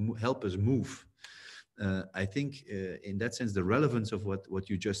not help us move. I think in that sense, the relevance of what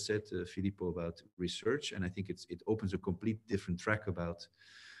you just said, Filippo, about research, and I think it opens a complete different track about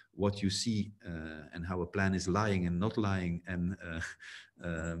what you see and how a plan is lying and not lying, and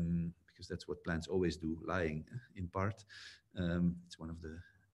because that's what plans always do, lying in part.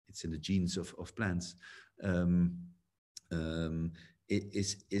 It's in the genes of plants.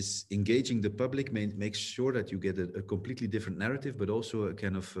 Is engaging the public makes sure that you get a completely different narrative, but also a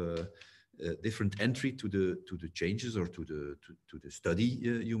kind of different entry to the changes or to the study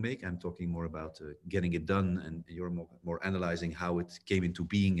you make. I'm talking more about getting it done, and you're more analyzing how it came into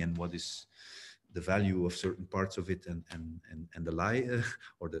being and what is the value of certain parts of it, and the lie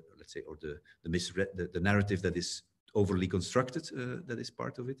or the, let's say, or the narrative that is overly constructed, that is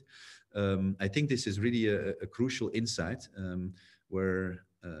part of it. I think this is really a crucial insight where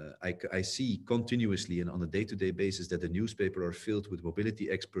I see continuously and on a day-to-day basis that the newspaper are filled with mobility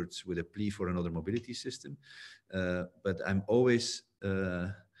experts with a plea for another mobility system. But I'm always,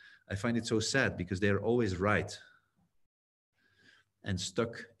 I find it so sad because they are always right and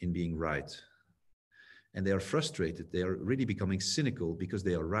stuck in being right. And they are frustrated. They are really becoming cynical because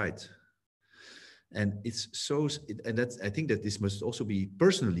they are right. And it's so, and I think that this must also be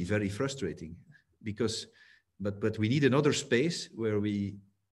personally very frustrating because, but we need another space where we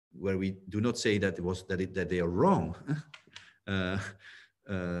do not say that that they are wrong,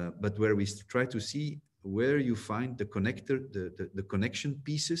 but where we try to see where you find the the connection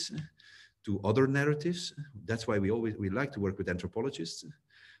pieces to other narratives. That's why we like to work with anthropologists.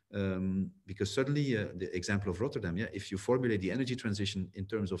 Because suddenly the example of Rotterdam, if you formulate the energy transition in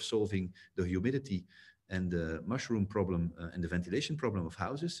terms of solving the humidity and the mushroom problem and the ventilation problem of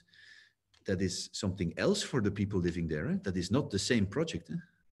houses, that is something else for the people living there. That is not the same project.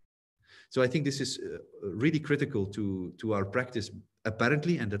 So I think this is really critical to our practice,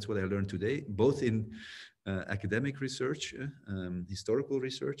 apparently, and that's what I learned today, both in academic research, historical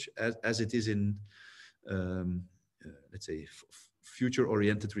research, as it is in, let's say,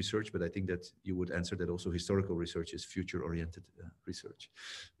 future-oriented research, but I think that you would answer that also historical research is future-oriented research,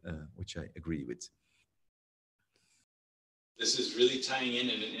 which I agree with. This is really tying in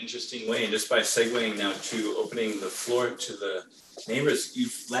an interesting way, and just by segueing now to opening the floor to the neighbors,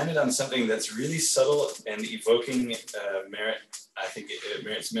 you've landed on something that's really subtle and evoking merit. I think it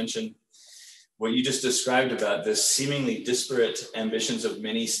merits mention. What you just described about the seemingly disparate ambitions of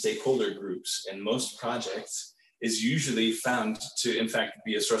many stakeholder groups in most projects is usually found to, in fact,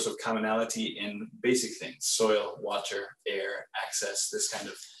 be a source of commonality in basic things: soil, water, air, access, this kind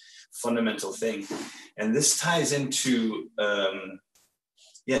of fundamental thing. And this ties into,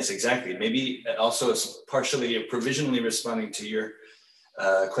 yes, exactly. Maybe also it's partially provisionally responding to your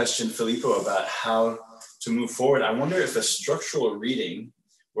question, Filippo, about how to move forward. I wonder if a structural reading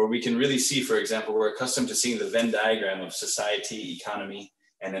where we can really see, for example, we're accustomed to seeing the Venn diagram of society, economy,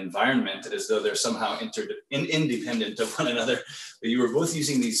 and environment as though they're somehow independent of one another. But you were both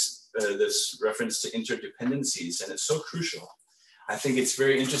using this reference to interdependencies, and it's so crucial. I think it's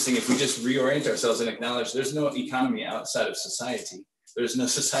very interesting if we just reorient ourselves and acknowledge there's no economy outside of society. There's no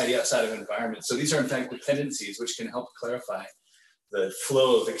society outside of environment. So these are in fact dependencies which can help clarify the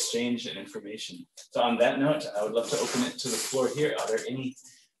flow of exchange and information. So on that note, I would love to open it to the floor here. Are there any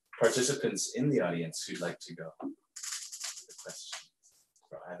participants in the audience who'd like to go with a question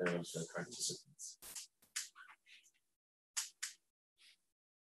for either of the participants?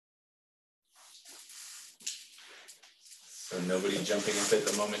 So nobody jumping up at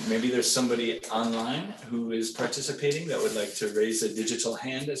the moment. Maybe there's somebody online who is participating that would like to raise a digital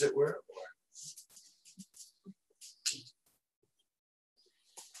hand, as it were.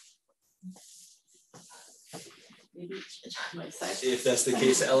 If that's the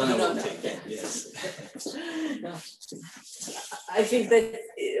case, Elena will take it. Yes. No. I think that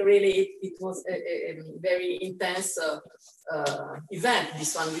really it was a very intense event,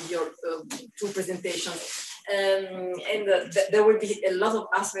 this one with your two presentations. There will be a lot of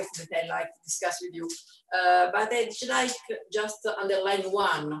aspects that I'd like to discuss with you. But I'd like just to underline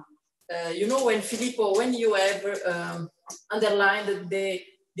one. You know, Filippo, when you have underlined the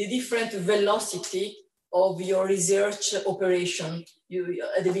different velocity of your research operation, you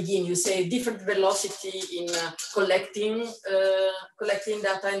at the beginning you say different velocity in collecting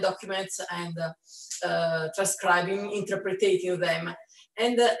data and documents and transcribing, interpreting them.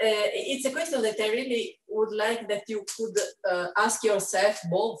 And it's a question that I really would like that you could ask yourself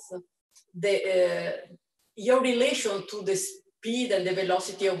both your relation to the speed and the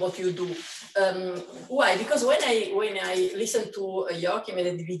velocity of what you do. Why? Because when I listened to Joachim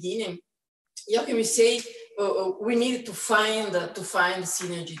at the beginning, Joachim, you say we need to find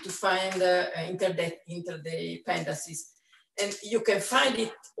synergy, to find interdependencies, and you can find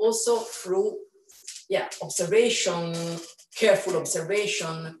it also through observation, careful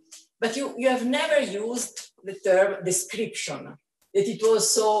observation. But you have never used the term description, that it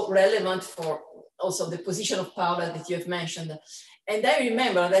was so relevant for also the position of Paula that you have mentioned. And I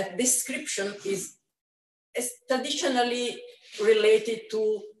remember that description is traditionally related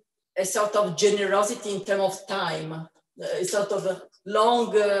to a sort of generosity in terms of time, a sort of a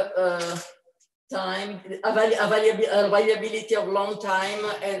long time, availability of long time,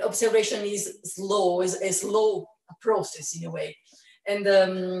 and observation is slow, is a slow process in a way. And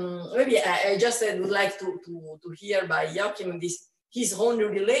maybe I just would like to hear by Joachim his own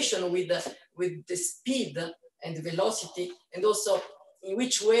relation with the speed and the velocity, and also in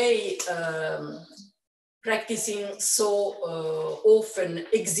which way practicing so often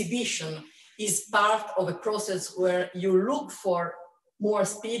exhibition is part of a process where you look for more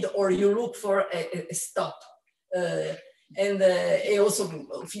speed or you look for a stop. And also,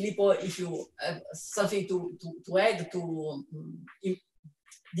 Filippo, if you have something to add to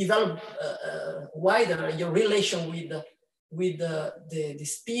develop wider your relation with the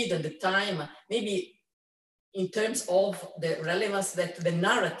speed and the time, maybe in terms of the relevance that the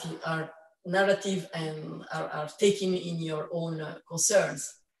narrative and are taking in your own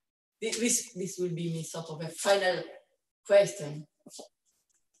concerns. This will be sort of a final question.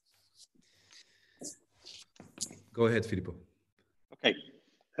 Go ahead, Filippo. Okay.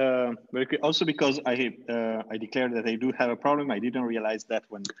 Very quick. Also, because I declared that I do have a problem. I didn't realize that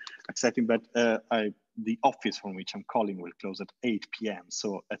when accepting, but the office from which I'm calling will close at 8 p.m.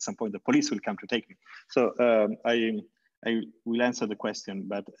 So at some point the police will come to take me. So I will answer the question,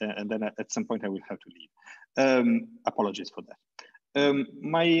 but and then at some point I will have to leave. Apologies for that.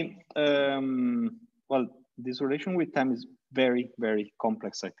 Well, this relation with time is very, very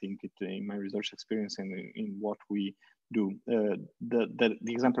complex, I think, in my research experience and in what we do. The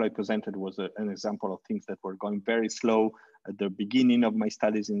example I presented was an example of things that were going very slow at the beginning of my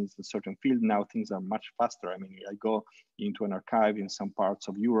studies in a certain field. Now things are much faster. I mean, I go into an archive in some parts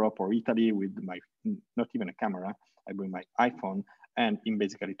of Europe or Italy with my, not even a camera, I bring my iPhone, and in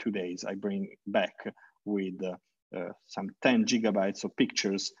basically 2 days, I bring back with some 10 gigabytes of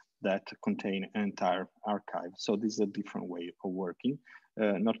pictures that contain an entire archive. So this is a different way of working,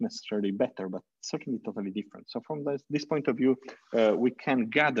 not necessarily better, but certainly totally different. So from this point of view, we can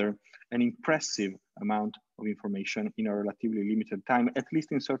gather an impressive amount of information in a relatively limited time, at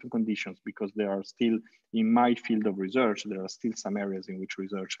least in certain conditions, because there are still, in my field of research, there are still some areas in which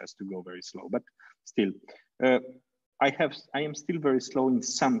research has to go very slow, but still, I am still very slow in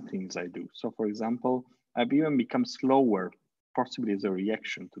some things I do. So for example, I've even become slower, possibly as a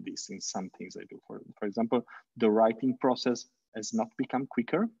reaction to this in some things I do. For example, the writing process has not become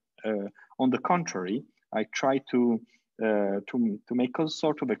quicker. On the contrary, I try to to make all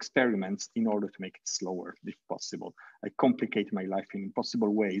sort of experiments in order to make it slower, if possible. I complicate my life in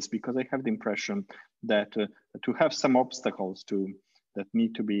impossible ways because I have the impression that to have some obstacles that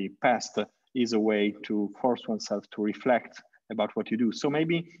need to be passed is a way to force oneself to reflect about what you do. So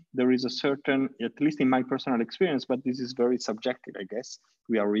maybe there is a certain, at least in my personal experience, but this is very subjective, I guess.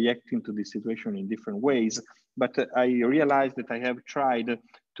 We are reacting to this situation in different ways. But I realized that I have tried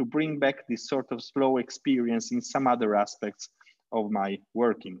to bring back this sort of slow experience in some other aspects of my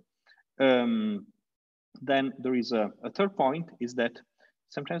working. Then there is a third point, is that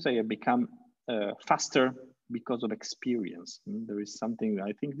sometimes I have become faster because of experience. There is something,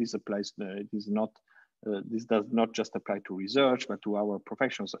 I think this applies, it is not, this does not just apply to research, but to our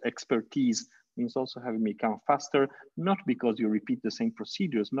professions. Expertise means also having become faster, not because you repeat the same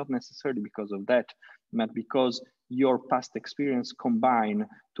procedures, not necessarily because of that, but because your past experience combine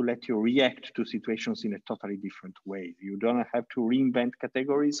to let you react to situations in a totally different way. You don't have to reinvent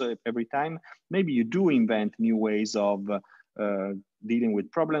categories every time. Maybe you do invent new ways of dealing with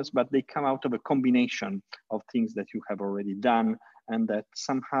problems, but they come out of a combination of things that you have already done and that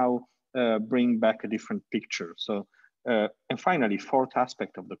somehow bring back a different picture. So, and finally, fourth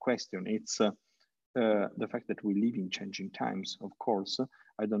aspect of the question, it's the fact that we live in changing times, of course.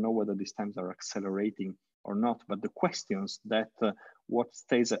 I don't know whether these times are accelerating or not, but the questions that what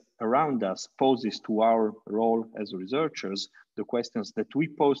stays around us poses to our role as researchers, the questions that we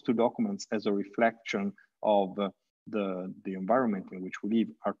pose to documents as a reflection of the environment in which we live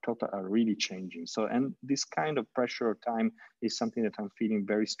are really changing. So, and this kind of pressure of time is something that I'm feeling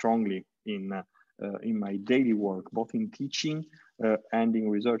very strongly in my daily work, both in teaching and in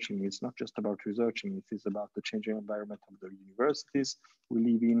researching. It's not just about researching, it is about the changing environment of the universities we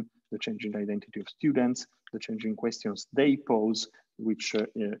live in, the changing identity of students, the changing questions they pose, which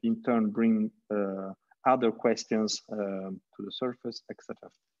in turn bring other questions to the surface, etc.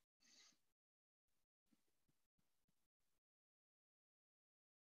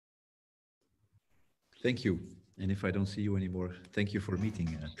 Thank you. And if I don't see you anymore, thank you for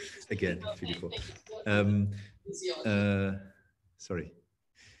meeting again, Filippo. Sorry.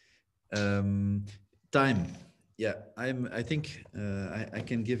 Time. Yeah, I think I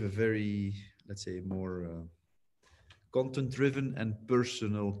can give a very, let's say, more content-driven and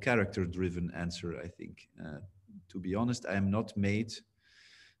personal, character-driven answer, I think. To be honest, I am not made,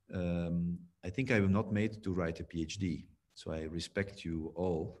 I think I am not made to write a PhD. So I respect you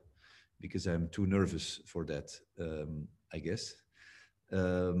all, because I'm too nervous for that, I guess.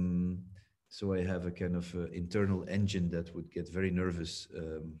 So I have a kind of internal engine that would get very nervous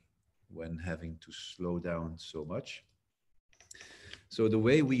when having to slow down so much. So the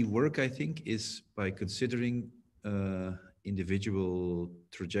way we work, I think, is by considering individual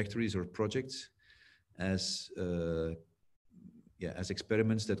trajectories or projects as as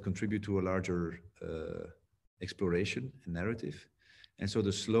experiments that contribute to a larger exploration and narrative. And so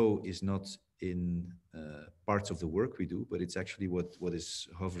the slow is not in parts of the work we do, but it's actually what is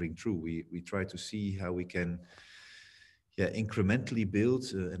hovering through. We try to see how we can incrementally build,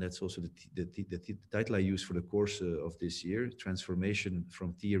 and that's also the title I use for the course of this year, Transformation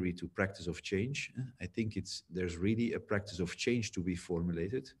from Theory to Practice of Change. I think there's really a practice of change to be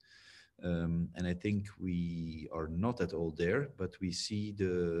formulated. And I think we are not at all there, but we see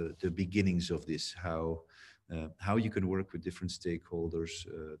the beginnings of this, how you can work with different stakeholders.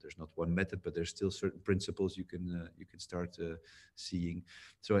 There's not one method, but there's still certain principles you can start seeing.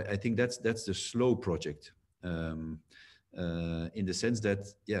 So I think that's the slow project, in the sense that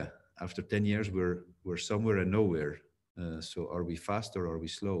after 10 years we're somewhere and nowhere. So are we fast or are we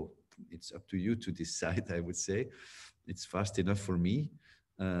slow? It's up to you to decide. I would say it's fast enough for me,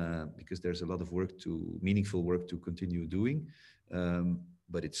 because there's a lot of meaningful work to continue doing.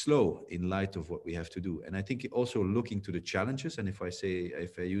 But it's slow in light of what we have to do. And I think also looking to the challenges, and if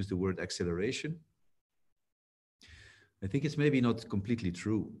I use the word acceleration, I think it's maybe not completely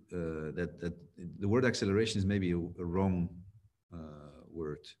true, that the word acceleration is maybe a wrong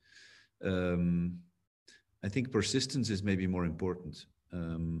word. I think persistence is maybe more important.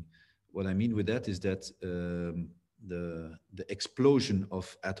 What I mean with that is that the explosion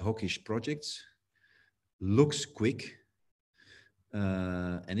of ad hoc-ish projects looks quick,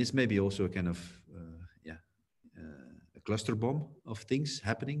 and it's maybe also a kind of a cluster bomb of things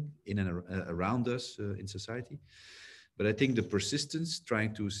happening in and around us in society. But I think the persistence,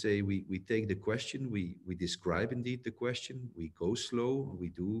 trying to say we take the question, we describe indeed the question, we go slow, we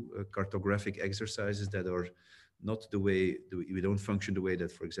do cartographic exercises that are not the way, we don't function the way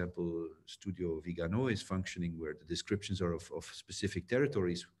that, for example, Studio Vigano is functioning, where the descriptions are of specific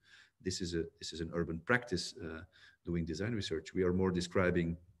territories. this is an urban practice doing design research. We are more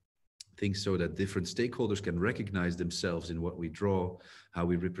describing things so that different stakeholders can recognize themselves in what we draw, how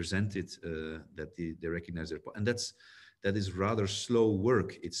we represent it, that they recognize their, and that is rather slow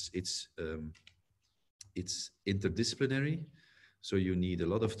work. It's interdisciplinary, so you need a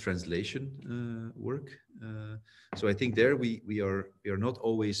lot of translation work. So I think there we are not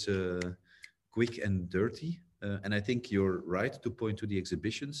always quick and dirty. And I think you're right to point to the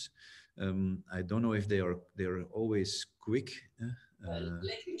exhibitions. I don't know if they are always quick.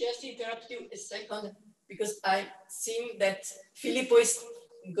 Let me just interrupt you a second, because I think that Filippo is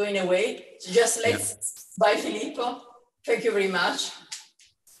going away. Just let's bye, Filippo. Thank you very much.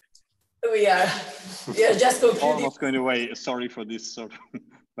 We are just concluding. Almost going away. Sorry for this,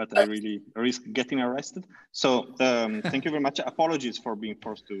 but I really risk getting arrested. So thank you very much. Apologies for being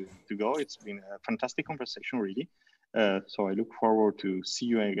forced to go. It's been a fantastic conversation, really. So I look forward to see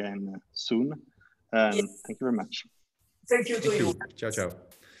you again soon. Thank you very much. Thank you to you. Ciao, ciao.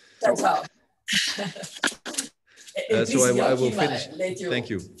 Ciao, ciao. So I will finish. Thank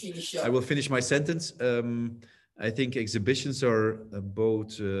you. I will finish my sentence. I think exhibitions are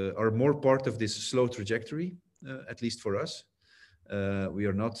more part of this slow trajectory, at least for us. We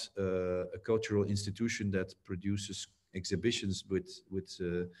are not a cultural institution that produces exhibitions with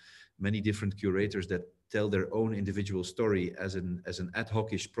many different curators that tell their own individual story as an ad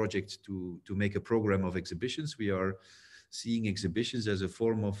hoc-ish project to make a program of exhibitions. We are seeing exhibitions as a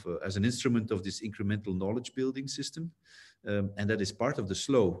form of, as an instrument of this incremental knowledge building system. And that is part of the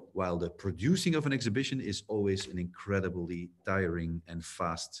slow, while the producing of an exhibition is always an incredibly tiring and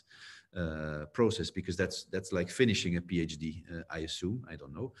fast process, because that's like finishing a PhD, I assume, I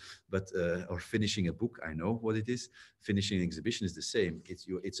don't know, but or finishing a book, I know what it is. Finishing an exhibition is the same.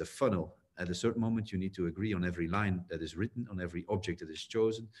 It's a funnel. At a certain moment, you need to agree on every line that is written, on every object that is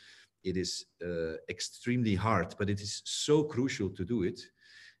chosen. It is extremely hard, but it is so crucial to do it,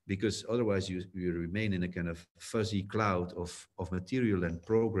 because otherwise you remain in a kind of fuzzy cloud of material and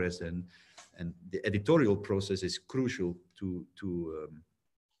progress, and the editorial process is crucial to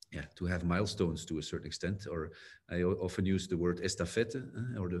have milestones to a certain extent. Or I often use the word estafette,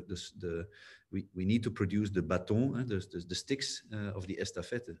 or we need to produce the bâton, the sticks of the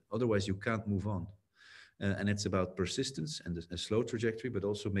estafette. Otherwise you can't move on. And it's about persistence and a slow trajectory, but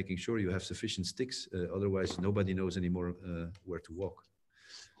also making sure you have sufficient sticks. Otherwise, nobody knows anymore where to walk.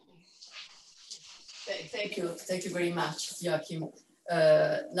 Thank you very much, Joachim.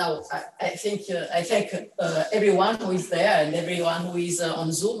 Now, I thank everyone who is there and everyone who is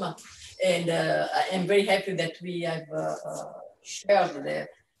on Zoom. And I am very happy that we have shared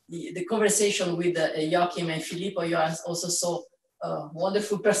the conversation with Joachim and Filippo. You are also so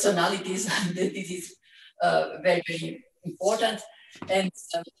wonderful personalities. This is very, very important. And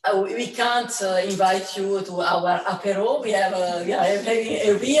we can't invite you to our apéro. We are having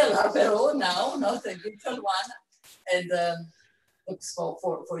a real apéro now, not a virtual one. And it's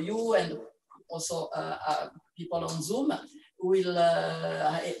for you and also people on Zoom. We'll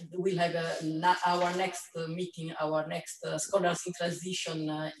have our next meeting, our next Scholars in Transition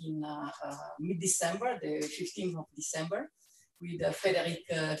in mid-December, the 15th of December, with Frédéric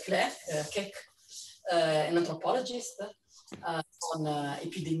Keck, an anthropologist, on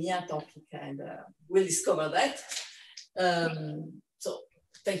epidemia topic, and we'll discover that. So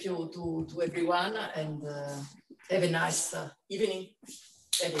thank you to everyone, and have a nice evening,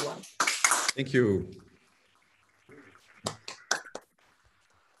 everyone. Thank you.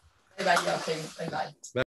 Bye-bye, Joachim. Bye-bye.